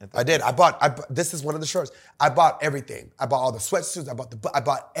shirt? I did. I bought. This is one of the shirts. I bought everything. I bought all the sweatsuits. I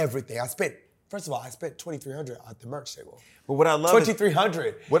bought everything. First of all, I spent $2,300 at the merch table. But what I love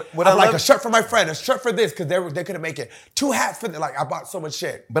 $2,300. What I like a shirt for my friend, a shirt for this because they couldn't make it. 2 hats for like I bought so much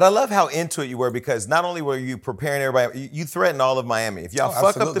shit. But I love how into it you were because not only were you preparing everybody, you threatened all of Miami. If y'all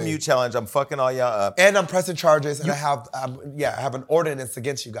fuck up the mute challenge, I'm fucking all y'all up. And I'm pressing charges, and I have an ordinance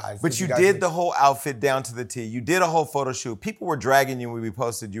against you guys. But you did the whole outfit down to the T. You did a whole photo shoot. People were dragging you when we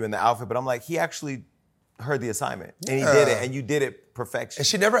posted you in the outfit, but I'm like, he actually heard the assignment and he did it, and you did it perfection. And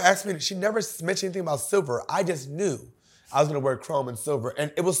she never asked me. She never mentioned anything about silver. I just knew I was gonna wear chrome and silver,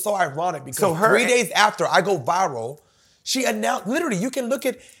 and it was so ironic because 3 days after I go viral, she announced. Literally, you can look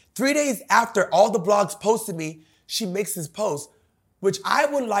at 3 days after all the blogs posted me. She makes this post, which I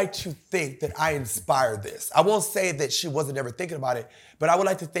would like to think that I inspired this. I won't say that she wasn't ever thinking about it, but I would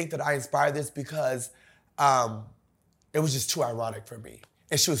like to think that I inspired this because it was just too ironic for me.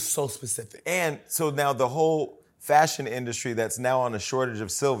 And she was so specific. And so now the whole fashion industry that's now on a shortage of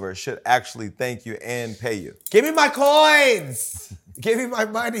silver should actually thank you and pay you. Give me my coins! Give me my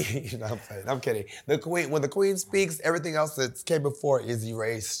money. No, I'm playing. I'm kidding. When the queen speaks, everything else that came before is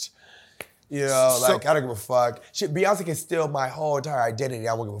erased. You know, I don't give a fuck. Beyonce can steal my whole entire identity.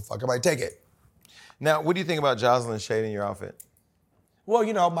 I won't give a fuck. I might take it. Now, what do you think about Joseline shading your outfit? Well,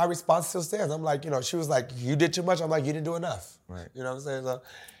 you know, my response still stands. I'm like, you know, she was like, you did too much. I'm like, you didn't do enough. Right. You know what I'm saying? So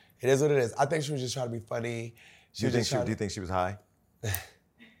it is what it is. I think she was just trying to be funny. Do you think she was high?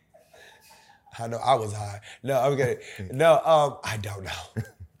 I know I was high. No, I'm kidding. No, I don't know.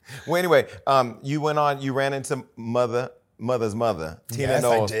 Well, anyway, you ran into Mother's Mother, Tina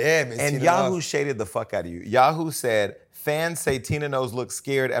Knowles. Yes, I did. And Yahoo shaded the fuck out of you. Yahoo said, fans say Tina Knowles looks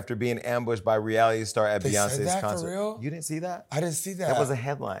scared after being ambushed by reality star at Beyonce's concert. For real? You didn't see that? I didn't see that. That was a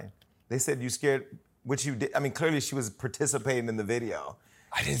headline. They said you scared which you did. I mean, clearly she was participating in the video.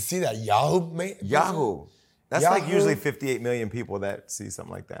 I didn't see that. Yahoo made Yahoo. That's Yahoo? like usually 58 million people that see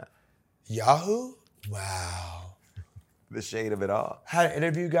something like that. Yahoo? Wow. The shade of it all. Had an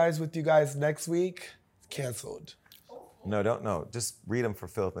interview with you guys next week. Canceled. No, don't know. Just read them for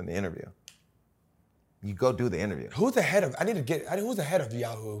filth in the interview. You go do the interview. Who's the head of? Who's the head of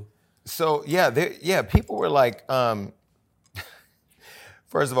Yahoo? So people were like,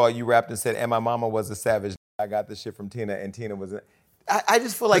 first of all, you rapped and said, "And my mama was a savage." I got this shit from Tina, and Tina was. I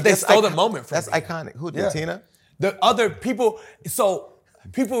just feel like they stole the moment from me. That's iconic. Who did Tina? The other people. So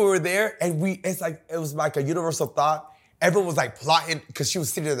people were there, and it was like a universal thought. Everyone was like plotting because she was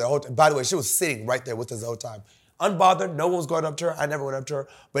sitting there the whole time. By the way, she was sitting right there with us the whole time. Unbothered, no one was going up to her. I never went up to her.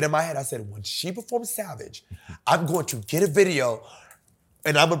 But in my head, I said, when she performs Savage, I'm going to get a video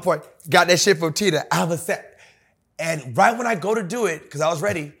and I'm going to point, got that shit from Tina. I'm a set. And right when I go to do it, because I was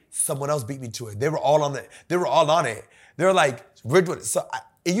ready, someone else beat me to it. They were all on it. They were like, we're doing it. So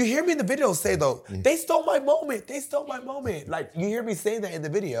and you hear me in the video say, though, they stole my moment. They stole my moment. Like, you hear me saying that in the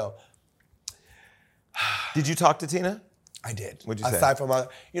video. Did you talk to Tina? I did. What'd you say? Aside from, I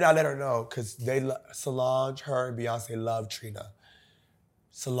let her know because Solange, her and Beyonce love Trina.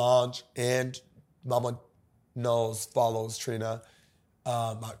 Solange and Mama follows Trina.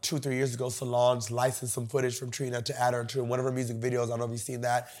 About 2-3 years ago, Solange licensed some footage from Trina to add her to one of her music videos. I don't know if you've seen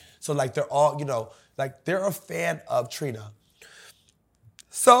that. So like they're all, they're a fan of Trina.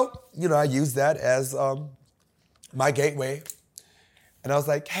 So, I used that as my gateway. And I was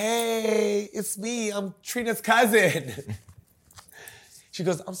like, hey, it's me. I'm Trina's cousin. She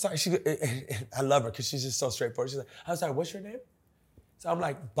goes, I'm sorry. I love her because she's just so straightforward. She's like, I'm sorry, what's your name? So I'm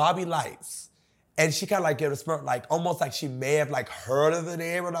like, Bobby Lytes. And she kind of like gave a smirk, like almost like she may have like heard of the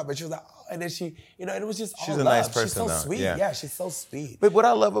name or not, but she was like, oh, and then she, and it was just all She's a love. nice person, she's so though. sweet. Yeah, she's so sweet. But what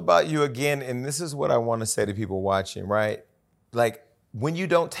I love about you, again, and this is what I want to say to people watching, right? Like, when you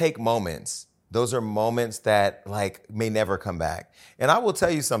don't take moments, those are moments that like may never come back. And I will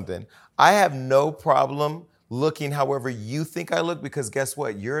tell you something. I have no problem looking however you think I look because guess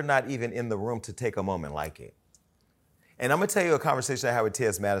what? You're not even in the room to take a moment like it. And I'm going to tell you a conversation I had with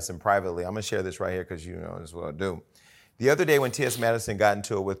T.S. Madison privately. I'm going to share this right here because you know this is what I do. The other day when T.S. Madison got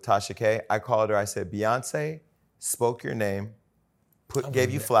into it with Tasha K, I called her. I said, Beyonce spoke your name,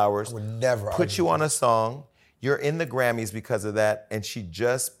 gave you flowers, put you on a song. You're in the Grammys because of that, and she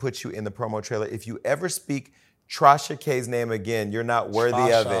just put you in the promo trailer. If you ever speak Tasha K's name again, you're not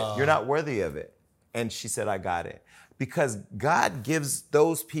worthy of it. You're not worthy of it. And she said, I got it. Because God gives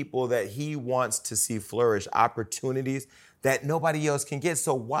those people that he wants to see flourish opportunities that nobody else can get.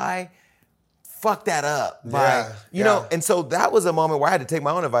 So why fuck that up? You know, and so that was a moment where I had to take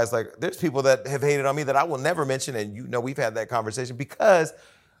my own advice. Like, there's people that have hated on me that I will never mention, and we've had that conversation because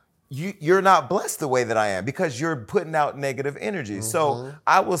you're not blessed the way that I am because you're putting out negative energy. Mm-hmm. So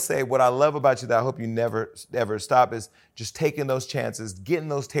I will say what I love about you that I hope you never, ever stop is just taking those chances, getting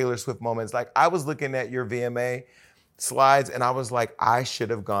those Taylor Swift moments. Like I was looking at your VMA slides and I was like, I should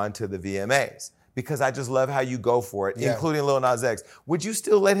have gone to the VMAs because I just love how you go for it, including Lil Nas X. Would you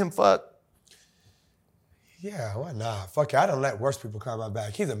still let him fuck? Yeah, why not? Fuck it, I don't let worse people come my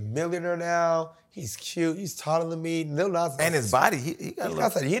back. He's a millionaire now. He's cute. He's taller than me. Lil Nas and his body. He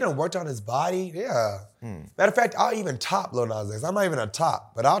done worked on his body. Yeah. Matter of fact, I'll even top Lil Nas X. I'm not even a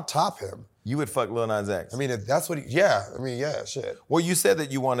top, but I'll top him. You would fuck Lil Nas X? I mean, if that's what shit. Well, you said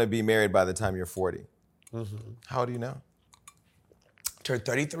that you want to be married by the time you're 40. Mm-hmm. How old are you now? Turned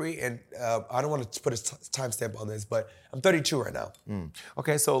 33, and I don't want to put a timestamp on this, but I'm 32 right now.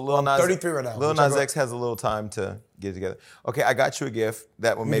 Okay, so Lil Nas 33 right now. Lil Nas X has a little time to get together. Okay, I got you a gift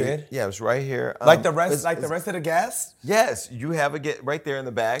that one maybe. Did? Yeah, it's right here. Like the rest of the gas? Yes, you have a gift right there in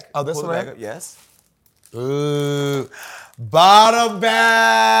the bag. Oh, this Pull one? The bag up. Yes. Ooh, bottom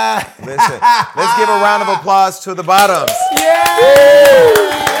bag. Listen, let's give a round of applause to the bottoms. Yes.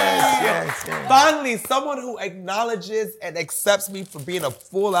 Finally, someone who acknowledges and accepts me for being a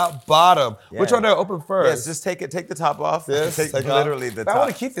full-out bottom. Yeah. Which one do I open first? Yes, just take the top off. Take literally the top. I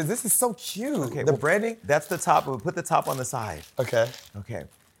want to keep this. This is so cute. Okay, the branding? That's the top. We'll put the top on the side. Okay.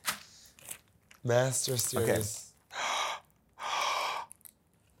 Master Series.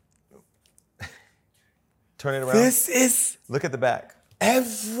 Okay. Turn it around. This is... Look at the back.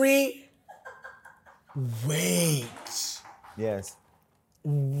 Wait. Yes.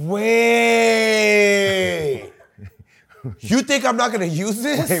 Wait. You think I'm not going to use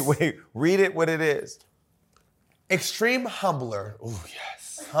this? Wait. Read it what it is. Extreme Humbler. Oh,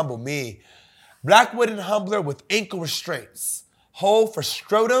 yes. Humble me. Black wooden humbler with ankle restraints. Hole for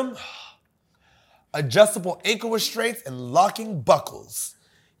scrotum. Adjustable ankle restraints and locking buckles.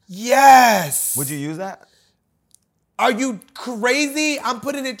 Yes. Would you use that? Are you crazy? I'm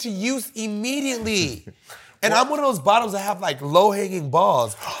putting it to use immediately. And I'm one of those bottoms that have like low-hanging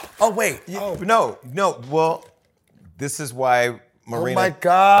balls. Oh, wait. Oh. No. Well, this is why Marina. Oh, my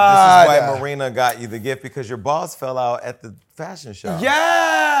God. This is why Marina got you the gift, because your balls fell out at the fashion show.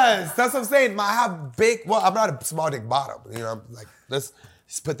 Yes. That's what I'm saying. I have I'm not a small dick bottom. You know, I'm like, let's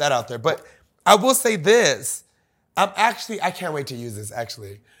just put that out there. But I will say this. I can't wait to use this,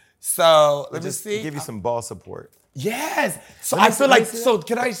 actually. So, let me see. Give you some ball support. Yes. So I feel like,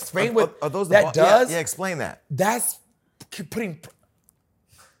 can I explain what that does? Yeah, explain that. That's putting,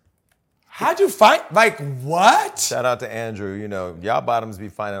 how'd you find, like what? Shout out to Andrew. You know, y'all bottoms be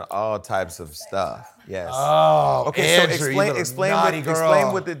finding all types of stuff. Yes. Oh, okay. Andrew, So explain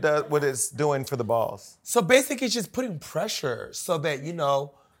what it does, what it's doing for the balls. So basically, it's just putting pressure so that, you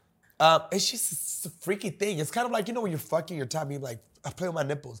know, it's just a freaky thing. It's kind of like, you know, when you're fucking your top, you're like, I play with my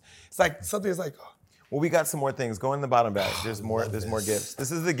nipples. It's like, something is like, well, we got some more things. Go in the bottom bag. There's more gifts.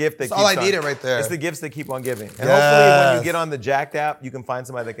 This is the gift that keeps all I needed right there. It's the gifts that keep on giving. And hopefully when you get on the Jacked app, you can find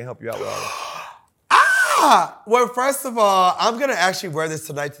somebody that can help you out with all this. Well, first of all, I'm going to actually wear this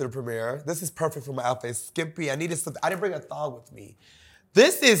tonight to the premiere. This is perfect for my outfit. Skimpy. I didn't bring a thong with me.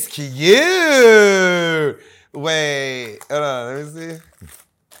 This is cute. Wait. Hold on. Let me see.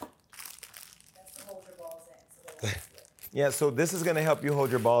 Yeah, so this is gonna help you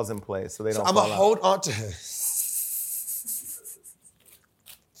hold your balls in place so they don't fall out. I'm gonna hold on to it.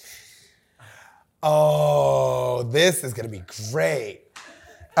 Oh, this is gonna be great.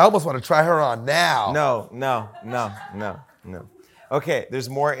 I almost want to try her on now. No. Okay, there's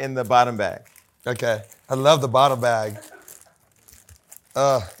more in the bottom bag. Okay, I love the bottom bag.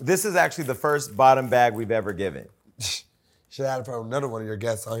 This is actually the first bottom bag we've ever given. Should have had another one of your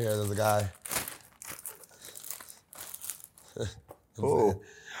guests on here. There's a guy. Ooh.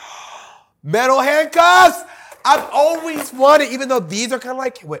 Metal handcuffs! I've always wanted, even though these are kind of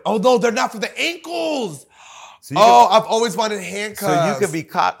like, no, they're not for the ankles. So I've always wanted handcuffs. So you could be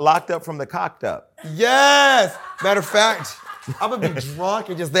locked up from the cocked up. Yes! Matter of fact, I'm gonna be drunk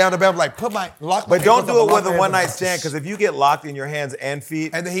and just lay on the bed, I'm like, But don't do it with a one-night stand, because if you get locked in your hands and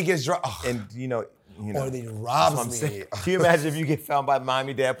feet. And then he gets drunk. And or then he robs me. Can you imagine if you get found by the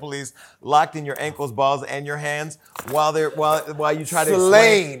Miami-Dade police, locked in your ankles, balls, and your hands while you try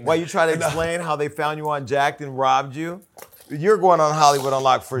to explain how they found you on Jacked and robbed you? You're going on Hollywood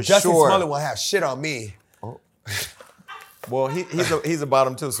Unlocked for Justin sure. Smollett won't have shit on me. Oh. Well, he's a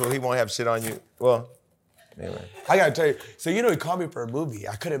bottom too, so he won't have shit on you. Well, anyway. I gotta tell you. So he called me for a movie.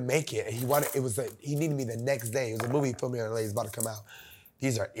 I couldn't make it. He needed me the next day. It was a movie he put me on. It's about to come out.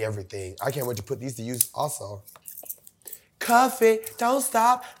 These are everything. I can't wait to put these to use also. Coffee, don't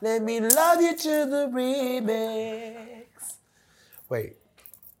stop. Let me love you to the remix. Wait.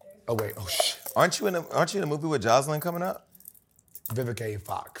 Oh, wait. Oh, shit. Aren't you in a movie with Joseline coming up? Vivica A.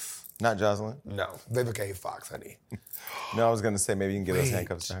 Fox. Not Joseline? No. Vivica A. Fox, honey. No, I was going to say maybe you can get those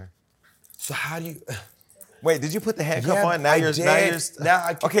handcuffs to her. So how do you... Wait, did you put the handcuff on? Now you're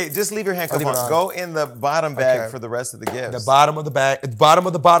okay, just leave your handcuff on. Go in the bottom bag for the rest of the gifts. The bottom of the bag. The bottom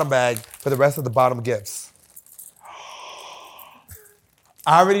of the bottom bag for the rest of the bottom gifts.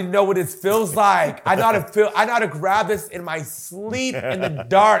 I already know what it feels like. I know how to grab this in my sleep in the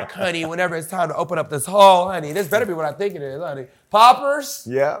dark, honey, whenever it's time to open up this hole, honey. This better be what I think it is, honey. Poppers?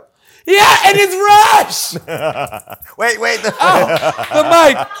 Yeah. Yeah, and it's Rush! Wait. The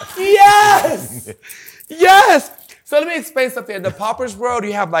mic. Yes! Yes! So let me explain something. In the Poppers world,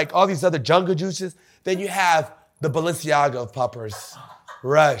 you have like all these other jungle juices. Then you have the Balenciaga of Poppers.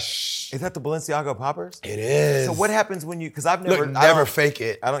 Rush. Is that the Balenciaga Poppers? It is. So what happens when you, because I've never fake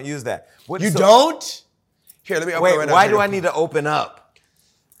it. I don't use that. You don't? Here, let me open it right now. Why do I need to open up?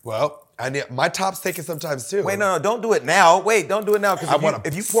 Well, my top's taken sometimes too. Wait, no, don't do it now. Wait, don't do it now. Because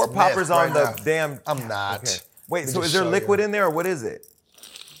if you pour Poppers on the damn... I'm not. Okay. Wait, so is there liquid in there or what is it?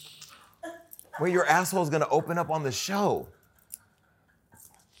 Wait, your asshole's gonna open up on the show.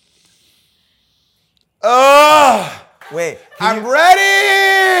 Wait, I'm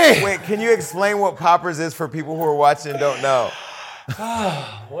ready! Wait, can you explain what Poppers is for people who are watching and don't know?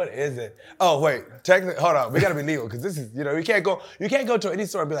 What is it? Oh, wait. Technically, hold on. We gotta be legal because this is, you can't go to any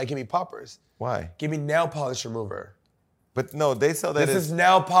store and be like, give me Poppers. Why? Give me nail polish remover. But no, they sell that. This is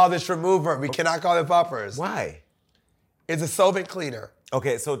nail polish remover. We cannot call it Poppers. Why? It's a solvent cleaner.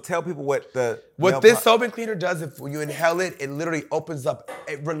 Okay, so tell people what this solvent cleaner does. If you inhale it, it literally opens up.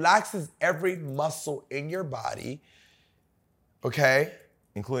 It relaxes every muscle in your body. Okay?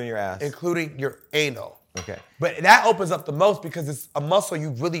 Including your ass. Including your anal. Okay. But that opens up the most because it's a muscle you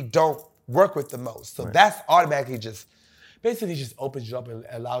really don't work with the most. So that's automatically just basically just opens you up and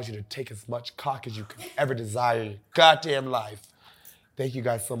allows you to take as much cock as you could ever desire in your goddamn life. Thank you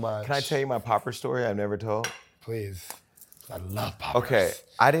guys so much. Can I tell you my popper story I've never told? Please. I love poppers. Okay,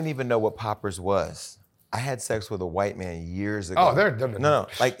 I didn't even know what poppers was. I had sex with a white man years ago. Oh, they're done. No,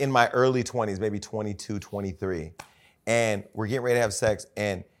 like in my early 20s, maybe 22, 23. And we're getting ready to have sex,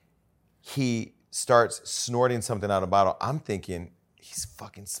 and he starts snorting something out of a bottle. I'm thinking, he's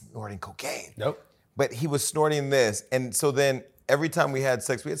fucking snorting cocaine. Nope. But he was snorting this. And so then every time we had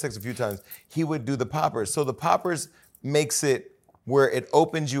sex a few times, he would do the poppers. So the poppers makes it where it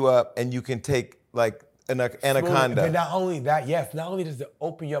opens you up and you can take like an anaconda. But not only that, not only does it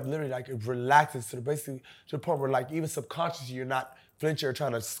open you up, literally like it relaxes to the point where like even subconsciously you're not flinching or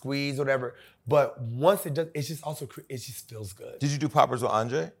trying to squeeze whatever. But once it does, it just feels good. Did you do poppers with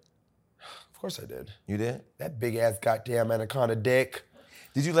Andre? Of course I did. You did? That big ass goddamn anaconda dick.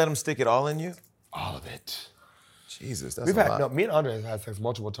 Did you let him stick it all in you? All of it. Jesus, that's a lot. No, me and Andre have had sex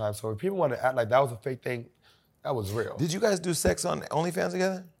multiple times, so if people want to act like that was a fake thing, that was real. Did you guys do sex on OnlyFans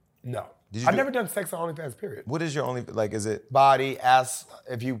together? No. I've never done sex on OnlyFans, period. What is your like, is it? Body, ass,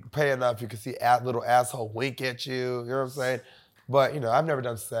 if you pay enough, you can see little asshole wink at you, you know what I'm saying? But, I've never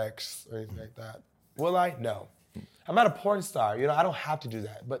done sex or anything like that. Will I? No. I'm not a porn star, I don't have to do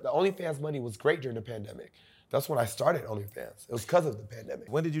that. But the OnlyFans money was great during the pandemic. That's when I started OnlyFans. It was because of the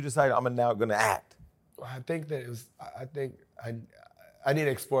pandemic. When did you decide I'm now gonna act? I think that I need to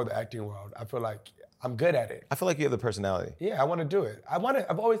explore the acting world. I feel like I'm good at it. I feel like you have the personality. Yeah, I want to do it.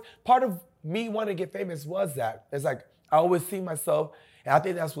 Part of me wanting to get famous was that. It's like, I always see myself, and I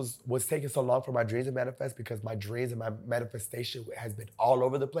think that's what's taking so long for my dreams to manifest, because my dreams and my manifestation has been all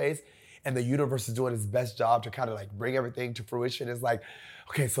over the place, and the universe is doing its best job to kind of like bring everything to fruition. It's like,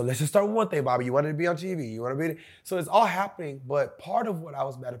 okay, so let's just start with one thing, Bobby. You wanted to be on TV. You want to be, so it's all happening, but part of what I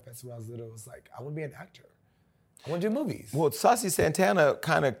was manifesting when I was little was like, I want to be an actor. I want to do movies. Well, Saucy Santana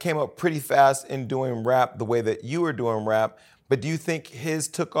kind of came up pretty fast in doing rap the way that you were doing rap. But do you think his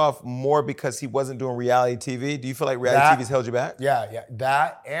took off more because he wasn't doing reality TV? Do you feel like reality TV's held you back? Yeah.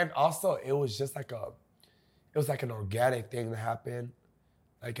 That, and also it was just like an organic thing that happened.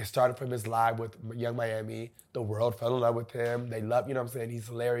 Like it started from his live with Young Miami. The world fell in love with him. They love, you know what I'm saying? He's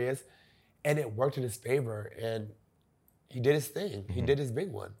hilarious. And it worked in his favor. And he did his thing. Mm-hmm. He did his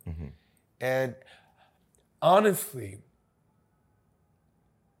big one. Mm-hmm. And honestly,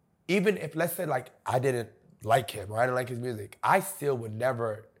 even if, let's say, like, I didn't like him or I didn't like his music, I still would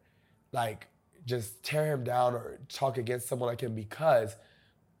never, like, just tear him down or talk against someone like him, because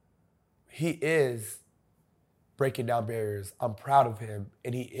he is breaking down barriers. I'm proud of him,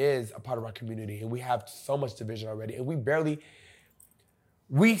 and he is a part of our community, and we have so much division already, and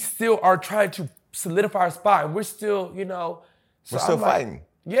we still are trying to solidify our spot, and we're still, we're still fighting.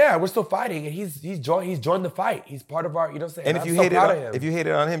 Yeah, we're still fighting, and he's joined the fight. He's part of our, you know what I'm saying? And if you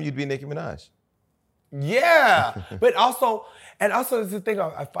hated on him, you'd be Nicki Minaj. Yeah, but also it's the thing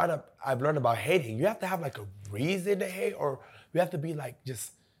I've learned about hating. You have to have like a reason to hate, or you have to be like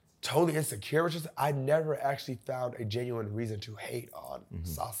just totally insecure. I never actually found a genuine reason to hate on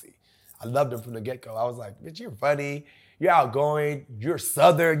Saucy. I loved him from the get-go. I was like, bitch, you're funny, you're outgoing, you're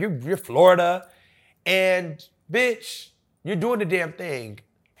Southern, you're Florida, and bitch, you're doing the damn thing.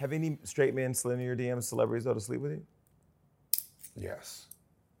 Have any straight men slid in your DMs, celebrities, though, to sleep with you? Yes.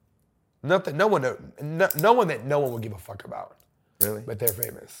 No one that no one would give a fuck about. Really? But they're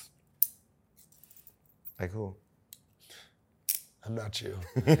famous. Like who? I'm not you.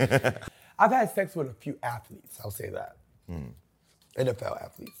 I've had sex with a few athletes, I'll say that. NFL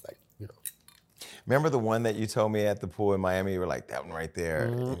athletes, like, Remember the one that you told me at the pool in Miami? You were like, that one right there.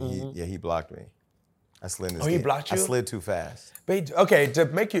 Mm-hmm. And he blocked me. I slid in his he DM. blocked you? I slid too fast. But, okay,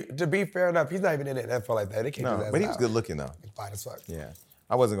 to be fair enough, he's not even in the NFL like that. They can't do that. But he was good looking though. Fine as fuck. Yeah.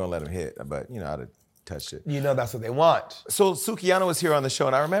 I wasn't gonna let him hit, but I'd have touched it. That's what they want. So Sukiyana was here on the show,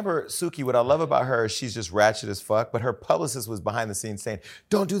 and I remember Suki, what I love about her is she's just ratchet as fuck, but her publicist was behind the scenes saying,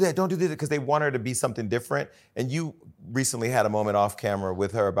 don't do that, because they want her to be something different. And you recently had a moment off camera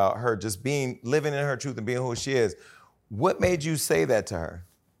with her about her just living in her truth and being who she is. What made you say that to her?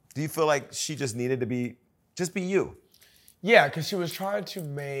 Do you feel like she just needed to just be you? Yeah, because she was trying to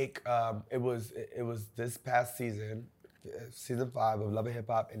make, it was this past season 5 of Love and Hip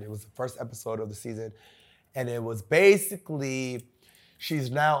Hop, and it was the first episode of the season. And it was basically, she's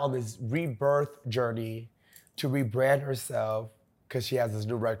now on this rebirth journey to rebrand herself, because she has this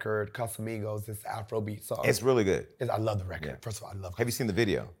new record, Casamigos, this Afrobeat song. It's really good. I love the record. Yeah. First of all, I love it. Have you seen the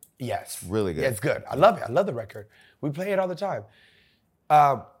video? Yes. It's really good. Yeah, it's good. I love it. I love the record. We play it all the time.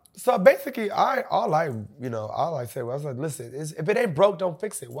 So basically, all I said was, I was like, listen, if it ain't broke, don't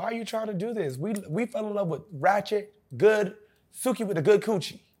fix it. Why are you trying to do this? We fell in love with ratchet good Suki with a good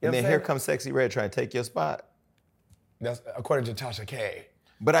coochie. And then here comes Sexy Red trying to take your spot. That's according to Tasha K.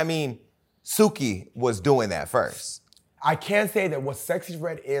 But I mean, Suki was doing that first. I can say that what Sexy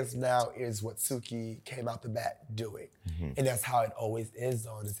Red is now is what Suki came out the bat doing. And that's how it always is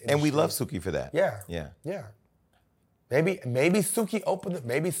on this industry. And we love Suki for that. Yeah. Yeah. Yeah. Maybe Suki opened it.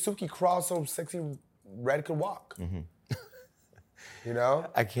 Maybe Suki crawled so Sexy Red could walk. You know?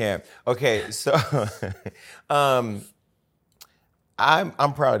 I can't. Okay, so I'm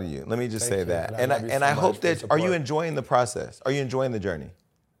proud of you. Let me just say that. And I hope that, are you enjoying the process? Are you enjoying the journey?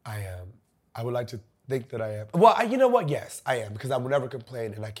 I am. I would like to think that I am. Well, you know what? Yes, I am, because I will never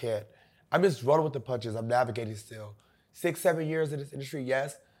complain, and I can't. I'm just rolling with the punches. I'm navigating still. 6-7 years in this industry,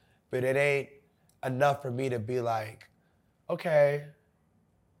 yes, but it ain't enough for me to be like, okay,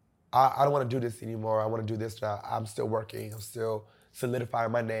 I don't want to do this anymore. I want to do this now. I'm still working. I'm still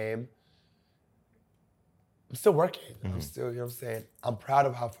solidifying my name. I'm still working. I'm still, you know what I'm saying? I'm proud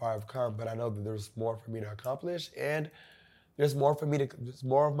of how far I've come, but I know that there's more for me to accomplish, and there's more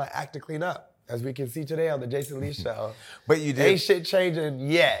of my act to clean up, as we can see today on the Joseline show. But you did. Ain't shit changing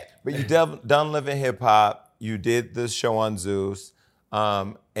yet. But you done Living Hip Hop. You did the show on Zeus,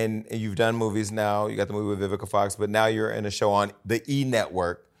 and you've done movies now. You got the movie with Vivica Fox, but now you're in a show on the E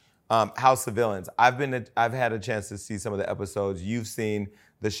Network, House of Villains. I've had a chance to see some of the episodes. You've seen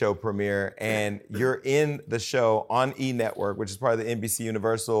the show premiere, and you're in the show on E Network, which is part of the NBC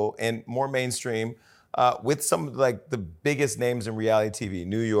Universal and more mainstream. With some of like the biggest names in reality TV,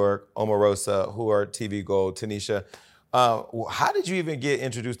 New York, Omarosa, who are TV Gold, Tanisha. How did you even get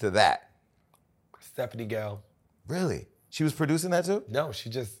introduced to that? Stephanie Gale. Really? She was producing that too? No, she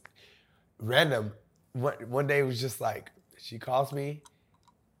just random. One day it was just like, she calls me,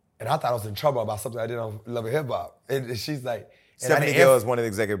 and I thought I was in trouble about something I did on Love and Hip Hop. And she's like, Stephanie Gale is one of the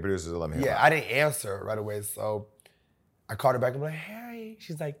executive producers of Love and Hip Hop. Yeah, I didn't answer right away, so I called her back. I'm like, hey.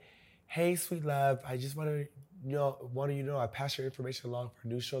 She's like, hey, sweet love, I just want you to know I passed your information along for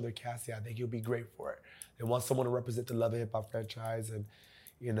a new show they're casting. I think you'll be great for it. They want someone to represent the Love and Hip Hop franchise, and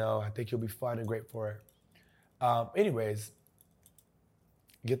I think you'll be fun and great for it. Anyways,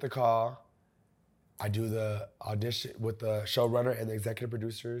 get the call. I do the audition with the showrunner and the executive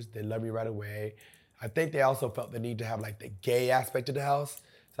producers. They love me right away. I think they also felt the need to have like the gay aspect of the house,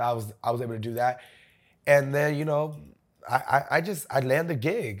 so I was able to do that. And then I land the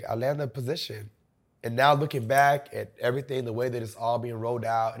gig, I land the position. And now looking back at everything, the way that it's all being rolled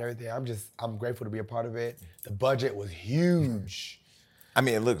out and everything, I'm grateful to be a part of it. The budget was huge. I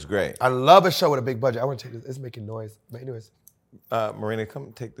mean, it looks great. I love a show with a big budget. I want to take this, it's making noise. But anyways. Marina,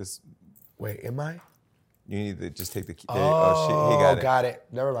 come take this. Wait, am I? You need to just take the key. Oh, he got it. Got it.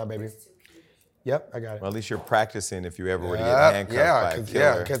 Never mind, baby. Yep, I got it. Well, at least you're practicing if you ever were to get handcuffed by a killer.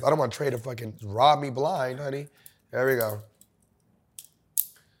 Yeah, because I don't want Trey to fucking rob me blind, honey. There we go.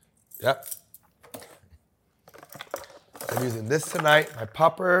 Yep. I'm using this tonight, my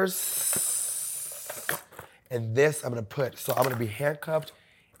poppers. And this I'm gonna put, so I'm gonna be handcuffed,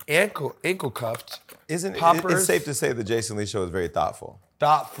 ankle cuffed. Isn't poppers. It's safe to say the Joseline show is very thoughtful.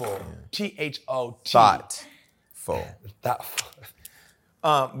 Thoughtful. T-H-O-T. Thoughtful. Thoughtful.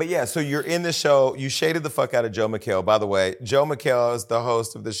 But yeah, so you're in the show. You shaded the fuck out of Joe McHale. By the way, Joe McHale is the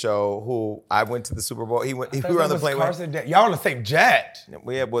host of the show who I went to the Super Bowl. We were on the plane with. Y'all on the same jet.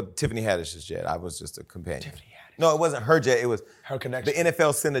 We had Tiffany Haddish's jet. I was just a companion. Tiffany Haddish. No, it wasn't her jet. It was her connection. The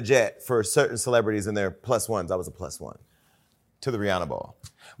NFL sent a jet for certain celebrities and their plus ones. I was a plus one to the Rihanna Ball.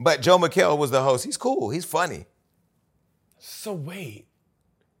 But Joe McHale was the host. He's cool. He's funny. So wait.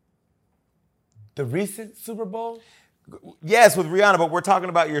 The recent Super Bowl? Yes, with Rihanna, but we're talking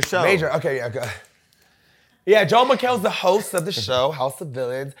about your show. Major, okay, yeah. Yeah, Joe McHale's the host of the show, House of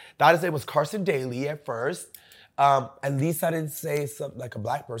Villains. Thought his name was Carson Daly at first. At least I didn't say something like a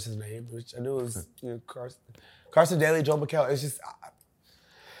black person's name, which I knew it was Carson Daly, Joe McHale. It's just...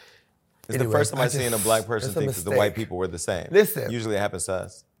 It's the first time I've seen a black person think that the white people were the same. Listen. Usually it happens to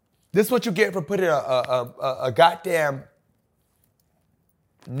us. This is what you get for putting a goddamn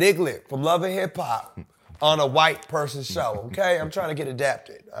niglet from Love and Hip Hop on a white person's show, okay? I'm trying to get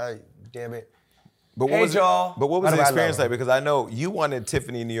adapted. Damn it. But what was the experience like? Because I know you wanted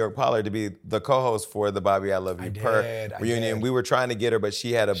Tiffany New York Pollard to be the co-host for the Bobby I Love You Perk reunion. We were trying to get her, but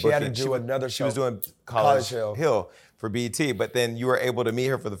she had a booking. She had to do another show. She was doing College Hill for BET, but then you were able to meet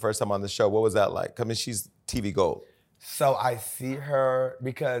her for the first time on the show. What was that like? I mean, she's TV Gold. So I see her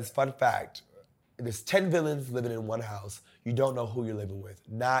because, fun fact, there's 10 villains living in one house. You don't know who you're living with,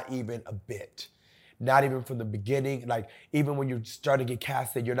 not even a bit. Not even from the beginning. Like, even when you start to get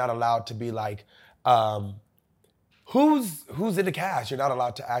casted, you're not allowed to be like, who's in the cast? You're not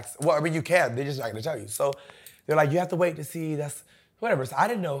allowed to ask. Well, I mean, you can. They're just not going to tell you. So they're like, you have to wait to see, that's whatever. So I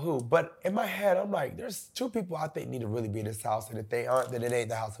didn't know who, but in my head, I'm like, there's 2 people I think need to really be in this house, and if they aren't, then it ain't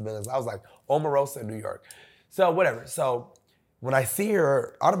the House of Villains. I was like, Omarosa in New York. So whatever. So when I see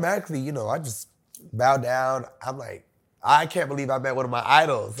her, automatically, you know, I just bow down. I'm like, I can't believe I met one of my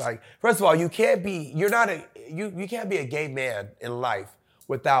idols. Like, first of all, you can't be a gay man in life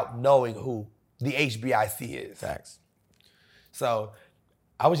without knowing who the HBIC is. Facts. So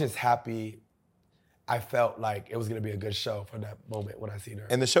I was just happy. I felt like it was gonna be a good show from that moment when I seen her.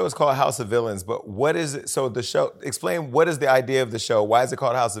 And the show is called House of Villains, but what is it? So the show, explain what is the idea of the show? Why is it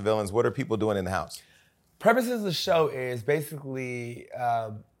called House of Villains? What are people doing in the house? Premises of the show is basically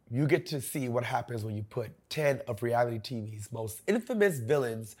you get to see what happens when you put 10 of reality TV's most infamous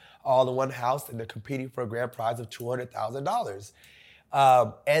villains all in one house, and they're competing for a grand prize of $200,000.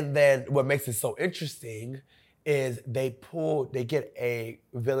 And then what makes it so interesting is they get a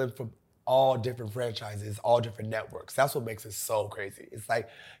villain from all different franchises, all different networks. That's what makes it so crazy. It's like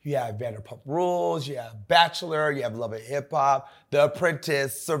you have Vanderpump Rules, you have Bachelor, you have Love and Hip Hop, The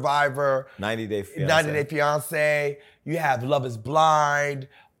Apprentice, Survivor, 90 Day Fiancé. You have Love is Blind.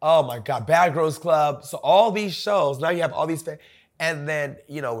 Oh my God, Bad Girls Club. So all these shows, now you have all these, and then,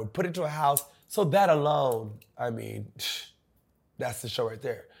 you know, we're put into a house. So that alone, I mean, that's the show right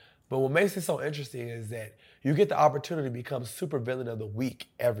there. But what makes it so interesting is that you get the opportunity to become super villain of the week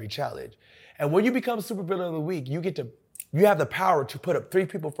every challenge. And when you become super villain of the week, you have the power to put up 3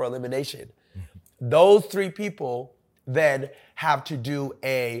 people for elimination. Those 3 people then have to do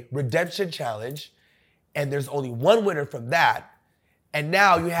a redemption challenge, and there's only one winner from that. And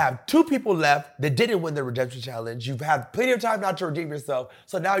now you have 2 people left that didn't win the redemption challenge. You've had plenty of time now to redeem yourself.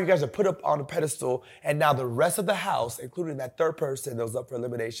 So now you guys are put up on a pedestal, and now the rest of the house, including that 3rd person that was up for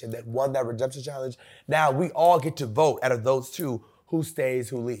elimination that won that redemption challenge, now we all get to vote out of those 2 who stays,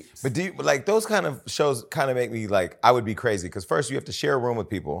 who leaves. But do you, like, those kind of shows kind of make me like, I would be crazy, because first you have to share a room with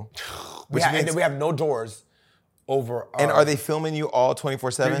people. And then we have no doors over our... And are they filming you all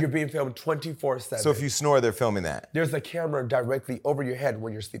 24/7? You're being filmed 24/7. So if you snore, they're filming that? There's a camera directly over your head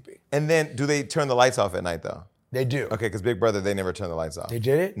when you're sleeping. And then, do they turn the lights off at night, though? They do. Okay, because Big Brother, they never turned the lights off. They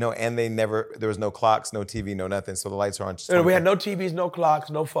did it? No, and there was no clocks, no TV, no nothing, so the lights are on. We had no TVs, no clocks,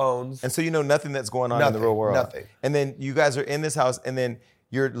 no phones. And so you know nothing that's going on in the real world. Nothing. And then you guys are in this house, and then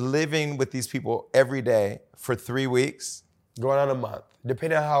you're living with these people every day for 3 weeks. Going on a month,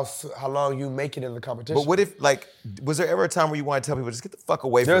 depending on how long you make it in the competition. But what if, like, was there ever a time where you wanted to tell people, just get the fuck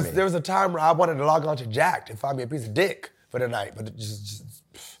away from me? There was a time where I wanted to log on to Jack and find me a piece of dick for the night, but it just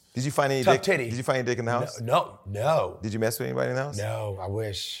Did you find any tough dick? titty. Did you find any dick in the house? No. Did you mess with anybody in the house? No, I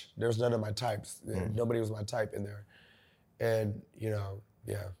wish. There was none of my types. Nobody was my type in there. And, you know,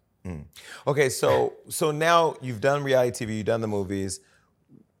 yeah. Okay, so now you've done reality TV, you've done the movies.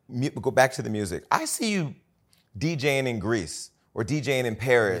 Go back to the music. I see you DJing in Greece or DJing in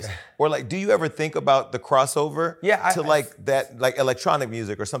Paris, or like, do you ever think about the crossover to electronic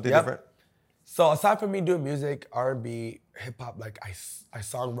music or something different? So aside from me doing music, R&B, hip hop, like I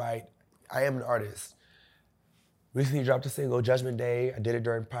songwrite, I am an artist. Recently dropped a single, Judgment Day. I did it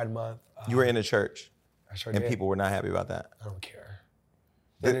during Pride Month. You were in a church. I sure and did. People were not happy about that. I don't care.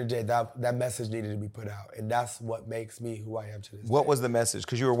 At the end of the day, that message needed to be put out, and that's what makes me who I am to this day. What was the message?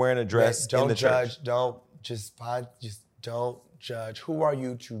 Because you were wearing a dress in the church. Don't judge. Who are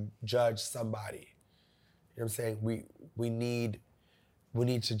you to judge somebody? You know what I'm saying? We need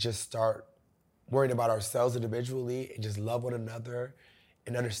to just start worrying about ourselves individually and just love one another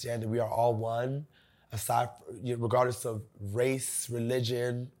and understand that we are all one, regardless of race,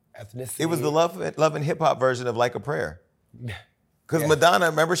 religion, ethnicity. It was the love and hip hop version of Like a Prayer. Because Madonna,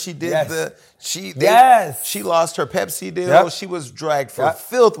 remember she did she lost her Pepsi deal. Yep. She was dragged for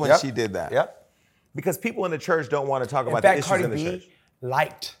filth when she did that. Yep. Because people in the church don't want to talk about the issues Cardi in the B church.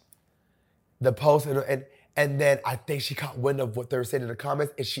 Liked the post and then I think she caught wind of what they were saying in the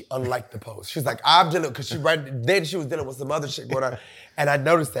comments and she unliked the post. She was like, I'm dealing, because then she was dealing with some other shit going on. And I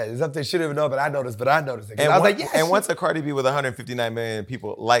noticed that. It's something she didn't even know, but I noticed it. And I was like, yes. And once a Cardi B with 159 million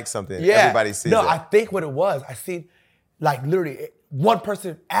people like something, everybody sees it. No, I think what it was, I seen, like, literally, one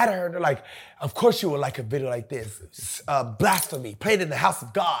person added her, and they're like, of course you would like a video like this. Blasphemy, played in the house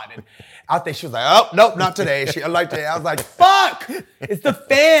of God. And I think she was like, oh, nope, not today. She unliked it. I was like, fuck! It's the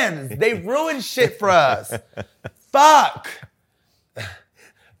fans. They ruin shit for us. Fuck.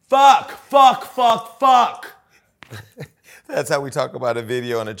 That's how we talk about a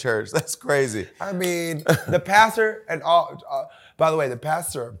video in a church. That's crazy. I mean, the pastor and all, by the way, the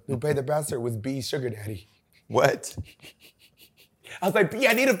pastor who paid the pastor was B's sugar daddy. What? I was like, B,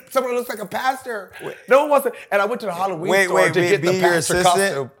 I need someone who looks like a pastor. No one wants to. And I went to the Halloween store to get the pastor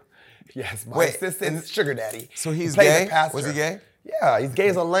costume. Yes, my assistant, sugar daddy. So he's He plays gay? the pastor. Was he gay? Yeah, he's gay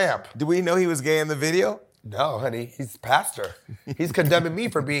as a lamp. Do we know he was gay in the video? No, honey, he's pastor. He's condemning me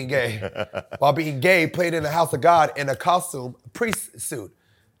for being gay. While being gay, played in the house of God in a costume, priest suit.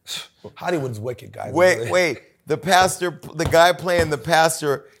 Hollywood's wicked, guys. Wait. The guy playing the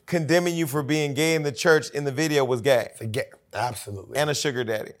pastor, condemning you for being gay in the church in the video was gay. Absolutely. And a sugar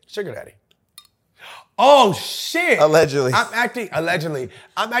daddy. Sugar daddy. Oh, shit. Allegedly. I'm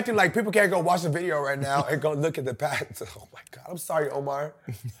acting like people can't go watch the video right now and go look at the pastor. Oh, my God. I'm sorry, Omar.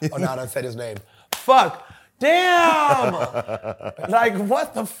 Oh, no, I said his name. Fuck. Damn. Like,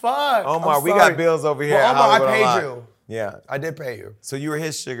 what the fuck? Omar, we got bills over here. Well, Omar, I paid you. Yeah. I did pay you. So you were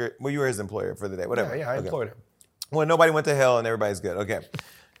his you were his employer for the day, whatever. Yeah, I employed him. Well, nobody went to hell and everybody's good. Okay.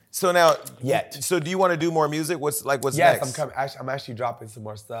 So now, so do you want to do more music? What's next? Yes, I'm coming. I'm actually dropping some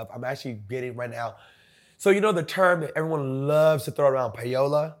more stuff. I'm actually getting right now. So you know the term that everyone loves to throw around,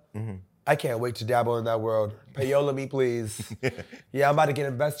 payola? Mm-hmm. I can't wait to dabble in that world. Payola me, please. Yeah, I'm about to get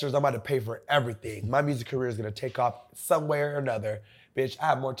investors. I'm about to pay for everything. My music career is going to take off somewhere or another. Bitch, I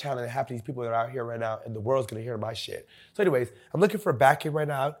have more talent than half of these people that are out here right now, and the world's going to hear my shit. So anyways, I'm looking for backing right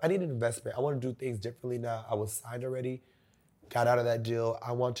now. I need an investment. I want to do things differently now. I was signed already. Got out of that deal.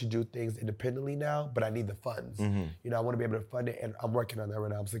 I want to do things independently now, but I need the funds. Mm-hmm. You know, I want to be able to fund it, and I'm working on that right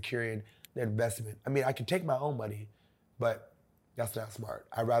now. I'm securing the investment. I mean, I can take my own money, but that's not smart.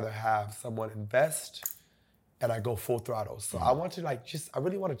 I'd rather have someone invest, and I go full throttle. So I want to I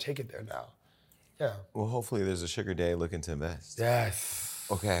really want to take it there now. Yeah. Well, hopefully there's a sugar daddy looking to invest. Yes.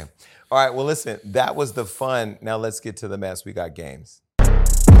 Okay. All right, well, listen, that was the fun. Now let's get to the mess. We got games.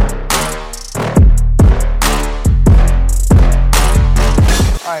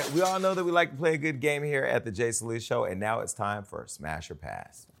 All right, we all know that we like to play a good game here at the Joseline Show, and now it's time for Smash or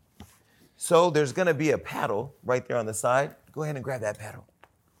Pass. So there's gonna be a paddle right there on the side. Go ahead and grab that paddle.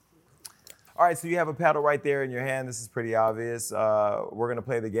 All right, so you have a paddle right there in your hand. This is pretty obvious. We're gonna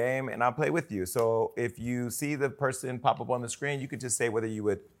play the game, and I'll play with you. So if you see the person pop up on the screen, you could just say whether you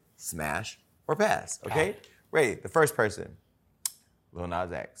would smash or pass, okay? Ready, the first person, Lil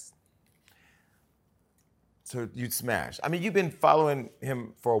Nas X. So you'd smash. I mean, you've been following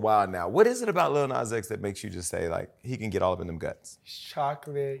him for a while now. What is it about Lil Nas X that makes you just say, like, he can get all up in them guts? He's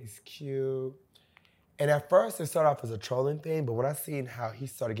chocolate, he's cute. And at first, it started off as a trolling thing, but when I seen how he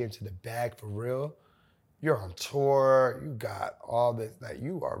started getting to the bag for real, you're on tour, you got all this,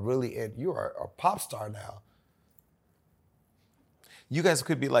 you are a pop star now. You guys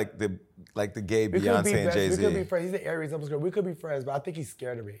could be like the gay Beyonce and Jay-Z. We could be friends. He's an Aries. We could be friends, but I think he's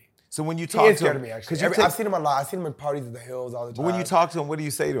scared of me. So when you talk to him, he is scared of me, actually. I've seen him a lot. I've seen him in parties in the hills all the time. But when you talk to him, what do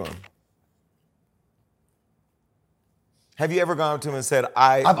you say to him? Have you ever gone up to him and said,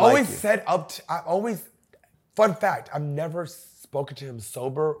 fun fact, I've never spoken to him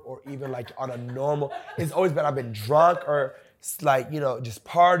sober or even like on a normal, it's always been I've been drunk or like, just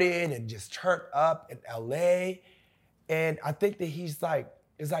partying and just turned up in LA. And I think that he's like,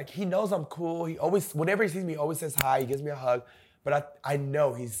 it's like he knows I'm cool. He always, whenever he sees me, he always says hi, he gives me a hug. But I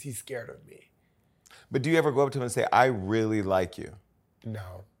know he's scared of me. But do you ever go up to him and say, I really like you?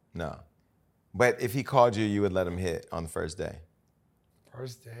 No. But if he called you, you would let him hit on the first day?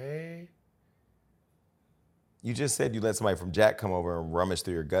 First day? You just said you let somebody from Jack come over and rummage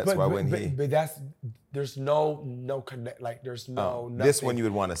through your guts. Why wouldn't he? But there's no connect, like there's no nothing. This one you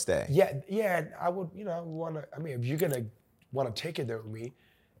would want to stay? Yeah, I would, want to, I mean, if you're going to want to take it there with me,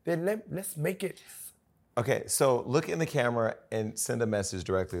 then let's make it. Okay, so look in the camera and send a message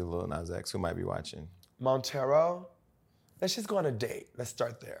directly to Lil Nas X, who might be watching. Montero, let's just go on a date. Let's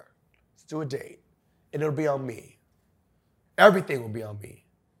start there. Let's do a date. And it'll be on me. Everything will be on me.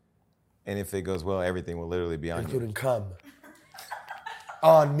 And if it goes well, everything will literally be on including cum.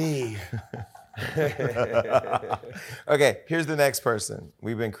 On me. Okay, here's the next person.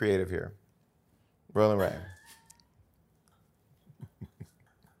 We've been creative here. Rolling Ray.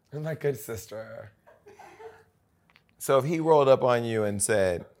 My good sister. So if he rolled up on you and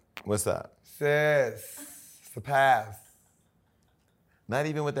said, what's up? Sis, it's the pass. Not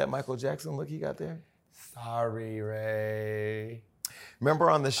even with that Michael Jackson look you got there? Sorry, Ray. Remember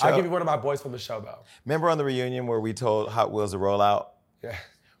on the show? I'll give you one of my boys from the show, though. Remember on the reunion where we told Hot Wheels to roll out? Yeah.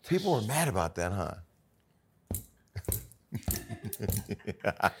 People were mad about that, huh?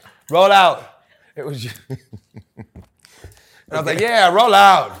 Roll out. It was you. And I was like, yeah, roll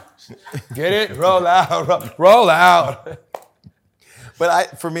out. Get it? Roll out. Roll out.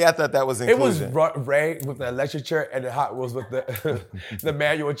 But for me, I thought that was inclusion. It was Ray with the electric chair and the Hot Wheels with the the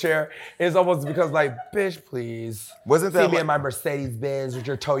manual chair. It's almost because like, bitch, please. Wasn't that see me in my Mercedes Benz with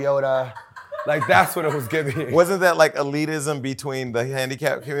your Toyota? Like, that's what it was giving. Wasn't that like elitism between the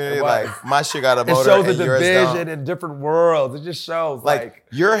handicapped community? It was. Like, my shit got a It motor shows a and yours division don't. in different worlds. It just shows, Like,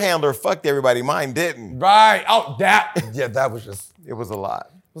 your handler fucked everybody, mine didn't. Right. Oh, that was just, It was a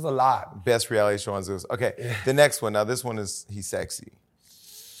lot. it was a lot. Best reality show on Zeus. Okay, the next one. Now, this one is, he's sexy.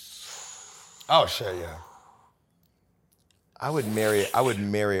 Oh, shit, yeah. I would marry,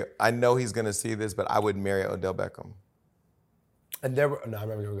 I know he's gonna see this, but I would marry Odell Beckham. And I'm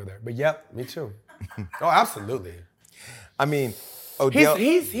never gonna go there. But yep, me too. Oh, absolutely. I mean, Odell.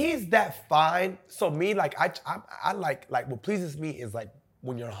 He's that fine. So me, like I like what pleases me is like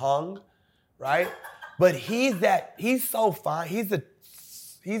when you're hung, right? But he's so fine. He's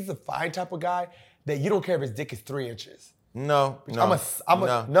the fine type of guy that you don't care if his dick is 3 inches. No.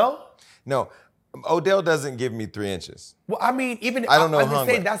 No? Odell doesn't give me 3 inches. Well, I mean, even I don't know I'm just hung,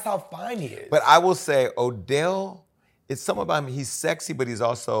 saying but- that's how fine he is. But I will say Odell, it's something about him. He's sexy, but he's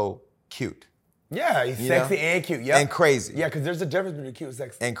also cute. Yeah, he's You sexy know? and cute. Yeah. And crazy. Yeah, because there's a difference between cute and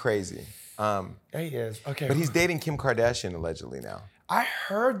sexy. And crazy. Yeah, he is. Okay. But he's dating Kim Kardashian allegedly now. I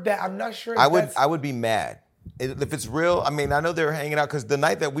heard that. I'm not sure. I would be mad. If it's real, I mean, I know they were hanging out because the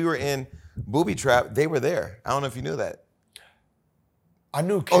night that we were in Booby Trap, they were there. I don't know if you knew that. I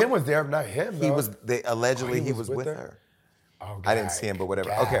knew Kim was there, but not him. He though. was, allegedly he was with her. Oh, I didn't see him, but whatever.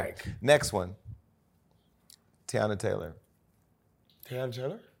 gag. Okay, next one. Tiana Taylor. Tiana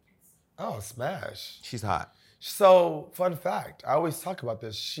Taylor? Oh, smash. She's hot. So, fun fact, I always talk about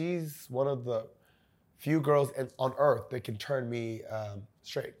this. She's one of the few girls on earth that can turn me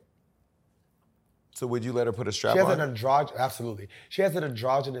straight. So would you let her put a strap She has on? Absolutely. She has an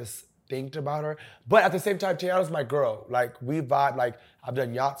androgynous thing about her. But at the same time, Tiana's my girl. Like, we vibe. Like, I've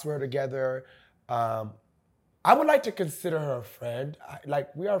done yachts with her together. I would like to consider her a friend.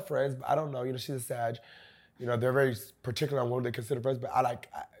 We are friends, but I don't know. You know, she's a Sag. You know, they're very particular on what they consider friends, but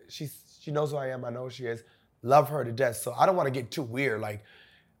she knows who I am. I know who she is. Love her to death. So I don't want to get too weird. Like,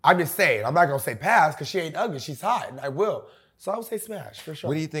 I'm just saying, I'm not going to say pass because she ain't ugly. She's hot, and I will. So I would say smash, for sure.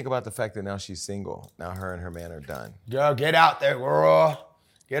 What do you think about the fact that now she's single? Now her and her man are done. Girl, get out there, girl.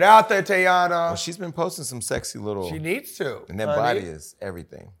 Get out there, Tiana. Well, she's been posting some sexy little... She needs to. And that honey. body is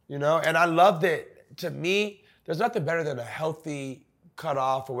everything. You know, and I love that. To me, there's nothing better than a healthy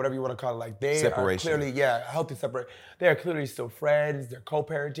cutoff or whatever you want to call it. Like, they Separation. are clearly, healthy separation. They are clearly still friends. They're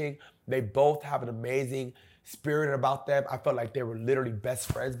co-parenting. They both have an amazing spirit about them. I felt like they were literally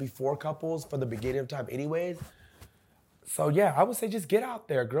best friends before couples from the beginning of time anyways. So yeah, I would say just get out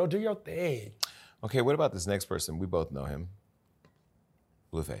there, girl. Do your thing. Okay, what about this next person? We both know him.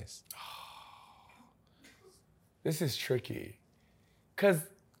 Blueface. This is tricky. Because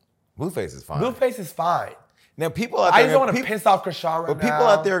Blueface is fine. Blueface is fine. Now, people out there... I just don't want to piss off Krishan right now. But people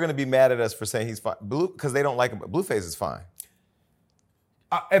out there are going to be mad at us for saying he's fine. Because they don't like him. But Blueface is fine.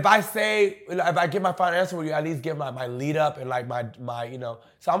 If I give my final answer, will you at least give my lead up and like my you know.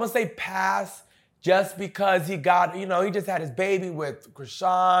 So I'm going to say pass just because he got, you know, he just had his baby with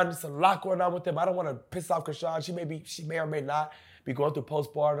Krishan. There's a lot going on with him. I don't want to piss off Krishan. She may or may not be going through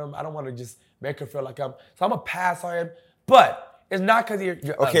postpartum. I don't want to just make her feel like so I'm going to pass on him. But it's not because you're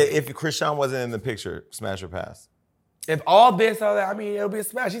Okay, ugly. if Krishan wasn't in the picture, smash or pass? If all this, all that, I mean, it'll be a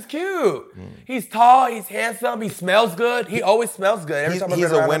smash. He's cute. He's tall. He's handsome. He smells good. He always smells good. Every time I've He's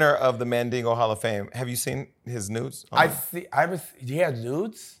been around a him. winner of the Mandingo Hall of Fame. Have you seen his nudes? He has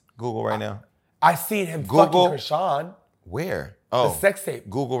nudes? Google right now. I seen him Google. fucking Krishan. Where? Oh. The sex tape.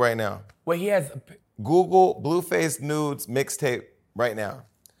 Google right now. Where he has... Google Blueface nudes mixtape right now.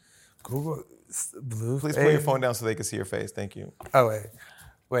 Google Blueface. Please put your phone down so they can see your face. Thank you. Oh, wait.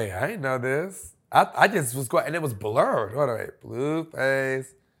 Wait, I didn't know this. I just was going... And it was blurred. Hold on, wait. Blueface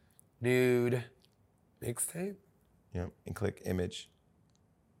nude mixtape? Yep. And click image.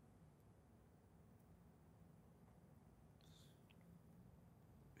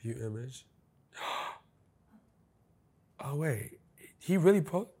 View image. Oh, wait. He really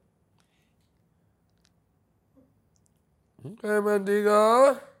posted? Okay,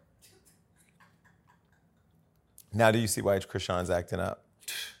 Mandigo. Now do you see why Krishan's acting up?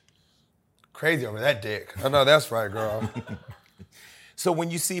 Crazy over that dick. I know that's right, girl. So when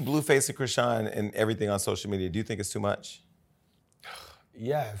you see Blueface and Krishan and everything on social media, do you think it's too much?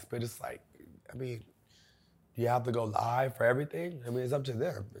 Yes, but it's like, I mean, you have to go live for everything. I mean, it's up to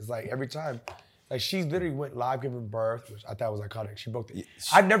them. It's like every time. Like, she literally went live giving birth, which I thought was iconic. She broke the...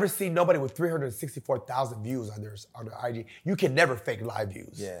 I've never seen nobody with 364,000 views on their IG. You can never fake live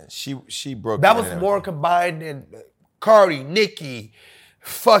views. Yeah, she broke That the was internet. more combined than Cardi, Nicki,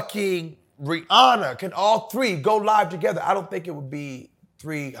 fucking Rihanna. Can all three go live together? I don't think it would be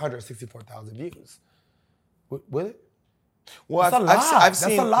 364,000 views. Would it? Well, I've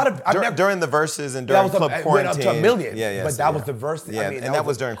seen a lot of during the verses and during Club Quarantine. Went up to a million. Yeah. But that was the verse. Yeah, and that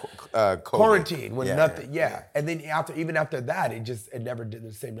was during COVID. Quarantine when nothing. Yeah. And then even after that, it never did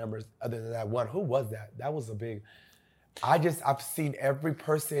the same numbers other than that one. Who was that? That was a big. I've seen every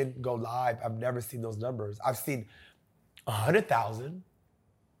person go live. I've never seen those numbers. I've seen 100,000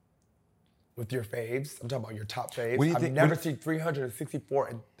 with your faves. I'm talking about your top faves. I've never seen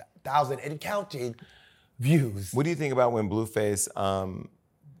 364,000 and counting views. What do you think about when Blueface?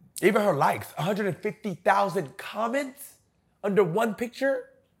 Even her likes, 150,000 comments under one picture.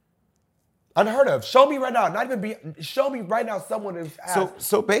 Unheard of. Show me right now. Show me right now someone who's asked.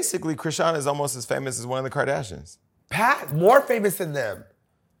 So basically, Krishan is almost as famous as one of the Kardashians. Pat, more famous than them.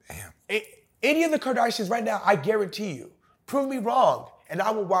 Damn. Any of the Kardashians right now, I guarantee you, prove me wrong, and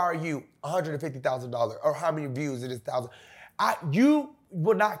I will wire you $150,000 or how many views it is, 1,000. You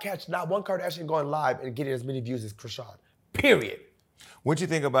will not catch not one Kardashian going live and getting as many views as Krishan. Period. What'd you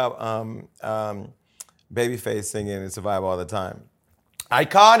think about Babyface singing "It's a Vibe All the Time"?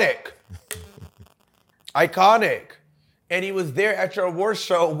 Iconic. Iconic. And he was there at your awards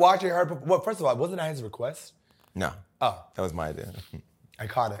show watching her. Well, first of all, wasn't that his request? No. Oh. That was my idea.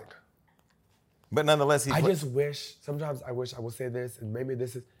 Iconic. But nonetheless, sometimes I wish I would say this, and maybe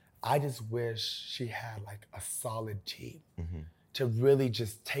this is, I just wish she had like a solid team to really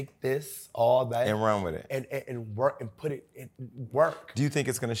just take this, all that. And run with it. And work and put it in work. Do you think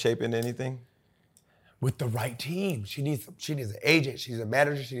it's going to shape into anything? With the right team. She needs an agent, she needs a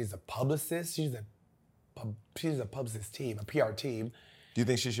manager, she needs a publicist, she needs a publicist team, a PR team. Do you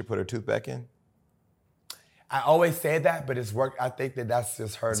think she should put her tooth back in? I always say that, but it's work. I think that's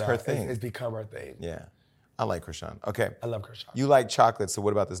just her now. Her thing. It's become her thing. Yeah. I like Krishan. Okay. I love Krishan. You like chocolate, so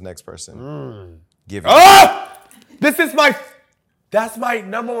what about this next person? Give it. That's my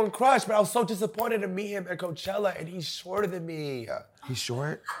number one crush, but I was so disappointed to meet him at Coachella, and he's shorter than me. He's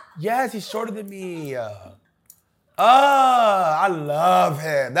short? Yes, he's shorter than me. I love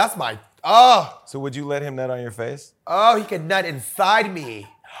him. That's my, So would you let him nut on your face? He can nut inside me.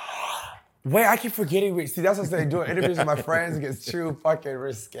 Wait, I keep forgetting. See, that's what I'm saying. Doing interviews with my friends gets too fucking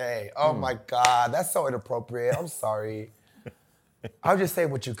risque. Oh my God, that's so inappropriate. I'm sorry. I'm just saying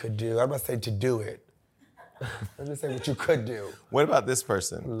what you could do. I'm not saying to do it. I'm just saying what you could do. What about this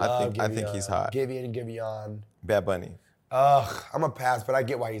person? I think he's hot. Giveon. Bad Bunny. I'm gonna pass, but I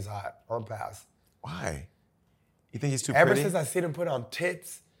get why he's hot. I'm gonna pass. Why? You think he's too Ever pretty? since I seen him put on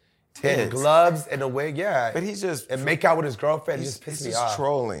tits, and gloves, and a wig, yeah. But he's just... And make out with his girlfriend, just piss me off. He's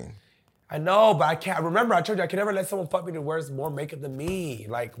trolling. I know, but I can't. Remember, I told you I can never let someone fuck me that wears more makeup than me.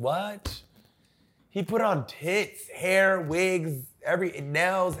 Like, what? He put on tits, hair, wigs,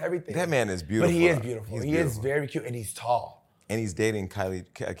 nails, everything. That man is beautiful. But he is beautiful. He is very cute, and he's tall. And he's dating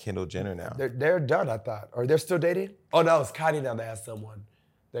Kendall Jenner now. They're done, I thought. Or they're still dating? Oh, no, it's Kylie now that has someone.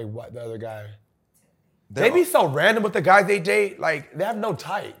 The other guy. They be so random with the guys they date. Like, they have no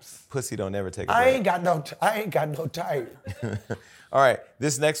types. Pussy don't never take a break. I ain't got no type. All right,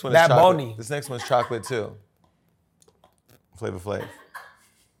 this next one is Bad chocolate. Bunny. This next one's chocolate too. Flavor Flav.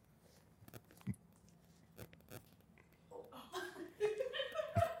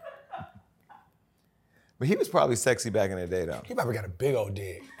 But he was probably sexy back in the day, though. He probably got a big old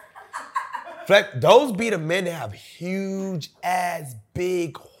dick. Those be the men that have huge ass,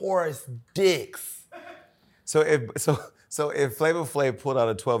 big horse dicks. So if Flavor Flav pulled out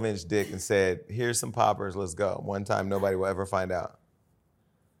a 12-inch dick and said, "Here's some poppers, let's go," one time nobody will ever find out.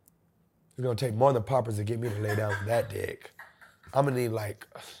 It's gonna take more than poppers to get me to lay down with that dick. I'm gonna need like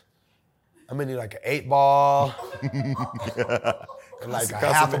an 8-ball, and like a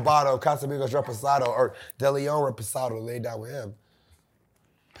half a bottle of Casamigos Reposado or De Leon Reposado to lay down with him.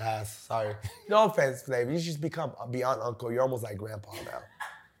 Pass. Sorry. No offense, Flavor. You just become beyond uncle. You're almost like grandpa now.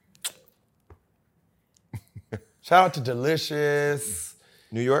 Shout out to Delicious.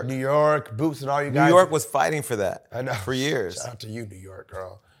 New York, Boots, and all you guys. New York was fighting for that. I know. For years. Shout out to you, New York,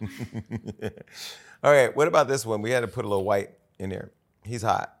 girl. All right, what about this one? We had to put a little white in there. He's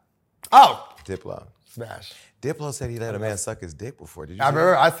hot. Oh! Diplo. Smash. Diplo said he let a man suck his dick before. Did you? I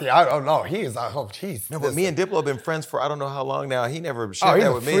remember. I don't know. He is. I hope he's. No, but me and Diplo have been friends for I don't know how long now. He never shared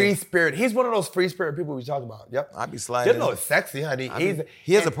that with me. He's a free spirit. He's one of those free spirit people we talk about. Yep. I'd be sliding. Diplo is sexy, honey.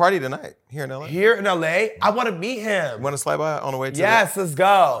 He has a party tonight here in LA. Here in LA, I want to meet him. You want to slide by on the way to? Yes, let's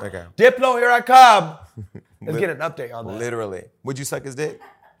go. Okay. Diplo, here I come. Let's get an update on that. Literally. Would you suck his dick?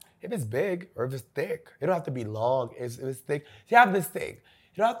 If it's big or if it's thick, it don't have to be long. If it's thick, you have this thing.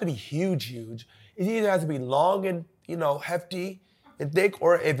 It don't have to be huge. It either has to be long and hefty and thick,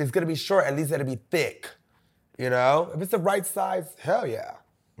 or if it's gonna be short, at least it'll be thick. If it's the right size, hell yeah.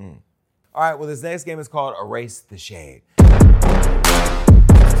 All right, well, this next game is called Erase the Shade.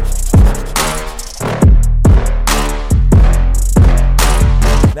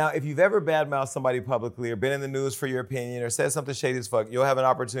 Now, if you've ever badmouthed somebody publicly or been in the news for your opinion or said something shady as fuck, you'll have an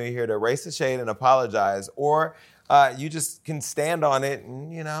opportunity here to erase the shade and apologize, or you just can stand on it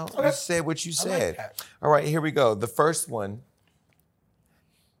and, you say what you said. Like that. All right, here we go. The first one.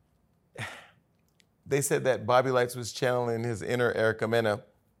 They said that Bobby Lytes was channeling his inner Erica Mena,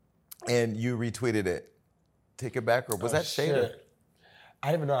 and you retweeted it. Take it back, or was that shade?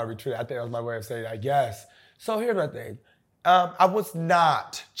 I didn't even know I retweeted. I think that was my way of saying, yes. So here's my thing. I was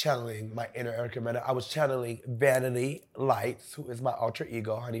not channeling my inner Erica Mena. I was channeling Vanity Lytes, who is my alter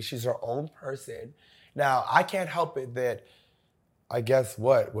ego, honey. She's her own person. Now, I can't help it that, I guess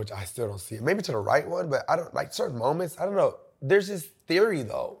what, which I still don't see it. Maybe to the right one, but I don't, like certain moments, I don't know. There's this theory,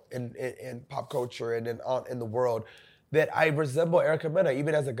 though, in pop culture and in the world that I resemble Erica Mena,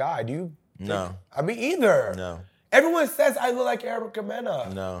 even as a guy. Do you? No. I mean, either. No. Everyone says I look like Erica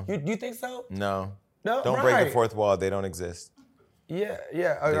Mena. No. You think so? No. No. Don't break the fourth wall. They don't exist. Yeah.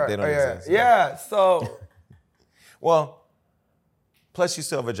 They don't exist. Yeah. So. Well, plus you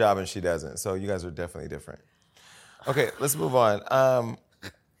still have a job and she doesn't. So you guys are definitely different. Okay, let's move on.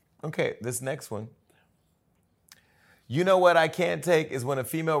 Okay, this next one. You know what I can't take is when a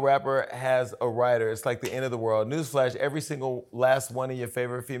female rapper has a writer. It's like the end of the world. Newsflash, every single last one of your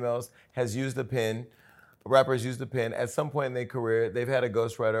favorite females has used a pen. Rappers used a pen. At some point in their career, they've had a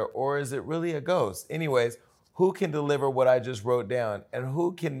ghostwriter, or is it really a ghost? Anyways, who can deliver what I just wrote down? And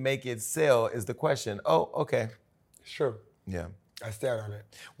who can make it sell is the question. Oh, okay. Sure. Yeah. I stand on it.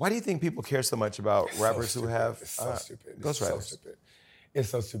 Why do you think people care so much about rappers who have ghostwriters? It's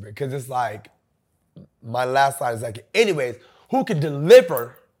so stupid. Because it's like, my last line is like, anyways, who can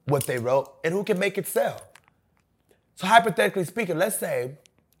deliver what they wrote and who can make it sell? So hypothetically speaking, let's say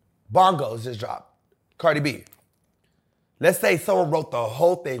Bongos just dropped, Cardi B. Let's say someone wrote the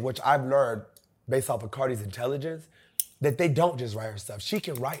whole thing, which I've learned based off of Cardi's intelligence, that they don't just write her stuff. She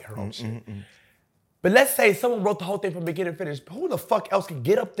can write her own shit. But let's say someone wrote the whole thing from beginning to finish. Who the fuck else can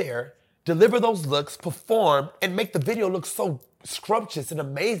get up there, deliver those looks, perform, and make the video look so scrumptious and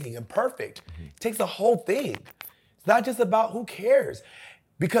amazing and perfect? It takes the whole thing. It's not just about who cares.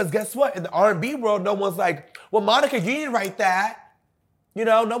 Because guess what? In the R&B world, no one's like, well, Monica, you didn't write that.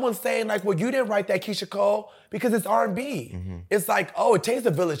 No one's saying like, well, you didn't write that, Keisha Cole, because it's R&B. It's like, oh, it takes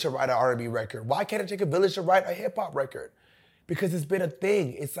a village to write an R&B record. Why can't it take a village to write a hip hop record? Because it's been a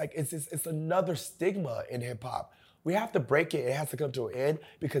thing. It's like, it's another stigma in hip hop. We have to break it. It has to come to an end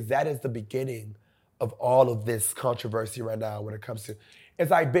because that is the beginning of all of this controversy right now when it comes to,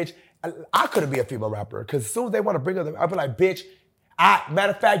 it's like, bitch, I couldn't be a female rapper because as soon as they want to bring up, I'd be like, bitch,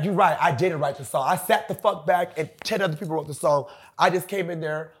 matter of fact, you're right, I didn't write the song. I sat the fuck back and 10 other people wrote the song. I just came in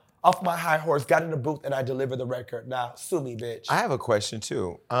there off my high horse, got in the booth, and I delivered the record. Now, sue me, bitch. I have a question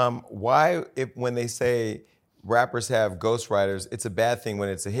too. Why, when they say rappers have ghostwriters, it's a bad thing when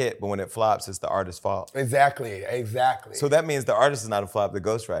it's a hit, but when it flops, it's the artist's fault? Exactly. So that means the artist is not a flop, the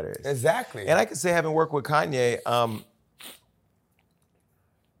ghostwriter is. Exactly. And I can say, having worked with Kanye,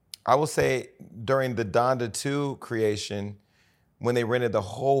 I will say during the Donda 2 creation, when they rented the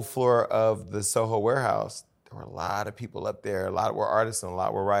whole floor of the Soho warehouse, there were a lot of people up there. A lot were artists and a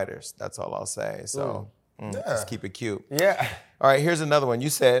lot were writers. That's all I'll say. So let's keep it cute. Yeah. All right, here's another one. You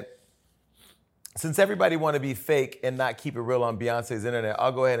said, since everybody want to be fake and not keep it real on Beyonce's internet,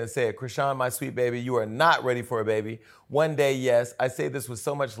 I'll go ahead and say it. Krishan, my sweet baby, you are not ready for a baby. One day, yes. I say this with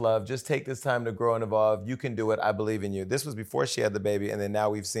so much love. Just take this time to grow and evolve. You can do it. I believe in you. This was before she had the baby, and then now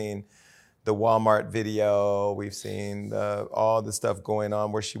we've seen the Walmart video. We've seen all the stuff going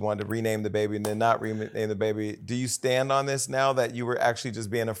on where she wanted to rename the baby and then not rename the baby. Do you stand on this now that you were actually just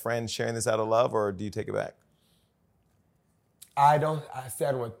being a friend sharing this out of love, or do you take it back? I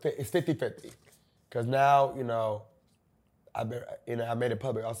stand with, it's 50-50. Because now, I made it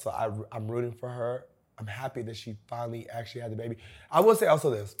public also. I'm rooting for her. I'm happy that she finally actually had the baby. I will say also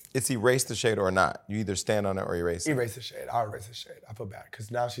this. It's erase the shade or not. You either stand on it or erase it. Erase the shade. I'll erase the shade. I feel bad.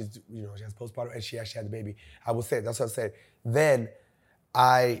 Because now she's, she has postpartum and she actually had the baby. I will say, that's what I said. Then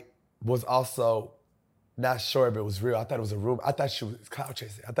I was also not sure if it was real. I thought it was a rumor. I thought she was cloud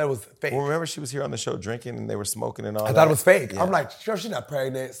chasing. I thought it was fake. Well, remember she was here on the show drinking and they were smoking and all that? I thought it was fake. Yeah. I'm like, sure, she's not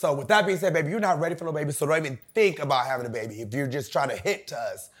pregnant. So with that being said, baby, you're not ready for no baby, so don't even think about having a baby if you're just trying to hint to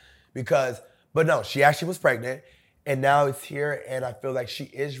us. But no, she actually was pregnant and now it's here and I feel like she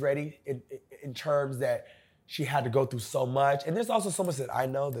is ready in terms that she had to go through so much. And there's also so much that I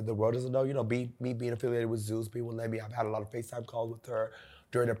know that the world doesn't know. Me being affiliated with Zeus, being with Lemmy, I've had a lot of FaceTime calls with her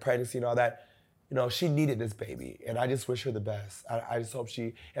during her pregnancy and all that. She needed this baby, and I just wish her the best. I just hope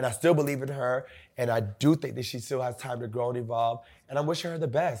and I still believe in her, and I do think that she still has time to grow and evolve, and I'm wishing her the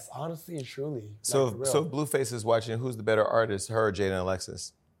best, honestly and truly. So Blueface is watching, who's the better artist, her or Jada and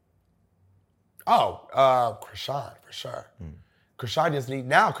Alexis? Krishan, for sure.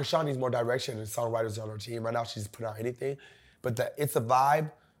 Krishan needs more direction and songwriters on her team. Right now, she's putting out anything. But the It's a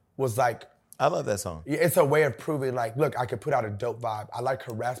Vibe was like... I love that song. It's a way of proving, like, look, I could put out a dope vibe. I like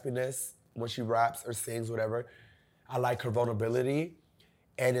her raspiness when she raps or sings, whatever. I like her vulnerability,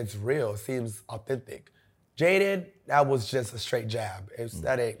 and it's real. It seems authentic. Jaden, that was just a straight jab.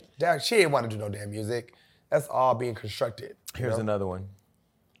 She didn't want to do no damn music. That's all being constructed. Here's another one.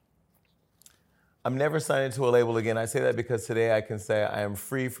 I'm never signing to a label again. I say that because today I can say I am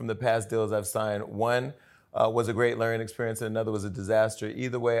free from the past deals I've signed. One was a great learning experience and another was a disaster.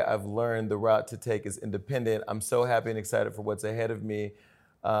 Either way, I've learned the route to take is independent. I'm so happy and excited for what's ahead of me.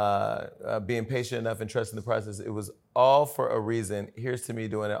 Being patient enough and trusting the process. It was all for a reason. Here's to me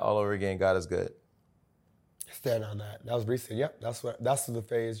doing it all over again. God is good. Stand on that. That was recent. Yep, that's the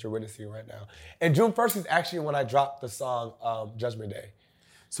phase you're witnessing right now. And June 1st is actually when I dropped the song Judgment Day.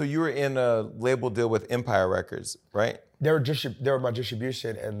 So you were in a label deal with Empire Records, right? They were my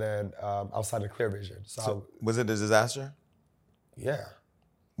distribution, and then outside of Clear Vision. So was it a disaster? Yeah.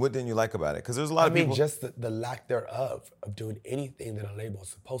 What didn't you like about it? Because there's a lot of people... just the lack thereof of doing anything that a label is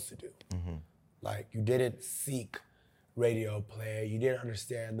supposed to do. Mm-hmm. Like, you didn't seek radio play. You didn't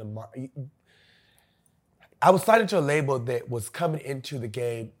understand the... I was signed into a label that was coming into the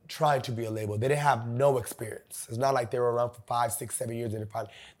game trying to be a label. They didn't have no experience. It's not like they were around for 5, 6, 7 years.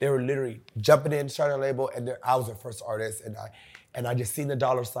 They were literally jumping in, starting a label, and I was their first artist. And I just seen the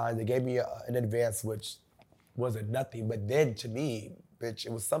dollar signs. They gave me an advance, which wasn't nothing. But then, to me, bitch,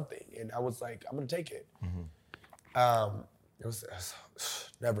 it was something. And I was like, I'm going to take it. Mm-hmm. It was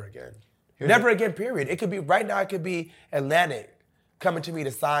never again. Never again, period. It could be, right now, it could be Atlantic coming to me to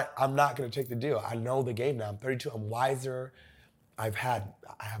sign. I'm not going to take the deal. I know the game now. I'm 32. I'm wiser. I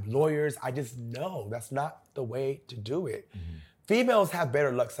have lawyers. I just know that's not the way to do it. Mm-hmm. Females have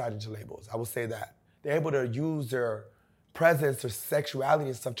better luck signing to labels. I will say that. They're able to use their presence, their sexuality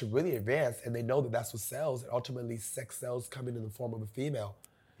and stuff to really advance, and they know that that's what sells. And ultimately, sex sells coming in the form of a female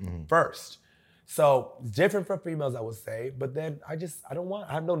first. So it's different for females, I would say. But then I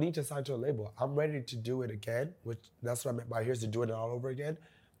have no need to sign to a label. I'm ready to do it again, which that's what I meant by here's to do it all over again.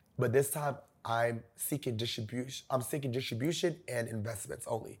 But this time I'm seeking distribution. I'm seeking distribution and investments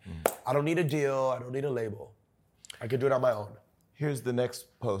only. I don't need a deal. I don't need a label. I can do it on my own. Here's the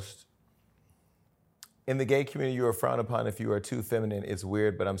next post. In the gay community, you are frowned upon if you are too feminine. It's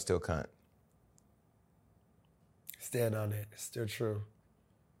weird, but I'm still cunt. Stand on it. It's still true.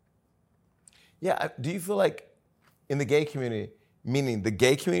 Yeah, do you feel like in the gay community, meaning the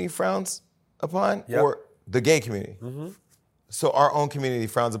gay community frowns upon, or the gay community? Mm-hmm. So our own community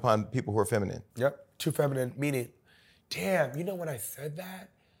frowns upon people who are feminine? Yep, too feminine, meaning, damn, you know when I said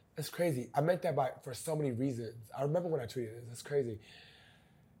that? That's crazy. I meant that for so many reasons. I remember when I tweeted this, that's crazy.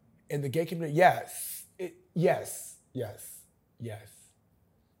 In the gay community, yes.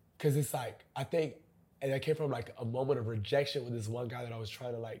 Because it's like, I think, and I came from like a moment of rejection with this one guy that I was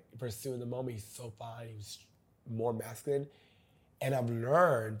trying to like pursue in the moment. He's so fine, he was more masculine. And I've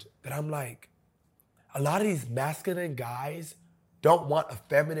learned that I'm like, a lot of these masculine guys don't want a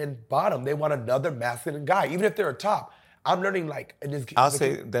feminine bottom. They want another masculine guy, even if they're a top. I'm learning like, in this, I'll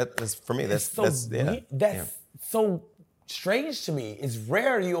say that's for me, that's so strange to me. It's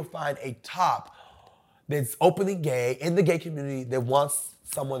rare you'll find a top that's openly gay in the gay community that wants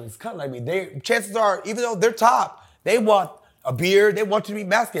someone that's kind of like me. Chances are, even though they're top, they want a beard, they want you to be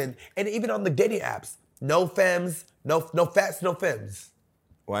masculine. And even on the dating apps, no femmes, no fats, no femmes.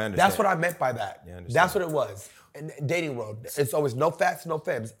 Well, I understand. That's what I meant by that. Yeah, that's what it was. In the dating world, it's always no fats, no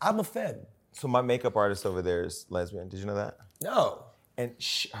femmes. I'm a femme. So my makeup artist over there is lesbian. Did you know that? No. And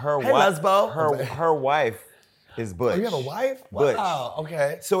her wife is butch. Oh, you have a wife? Butch. Wow,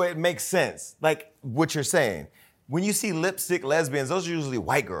 okay. So it makes sense, like what you're saying. When you see lipstick lesbians, those are usually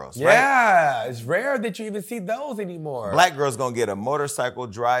white girls, right? Yeah, it's rare that you even see those anymore. Black girls gonna get a motorcycle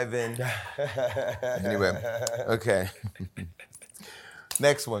driving. Anyway, okay.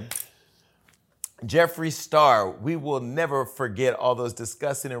 Next one. Jeffree Star, we will never forget all those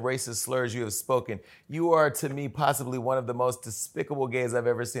disgusting and racist slurs you have spoken. You are, to me, possibly one of the most despicable gays I've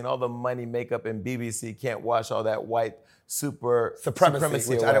ever seen. All the money, makeup, and BBC can't wash all that white supremacy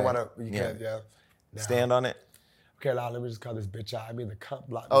which away. I didn't want to, you can't, yeah. No. Stand on it? Okay, now let me just call this bitch out. I mean, the cunt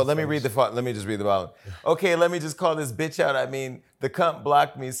blocked me. Oh, let me just read the bottom. Okay, let me just call this bitch out. I mean, the cunt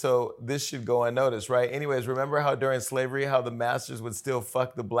blocked me, so this should go unnoticed, right? Anyways, remember how during slavery, how the masters would still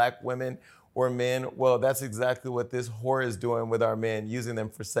fuck the black women or men? Well, that's exactly what this whore is doing with our men, using them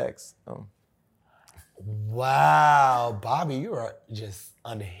for sex. Oh. Wow, Bobby, you are just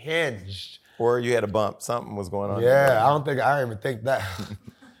unhinged. Or you had a bump. Something was going on. Yeah, I don't even think that.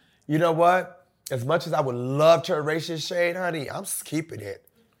 You know what? As much as I would love to erase his shade, honey, I'm just keeping it.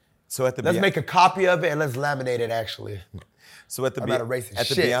 So at the let's make a copy of it and let's laminate it, actually. So at the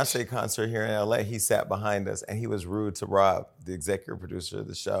Beyonce concert here in LA, he sat behind us and he was rude to Rob, the executive producer of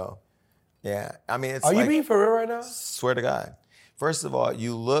the show. Yeah, I mean, it's Are you being for real right now? Swear to God. First of all,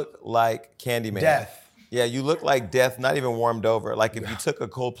 you look like Candyman. Death. Yeah, you look like death, not even warmed over. Like if you took a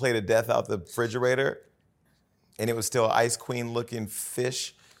cold plate of death out the refrigerator and it was still Ice Queen looking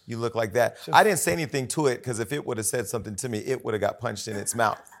fish, you look like that. I didn't say anything to it because if it would have said something to me, it would have got punched in its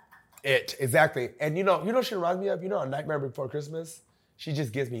mouth. Exactly. And you know she reminds me of? You know A Nightmare Before Christmas? She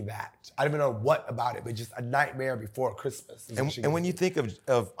just gives me that. I don't even know what about it, but just A Nightmare Before Christmas. And when you think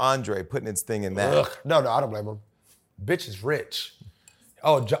of Andre putting his thing in that. No, I don't blame him. Bitch is rich.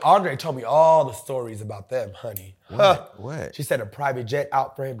 Oh, Andre told me all the stories about them, honey. What? She sent a private jet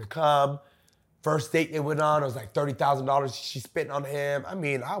out for him to come. First date they went on, it was like $30,000 she spent on him. I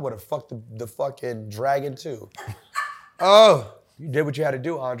mean, I would have fucked the fucking dragon too. Oh, you did what you had to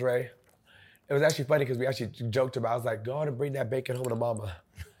do, Andre. It was actually funny because we actually joked about it. I was like, go on and bring that bacon home to mama.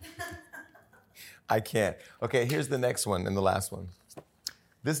 I can't. Okay, here's the next one and the last one.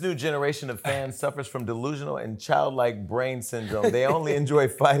 This new generation of fans suffers from delusional and childlike brain syndrome. They only enjoy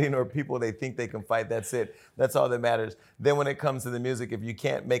fighting or people they think they can fight. That's it. That's all that matters. Then when it comes to the music, if you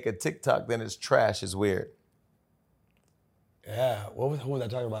can't make a TikTok, then it's trash. It's weird. Yeah, who was I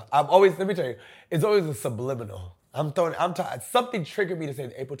talking about? Let me tell you, it's always a subliminal. Something triggered me to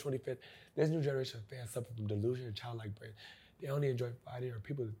say April 25th, this new generation of fans suffer from delusion and childlike brain. They only enjoy fighting or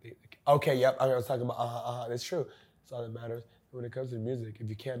people that think, okay, yep, I was talking about, that's true. That's all that matters. When it comes to music, if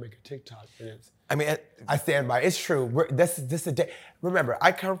you can't make a TikTok, then it's. I mean, I stand by it. It's true. This is a day. Remember,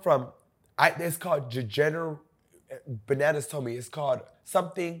 I come from. It's called degenerate. Bananas told me it's called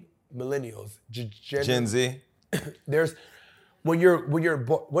something millennials. Gen Z. There's when you're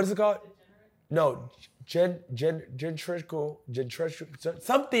what is it called? No, gentrical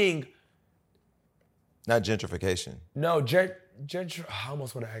something. Not gentrification. No, I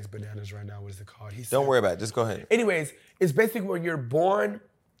almost want to ask Bananas right now. What is it called? Don't worry about it. Just go ahead. Anyways, it's basically when you're born,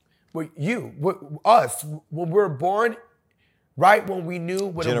 us, when we're born, right when we knew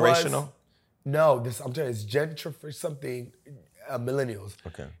what it was. Generational? No, I'm telling you, it's gentrification something, millennials.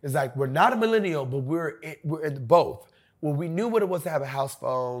 Okay. It's like we're not a millennial, but we're in both. When we knew what it was to have a house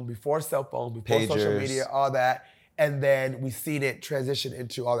phone, before cell phone, before Pagers. Social media, all that, and then we seen it transition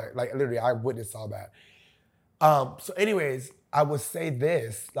into all that. Like literally, I witnessed all that. So anyways, I would say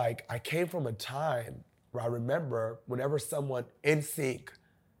this, like I came from a time where I remember whenever someone NSYNC,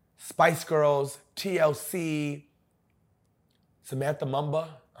 Spice Girls, TLC, Samantha Mumba,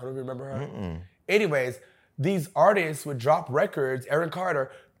 I don't remember her. Anyways, these artists would drop records, Aaron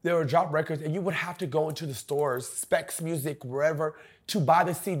Carter, they would drop records and you would have to go into the stores, Specs Music, wherever, to buy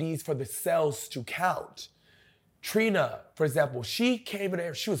the CDs for the sales to count. Trina, for example, she came in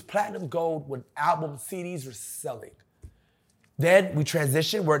there, she was platinum gold when album CDs were selling. Then we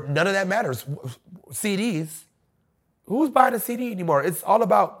transitioned where none of that matters. CDs, who's buying a CD anymore? It's all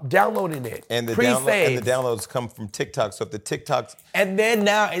about downloading it. And the downloads come from TikTok. So if the TikToks. And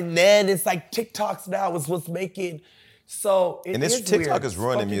then it's like TikToks now is what's making, so it is TikTok weird. is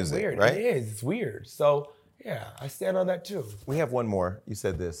ruining music, weird. right? It is, it's weird. So yeah, I stand on that too. We have one more. You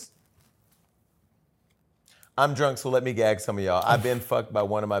said this. I'm drunk, so let me gag some of y'all. I've been fucked by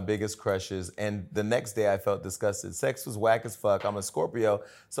one of my biggest crushes, and the next day I felt disgusted. Sex was whack as fuck. I'm a Scorpio,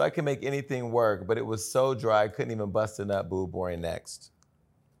 so I can make anything work, but it was so dry I couldn't even bust a nut. Boo, boring, next.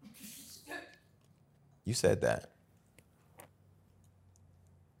 You said that.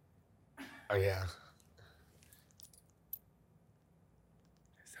 Oh, yeah.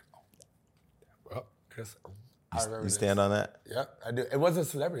 Well, you stand on that? Yeah, I do. It wasn't a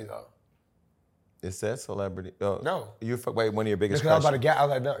celebrity, though. It says celebrity. Oh, no. You fucked by one of your biggest crushes? crushes? I was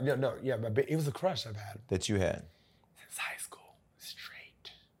like, no, yeah, it was a crush I've had. That you had? Since high school,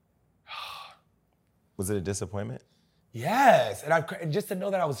 straight. Was it a disappointment? Yes, and just to know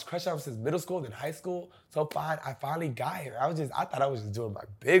that I was crushed on since middle school, then high school, so fine, I finally got him. I thought I was just doing my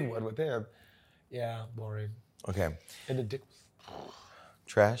big one with him. Yeah, boring. Okay. And the dick was...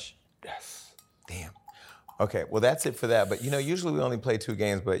 Trash? Yes. Damn. Okay, well, that's it for that. But, usually we only play 2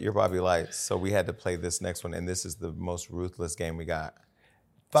 games, but you're Bobby Lytes, so we had to play this next one, and this is the most ruthless game we got.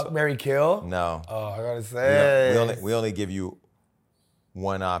 Fuck, marry, kill? No. Oh, I gotta say. We only give you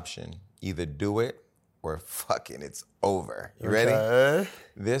one option. Either do it or fucking it's over. You ready?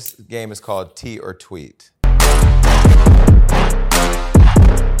 This game is called T or Tweet.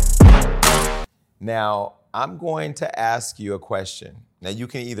 Now, I'm going to ask you a question. Now, you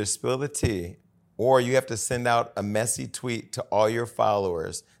can either spill the tea or you have to send out a messy tweet to all your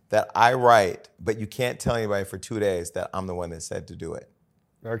followers that I write, but you can't tell anybody for 2 days that I'm the one that said to do it.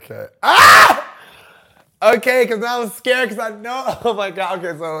 Okay. Ah! Okay, because I was scared because I know. Oh, my God.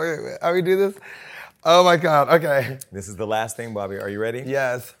 Okay, so wait. How we do this? Oh, my God. Okay. This is the last thing, Bobby. Are you ready?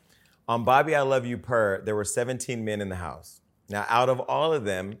 Yes. On Bobby, I Love You Per, there were 17 men in the house. Now, out of all of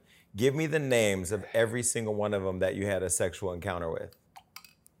them, give me the names of every single one of them that you had a sexual encounter with.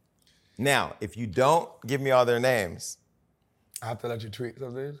 Now, if you don't give me all their names, I have to let you tweet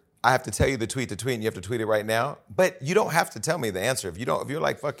something? I have to tell you the tweet to tweet, and you have to tweet it right now. But you don't have to tell me the answer. If you're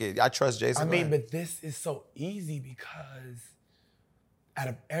like, fuck it, I trust Jason. I mean, but this is so easy because out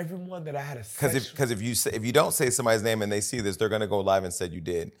of everyone that I had a sexual... Because if you don't say somebody's name and they see this, they're going to go live and say you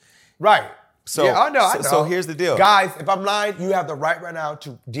did. Right. So, yeah, I know. So here's the deal. Guys, if I'm lying, you have the right now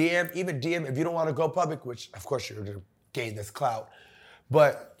to DM if you don't want to go public, which of course you're going to gain this clout.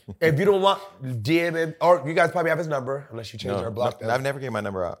 But if you don't want, DM him, or you guys probably have his number, unless you change or block them. I've never gave my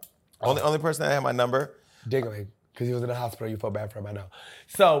number out. Only person that had my number. Diggling, because he was in the hospital. You felt bad for him, I know.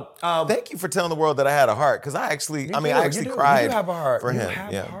 So thank you for telling the world that I had a heart, because I actually cried You have a heart. for him. You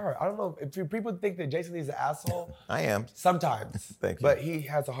have a heart. I don't know if people think that Jason is an asshole. I am sometimes. Thank you. But he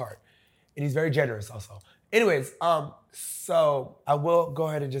has a heart, and he's very generous also. Anyways, so I will go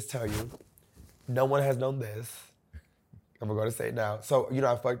ahead and just tell you, no one has known this. I'm going to say it now. So,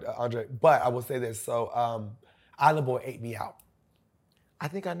 I fucked Andre, but I will say this. So, Island Boy ate me out. I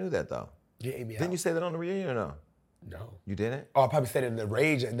think I knew that, though. He ate me out. Didn't you say that on the reunion or no? No. You didn't? Oh, I probably said it in the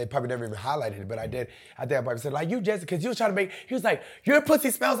rage, and they probably never even highlighted it, but I did. I think I probably said, like, you just, because he was trying to he was like, your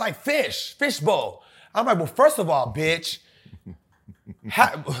pussy smells like fish bowl. I'm like, well, first of all, bitch,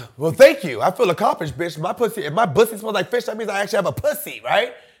 well, thank you. I feel accomplished, bitch. If my pussy smells like fish, that means I actually have a pussy,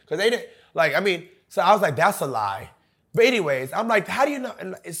 right? Because they didn't, so I was like, that's a lie. But anyways, I'm like, how do you know?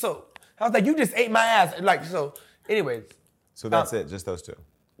 And so I was like, you just ate my ass. And anyways. So that's it, just those two?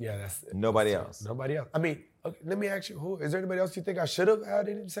 Yeah, that's it. Nobody else? Nobody else. I mean, okay, let me ask you, is there anybody else you think I should have had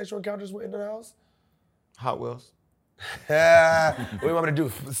any sexual encounters with in the house? Hot Wheels? What do you want me to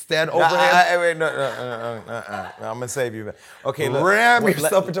do? Stand over him? Wait, no, I'm going to save you. Okay, look. Ram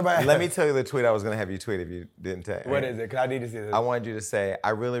yourself into my ass. Let me tell you the tweet I was going to have you tweet if you didn't tell. What is it? Because I need to see this. I wanted you to say, I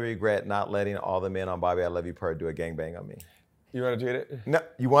really regret not letting all the men on Bobby I Love You Per do a gangbang on me. You want to tweet it? No,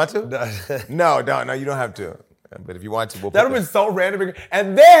 you want to? No, you don't have to. But if you want to, we'll put that would have been so random.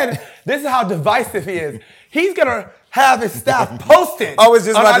 And then, this is how divisive he is. He's going to have his staff posted. I was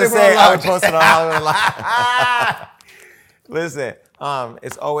just about to say, I would post it on Hollywood Live. Listen,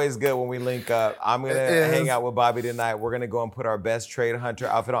 it's always good when we link up. I'm going to hang out with Bobby tonight. We're going to go and put our best trade hunter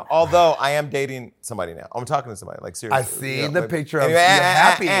outfit on. Although I am dating somebody now. I'm talking to somebody, like seriously. I seen the picture of you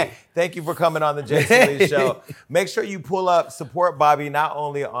happy. Thank you for coming on the Joseline Show. Make sure you pull up, support Bobby, not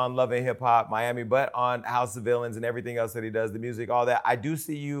only on Love and Hip Hop Miami, but on House of Villains and everything else that he does, the music, all that. I do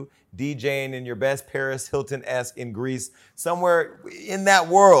see you DJing in your best Paris Hilton-esque in Greece, somewhere in that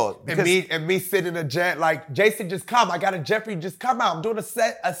world. And me sitting in a jet like, Jason, just come. I got a Jeffree, just come out. I'm doing a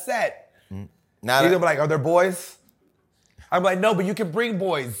set. He's gonna be like, are there boys? I'm like, no, but you can bring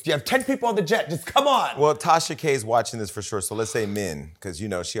boys. You have 10 people on the jet. Just come on. Well, Tasha K's watching this for sure, so let's say men, because,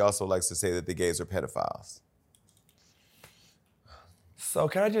 she also likes to say that the gays are pedophiles. So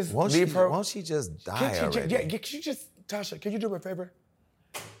can I just leave her? Won't she just die already? Yeah, can you just, Tasha, can you do me a favor?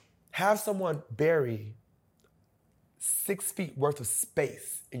 Have someone bury 6 feet worth of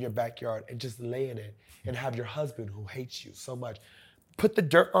space in your backyard and just lay in it and have your husband who hates you so much put the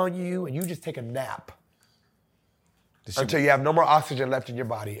dirt on you and you just take a nap until you have no more oxygen left in your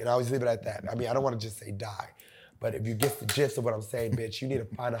body. And I always leave it at that. I mean, I don't want to just say die, but if you get the gist of what I'm saying, bitch, you need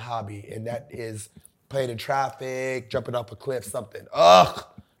to find a hobby, and that is playing in traffic, jumping off a cliff, something. Ugh,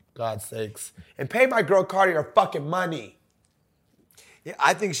 God's sakes. And pay my girl Cardi her fucking money. Yeah,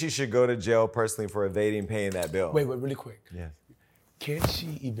 I think she should go to jail personally for evading paying that bill. Wait, really quick. Yeah. Can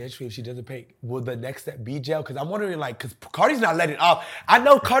she eventually, if she doesn't pay, will the next step be jail? Because I'm wondering, because Cardi's not letting off. I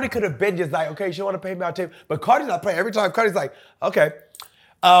know Cardi could have been just like, okay, she want to pay me, I'll take, but Cardi's not paying. Every time Cardi's like, okay,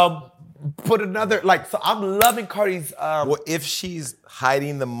 put another, so I'm loving Cardi's. Well, if she's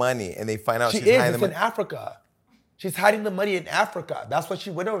hiding the money and they find out she's hiding the money. It's in Africa. She's hiding the money in Africa. That's why she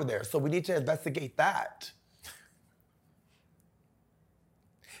went over there. So we need to investigate that.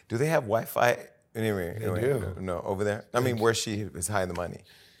 Do they have Wi-Fi? Anyway, They do. No, over there? I mean, where she is hiding the money.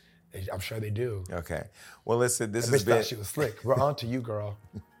 I'm sure they do. Okay. Well, listen, this That has bitch been... thought she was slick. We're on to you, girl.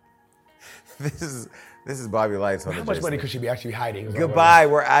 This is Bobby Lytes on the How much Jason. money could she be actually hiding? Goodbye.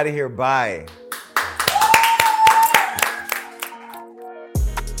 We're out of here. Bye.